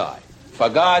 Inside. For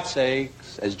God's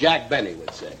sakes, as Jack Benny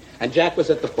would say. And Jack was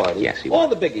at the party. Yes, he was. All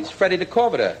the biggies. Freddie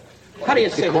DeCordova. How do you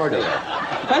say DeCordova.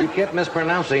 Huh? You kept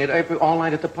mispronouncing it all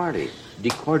night at the party.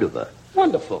 DeCordova.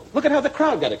 Wonderful. Look at how the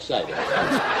crowd got excited. Look at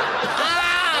that.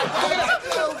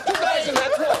 Two guys in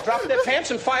that wall dropped their pants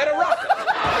and fired a rocket.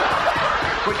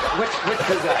 Which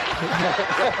two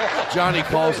guys? Johnny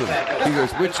calls him. He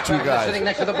goes, which two guys? Sitting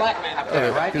next to the black man up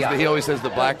there, right? Because he always says the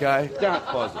black guy.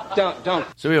 Don't.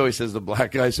 So he always says the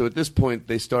black guy. So at this point,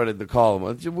 they started to call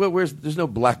him. There's no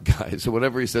black guy. So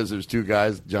whenever he says there's two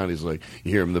guys, Johnny's like,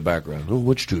 you hear him in the background. Oh,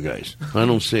 which two guys? I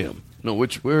don't see them. No,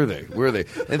 where are they? Where are they?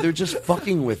 And they're just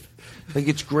fucking with. Like,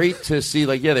 it's great to see,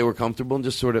 like, yeah, they were comfortable and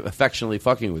just sort of affectionately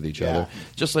fucking with each other.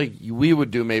 Just like we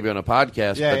would do maybe on a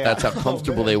podcast, but that's how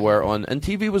comfortable they were on. And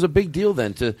TV was a big deal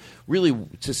then. To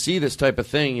see this type of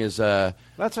thing is, that's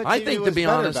why TV I think, was to be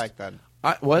better honest, back then.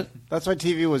 What? That's why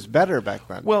TV was better back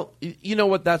then. Well, you know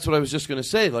what? That's what I was just going to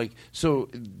say. Like, so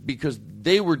because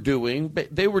they were doing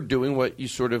what you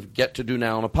sort of get to do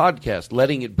now on a podcast,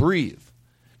 letting it breathe.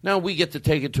 Now we get to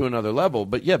take it to another level.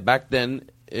 But yeah, back then.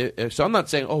 So I'm not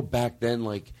saying, back then,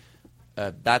 like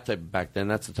that type back then,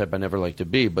 that's the type I never liked to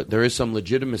be. But there is some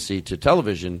legitimacy to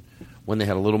television when they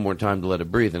had a little more time to let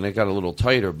it breathe, and it got a little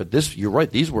tighter. But you're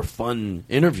right, these were fun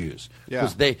interviews.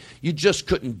 Because you just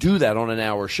couldn't do that on an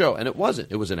hour show. And it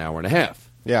wasn't. It was an hour and a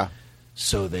half. Yeah.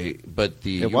 So it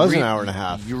was an hour and a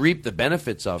half. You reap the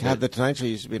benefits of it. The Tonight Show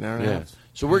used to be an hour and a half.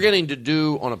 So we're getting to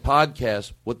do on a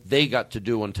podcast what they got to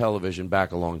do on television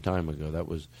back a long time ago.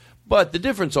 But the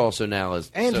difference also now is...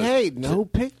 And no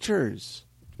pictures.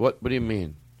 What do you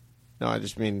mean? No, I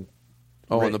just mean...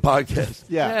 Oh, on the podcast?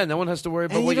 Yeah, no one has to worry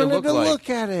about and what you look like. You don't have to look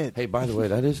at it. Hey, by the way,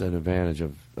 that is an advantage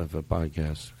of a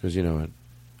podcast, because you know what?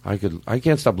 I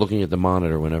can't stop looking at the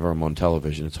monitor whenever I'm on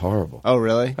television. It's horrible. Oh,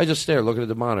 really? I just stare, looking at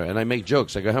the monitor, and I make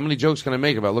jokes. I go, how many jokes can I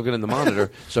make about looking at the monitor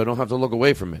so I don't have to look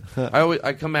away from it?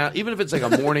 I come out, even if it's like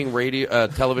a morning radio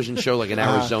television show like in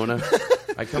Arizona,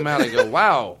 I come out, I go,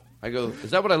 wow. I go, is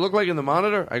that what I look like in the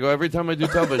monitor? I go, every time I do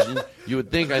television, you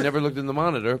would think I never looked in the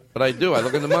monitor, but I do. I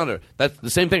look in the monitor. That's the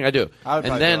same thing I do. I would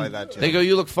and probably then go like that, too. they go,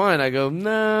 you look fine. I go,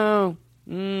 no.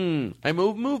 I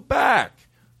move back.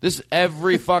 This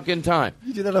every fucking time.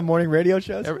 You do that on morning radio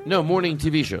shows? No, morning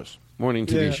TV shows. Morning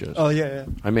TV shows. Oh, yeah.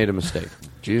 I made a mistake.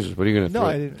 Jesus, what are you going to No, throw?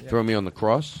 I didn't, Throw me on the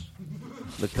cross?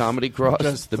 The comedy cross?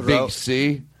 Just the throw- big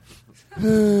C?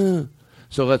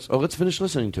 So let's finish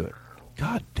listening to it.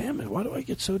 God damn it, why do I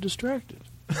get so distracted?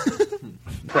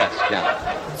 Press,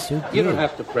 yeah. So good. You don't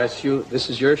have to press. This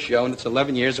is your show, and it's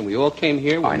 11 years, and we all came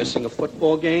here. We're missing a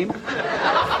football game.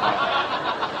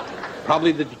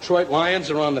 Probably the Detroit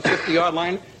Lions are on the 50-yard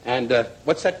line. And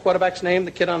what's that quarterback's name,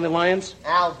 the kid on the Lions?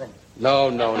 Alvin. No.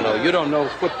 You don't know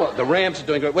football. The Rams are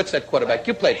doing great. What's that quarterback?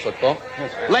 You played football.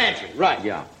 Landry, right.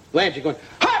 Yeah. Landry going,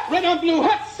 hot, red on blue,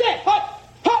 hot, set, hot,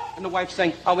 hot. And the wife's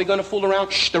saying, are we going to fool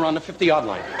around? Shh, they're on the 50-yard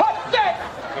line. Hot, set.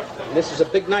 And this is a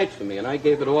big night for me, and I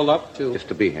gave it all up to... Just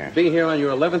to be here. Be here on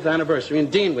your 11th anniversary.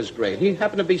 And Dean was great. He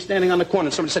happened to be standing on the corner,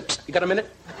 and somebody said, psst, you got a minute?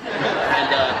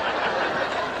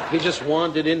 And he just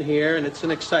wandered in here, and it's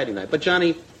an exciting night. But,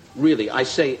 Johnny, really, I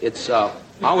say it's our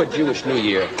Jewish New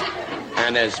Year.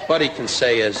 And as Buddy can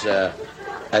say, as a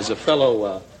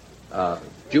fellow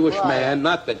Jewish man,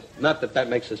 not that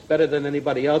makes us better than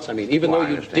anybody else. I mean, even though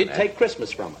you did take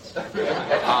Christmas from us.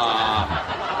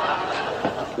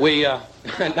 We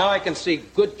now I can see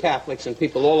good Catholics and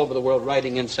people all over the world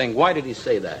writing in saying, why did he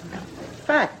say that?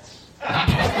 Facts.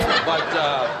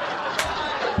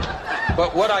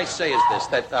 But what I say is this,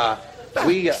 that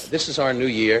this is our new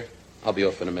year. I'll be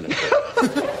off in a minute.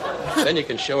 Then you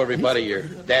can show everybody your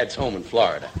dad's home in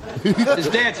Florida. His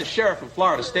dad's a sheriff in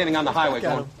Florida standing on the highway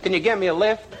going, can you get me a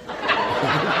lift?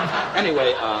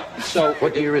 Anyway, so...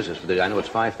 What year is this? I know it's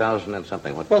 5,000 and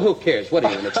something. What? Well, who cares? What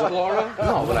are you, in Florida?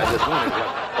 No, but I just wondered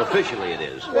what officially it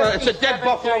is. Well, it's a dead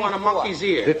buffalo on a monkey's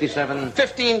ear. 57?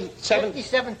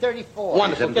 5734.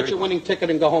 Wonderful. Get your winning ticket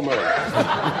and go home early.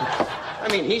 I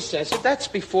mean, he says it. That's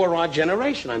before our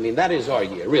generation. I mean, that is our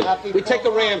year, really. We take a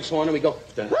ram's horn and we go...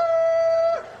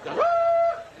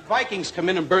 Vikings come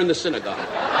in and burn the synagogue.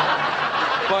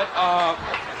 But,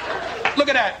 look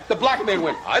at that. The black man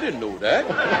went, I didn't know that.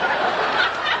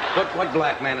 What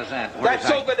black man is that?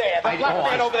 That's over there. The black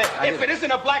man over there. If it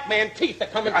isn't a black man, teeth are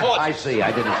coming towards I see.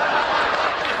 I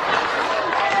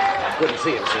couldn't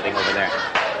see him sitting over there.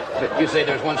 But you say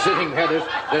there's one sitting there.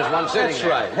 There's one sitting That's there.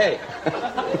 right. Hey,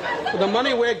 for the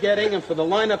money we're getting and for the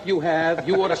lineup you have,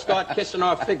 you ought to start kissing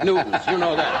our Fig Newtons. You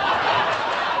know that.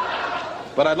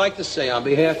 But I'd like to say, on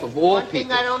behalf of all One thing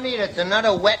people... I don't need, it's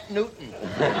another wet Newton.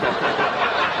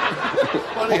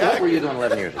 What were you doing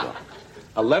 11 years ago?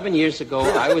 11 years ago,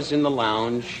 I was in the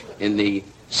lounge in the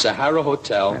Sahara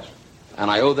Hotel, and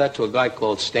I owe that to a guy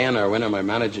called Stan Irwin and my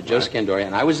manager, Joe Scandori,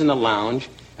 and I was in the lounge,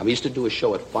 and we used to do a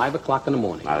show at 5 o'clock in the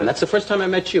morning. And that's the first time I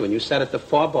met you, and you sat at the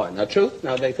far bar. Now, truth?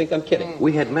 Now, they think I'm kidding.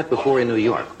 We had met before in New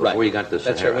York, before you got to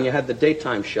That's right, when you had the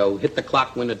daytime show, hit the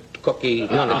clock, win a cookie, hit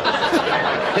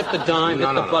the dime,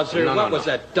 hit the buzzer. What was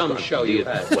that dumb show you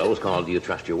had? Well, it was called Do You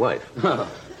Trust Your Wife?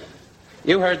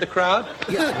 You heard the crowd?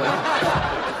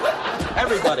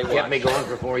 Everybody watched. Kept me going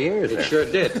for 4 years. It sure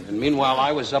did. And meanwhile,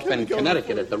 I was up in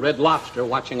Connecticut at the Red Lobster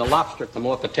watching a lobster come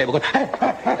off the table going,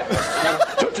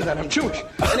 don't do that, I'm Jewish.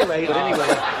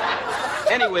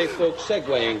 Anyway, folks,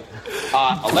 segueing.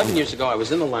 11 years ago, I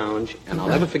was in the lounge, and I'll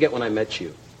never forget when I met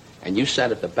you. And you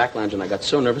sat at the back lounge, and I got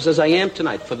so nervous, as I am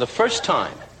tonight. For the first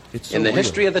time in the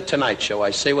history of The Tonight Show,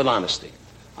 I say with honesty,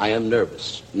 I am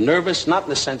nervous. Nervous, not in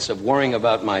the sense of worrying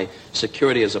about my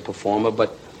security as a performer,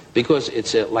 but because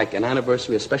it's like an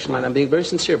anniversary, a special night. I'm being very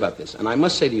sincere about this. And I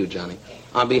must say to you, Johnny,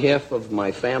 on behalf of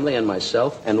my family and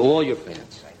myself and all your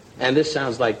fans, and this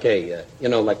sounds like a,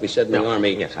 like we said in the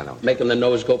Army, yes, I know. Making the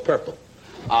nose go purple.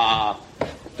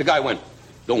 The guy went,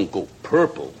 don't go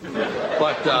purple.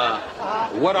 But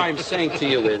what I'm saying to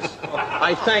you is,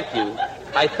 I thank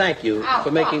you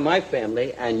for making my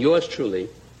family and yours truly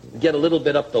get a little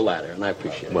bit up the ladder, and I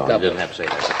appreciate it. Well, God you didn't bless. have to say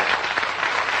that.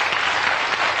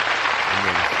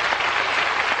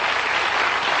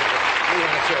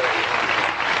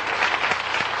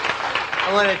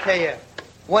 I want to tell you,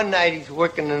 one night he's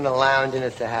working in the lounge in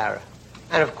the Sahara.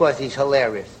 And of course, he's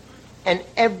hilarious. And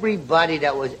everybody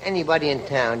that was anybody in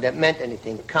town that meant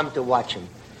anything come to watch him.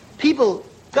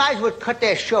 Guys would cut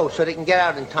their show so they can get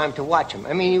out in time to watch him.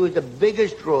 I mean, he was the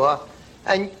biggest draw,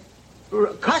 and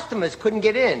customers couldn't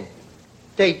get in.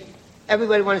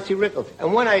 everybody wanted to see Rickles.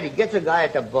 And one night he gets a guy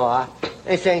at the bar, and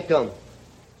he's saying to him,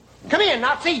 "Come here,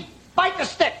 Nazi. Bite the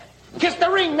stick. Kiss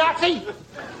the ring, Nazi.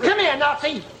 Come here,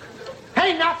 Nazi.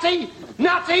 Hey, Nazi.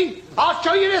 Nazi. I'll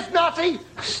show you this, Nazi.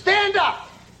 Stand up."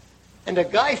 And the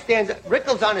guy stands up.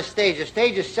 Rickles on the stage. The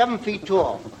stage is 7 feet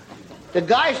tall. The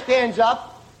guy stands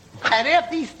up, and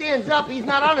after he stands up, he's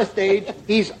not on the stage.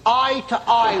 He's eye to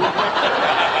eye with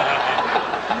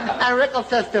Rickles. And Rickles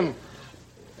says to him,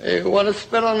 "Hey, you want to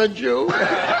spit on a Jew?"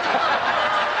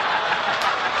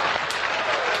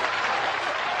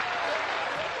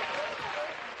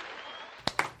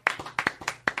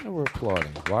 We're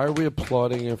applauding. Why are we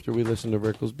applauding after we listen to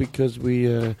Rickles? Because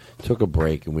we took a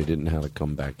break and we didn't know how to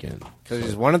come back in. Because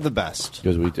he's one of the best.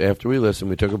 Because after we listen,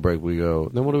 we took a break. We go,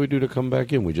 then what do we do to come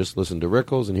back in? We just listened to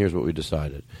Rickles, and here's what we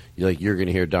decided. You're going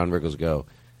to hear Don Rickles go,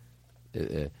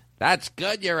 "That's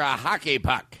good. You're a hockey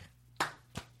puck."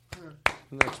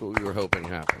 And that's what we were hoping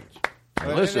happens.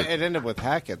 Listen, it ended with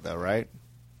Hackett, though, right?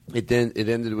 It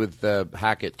ended with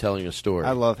Hackett telling a story.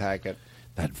 I love Hackett.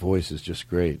 That voice is just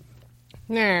great.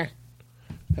 Nah.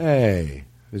 Hey,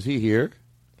 is he here?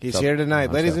 He's here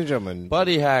tonight, ladies and gentlemen.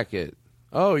 Buddy Hackett.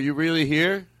 Oh, you really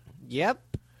here?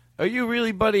 Yep. Are you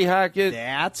really Buddy Hackett?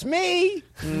 That's me.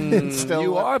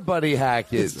 You are Buddy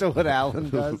Hackett. It's still what Alan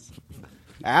does.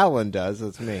 Alan does.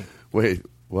 That's me. Wait,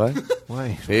 what? Why?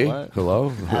 Hey, What? hello?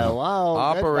 Hello.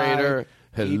 Operator.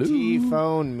 Goodbye. Hello. ET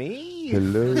phone me.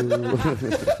 Hello.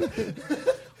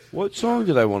 What song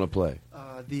did I want to play?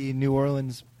 The New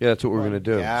Orleans. Yeah, that's what we're going to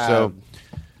do. Yeah. So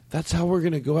that's how we're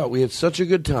going to go out. We had such a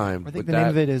good time. I think with the that. name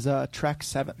of it is track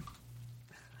 7.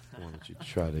 Why don't you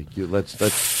try to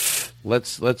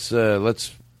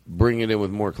let's bring it in with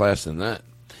more class than that.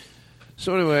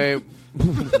 So anyway, I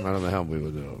don't know how we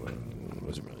would do it. It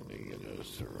wasn't really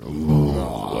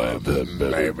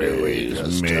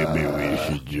maybe we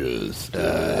should just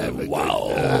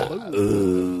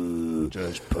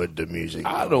just put the music.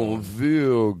 I don't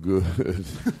feel good.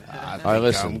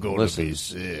 I'm going to be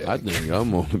sick. I think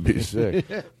I'm going to be sick.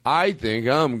 I think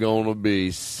I'm going to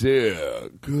be sick.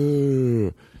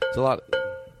 It's a lot.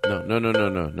 No.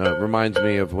 It reminds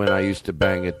me of when I used to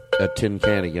bang a tin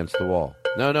can against the wall.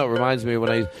 No, it reminds me of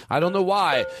when I don't know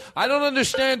why. I don't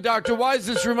understand, Doctor. Why does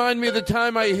this remind me of the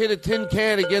time I hit a tin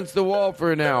can against the wall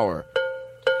for an hour?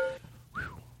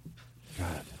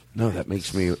 God. No, it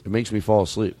makes me fall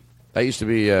asleep. That used to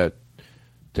be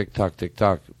tick-tock,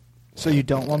 tick-tock. So you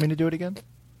don't want me to do it again?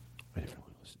 I didn't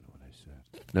really listen to what I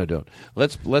said. No, don't.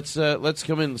 Let's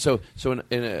come in. So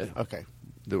in a okay.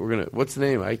 We're gonna. What's the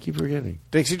name? I keep forgetting.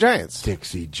 Dixie Giants.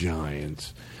 Dixie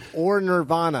Giants. Or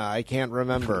Nirvana. I can't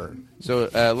remember. So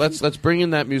let's bring in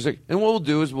that music, and what we'll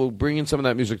do is we'll bring in some of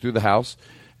that music through the house,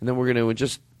 and then we're gonna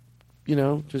just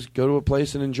go to a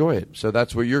place and enjoy it. So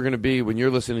that's where you're gonna be when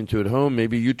you're listening to it at home.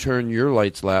 Maybe you turn your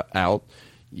lights out.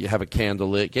 You have a candle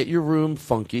lit. Get your room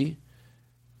funky,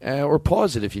 or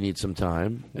pause it if you need some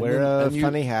time. Wear a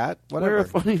funny hat. Whatever. Wear a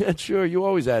funny hat. Sure, you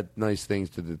always add nice things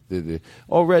to the.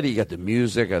 Already, you got the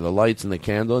music, the lights, and the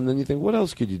candle, and then you think, what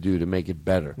else could you do to make it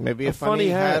better? Maybe a funny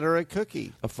hat or a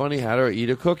cookie. A funny hat or eat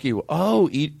a cookie. Oh,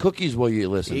 eat cookies while you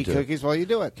listen Eat to cookies while you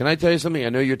do it. Can I tell you something? I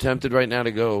know you're tempted right now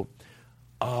to go,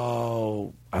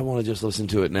 oh, I want to just listen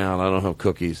to it now, and I don't have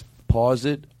cookies. Pause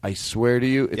it. I swear to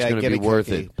you, it's going to be worth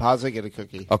it. Pause it, get a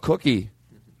cookie. A cookie?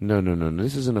 No.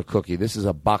 This isn't a cookie. This is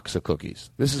a box of cookies.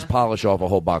 This is polish off a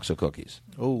whole box of cookies.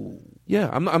 Oh. Yeah,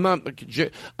 I'm not.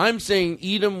 I'm saying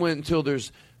eat them until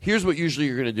there's. Here's what usually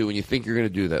you're going to do when you think you're going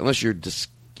to do that. Unless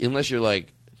you're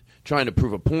like trying to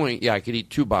prove a point. Yeah, I could eat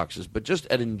 2 boxes, but just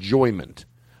at enjoyment,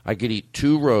 I could eat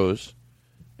 2 rows,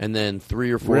 and then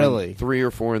 3 or 4. Really? 3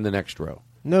 or 4 in the next row.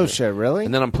 No shit, really?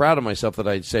 And then I'm proud of myself that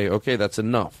I'd say, okay, that's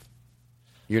enough.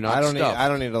 You're not. I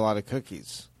don't need a lot of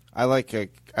cookies. I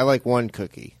like one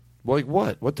cookie. Like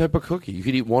what? What type of cookie? You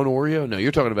could eat 1 Oreo? No,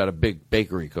 you're talking about a big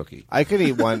bakery cookie. I could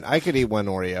eat one. I could eat 1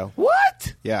 Oreo.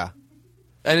 What? Yeah.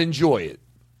 And enjoy it.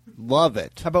 Love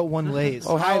it. How about 1 Lay's?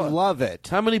 Oh, I love it.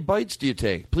 How many bites do you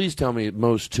take? Please tell me at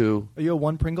most 2. Are you a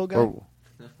 1 Pringle guy? Or,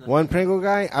 1 Pringle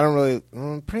guy? I don't really.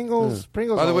 Pringles.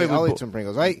 Pringles. By the way, I'll eat some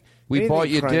Pringles. We bought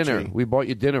you crunchy. dinner. We bought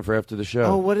you dinner for after the show.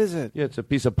 Oh, what is it? Yeah, it's a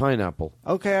piece of pineapple.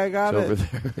 Okay, I got It's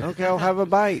it. over there. Okay, I'll have a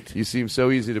bite. You seem so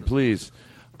easy to please.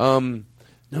 No,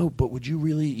 but would you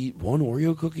really eat 1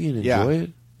 Oreo cookie and enjoy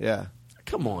it? Yeah.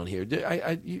 Come on here.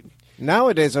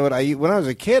 Nowadays, when I was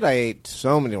a kid, I ate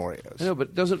so many Oreos. I know,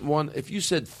 but doesn't one? If you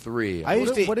said 3, I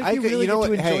used to. What if I you could, really know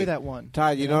get what, to enjoy hey, that one?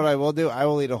 Todd, you know what I will do? I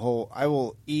will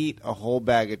eat a whole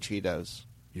bag of Cheetos.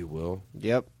 You will.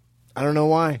 Yep. I don't know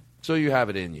why. So you have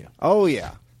it in you. Oh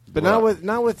yeah. But not with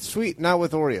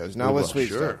Oreos, not with sweet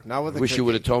sure. stuff, not with. Wish you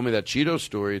would have told me that Cheeto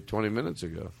story 20 minutes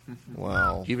ago.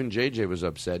 Well, even JJ was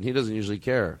upset, and he doesn't usually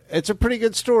care. It's a pretty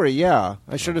good story. Yeah,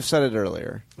 I should have said it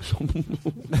earlier.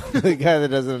 The guy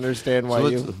that doesn't understand why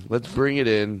let's bring it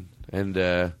in, and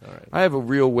I have a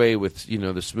real way with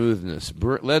the smoothness.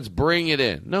 Let's bring it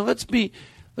in. No, let's be.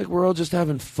 Like we're all just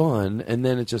having fun, and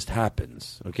then it just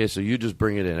happens. Okay, so you just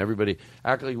bring it in. Everybody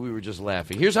act like we were just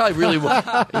laughing. Here's how I really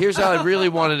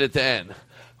wanted it to end.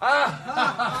 My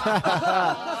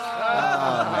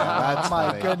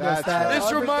goodness, this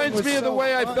reminds me of the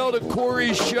way I felt at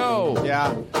Corey's show.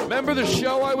 Yeah. Remember the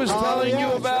show I was telling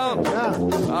you about?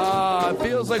 Yeah. It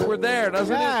feels like we're there,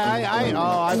 doesn't it?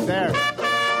 I'm there.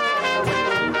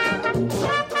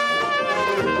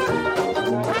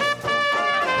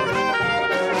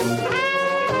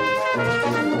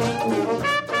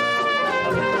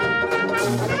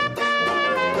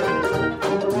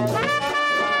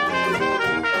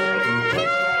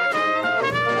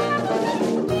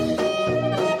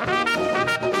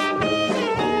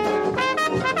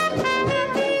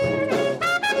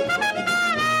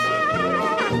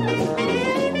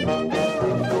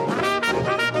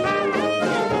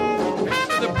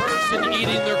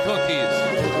 Eating their cookies.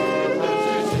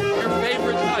 Your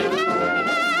favorite type.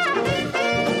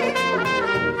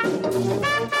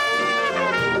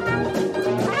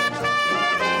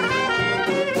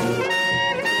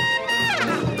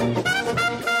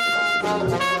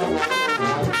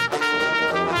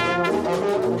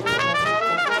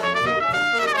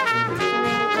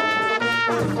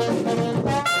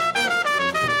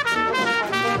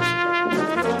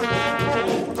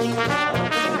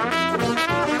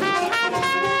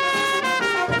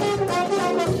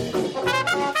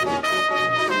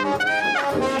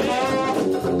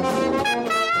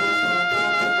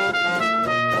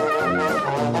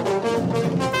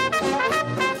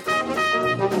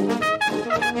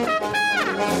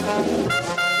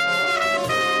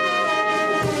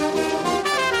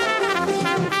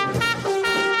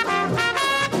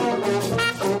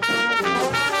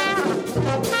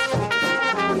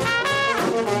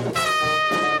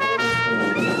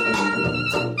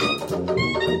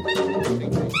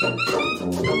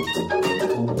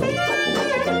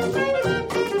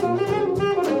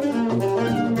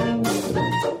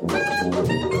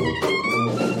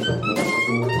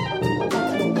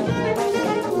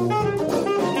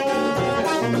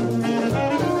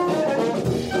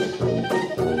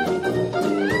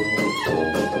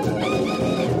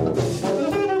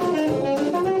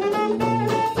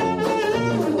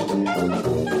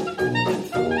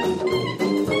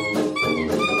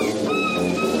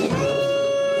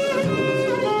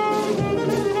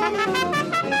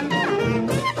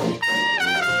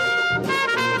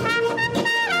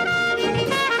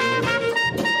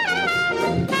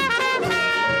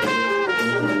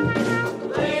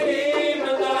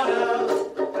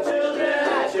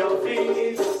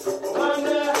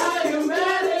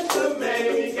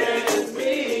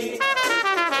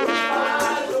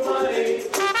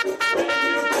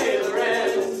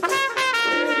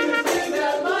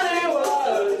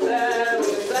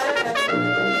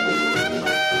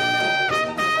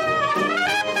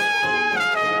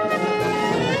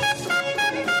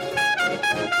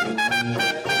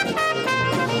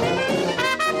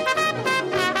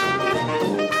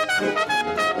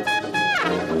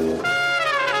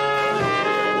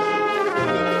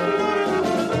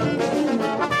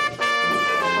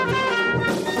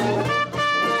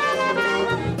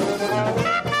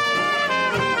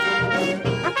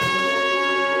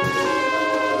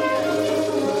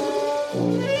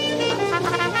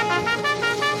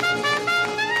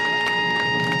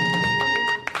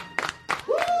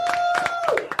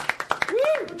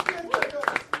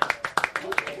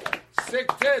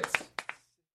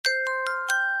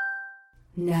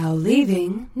 Now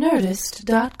leaving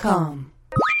Nerdist.com.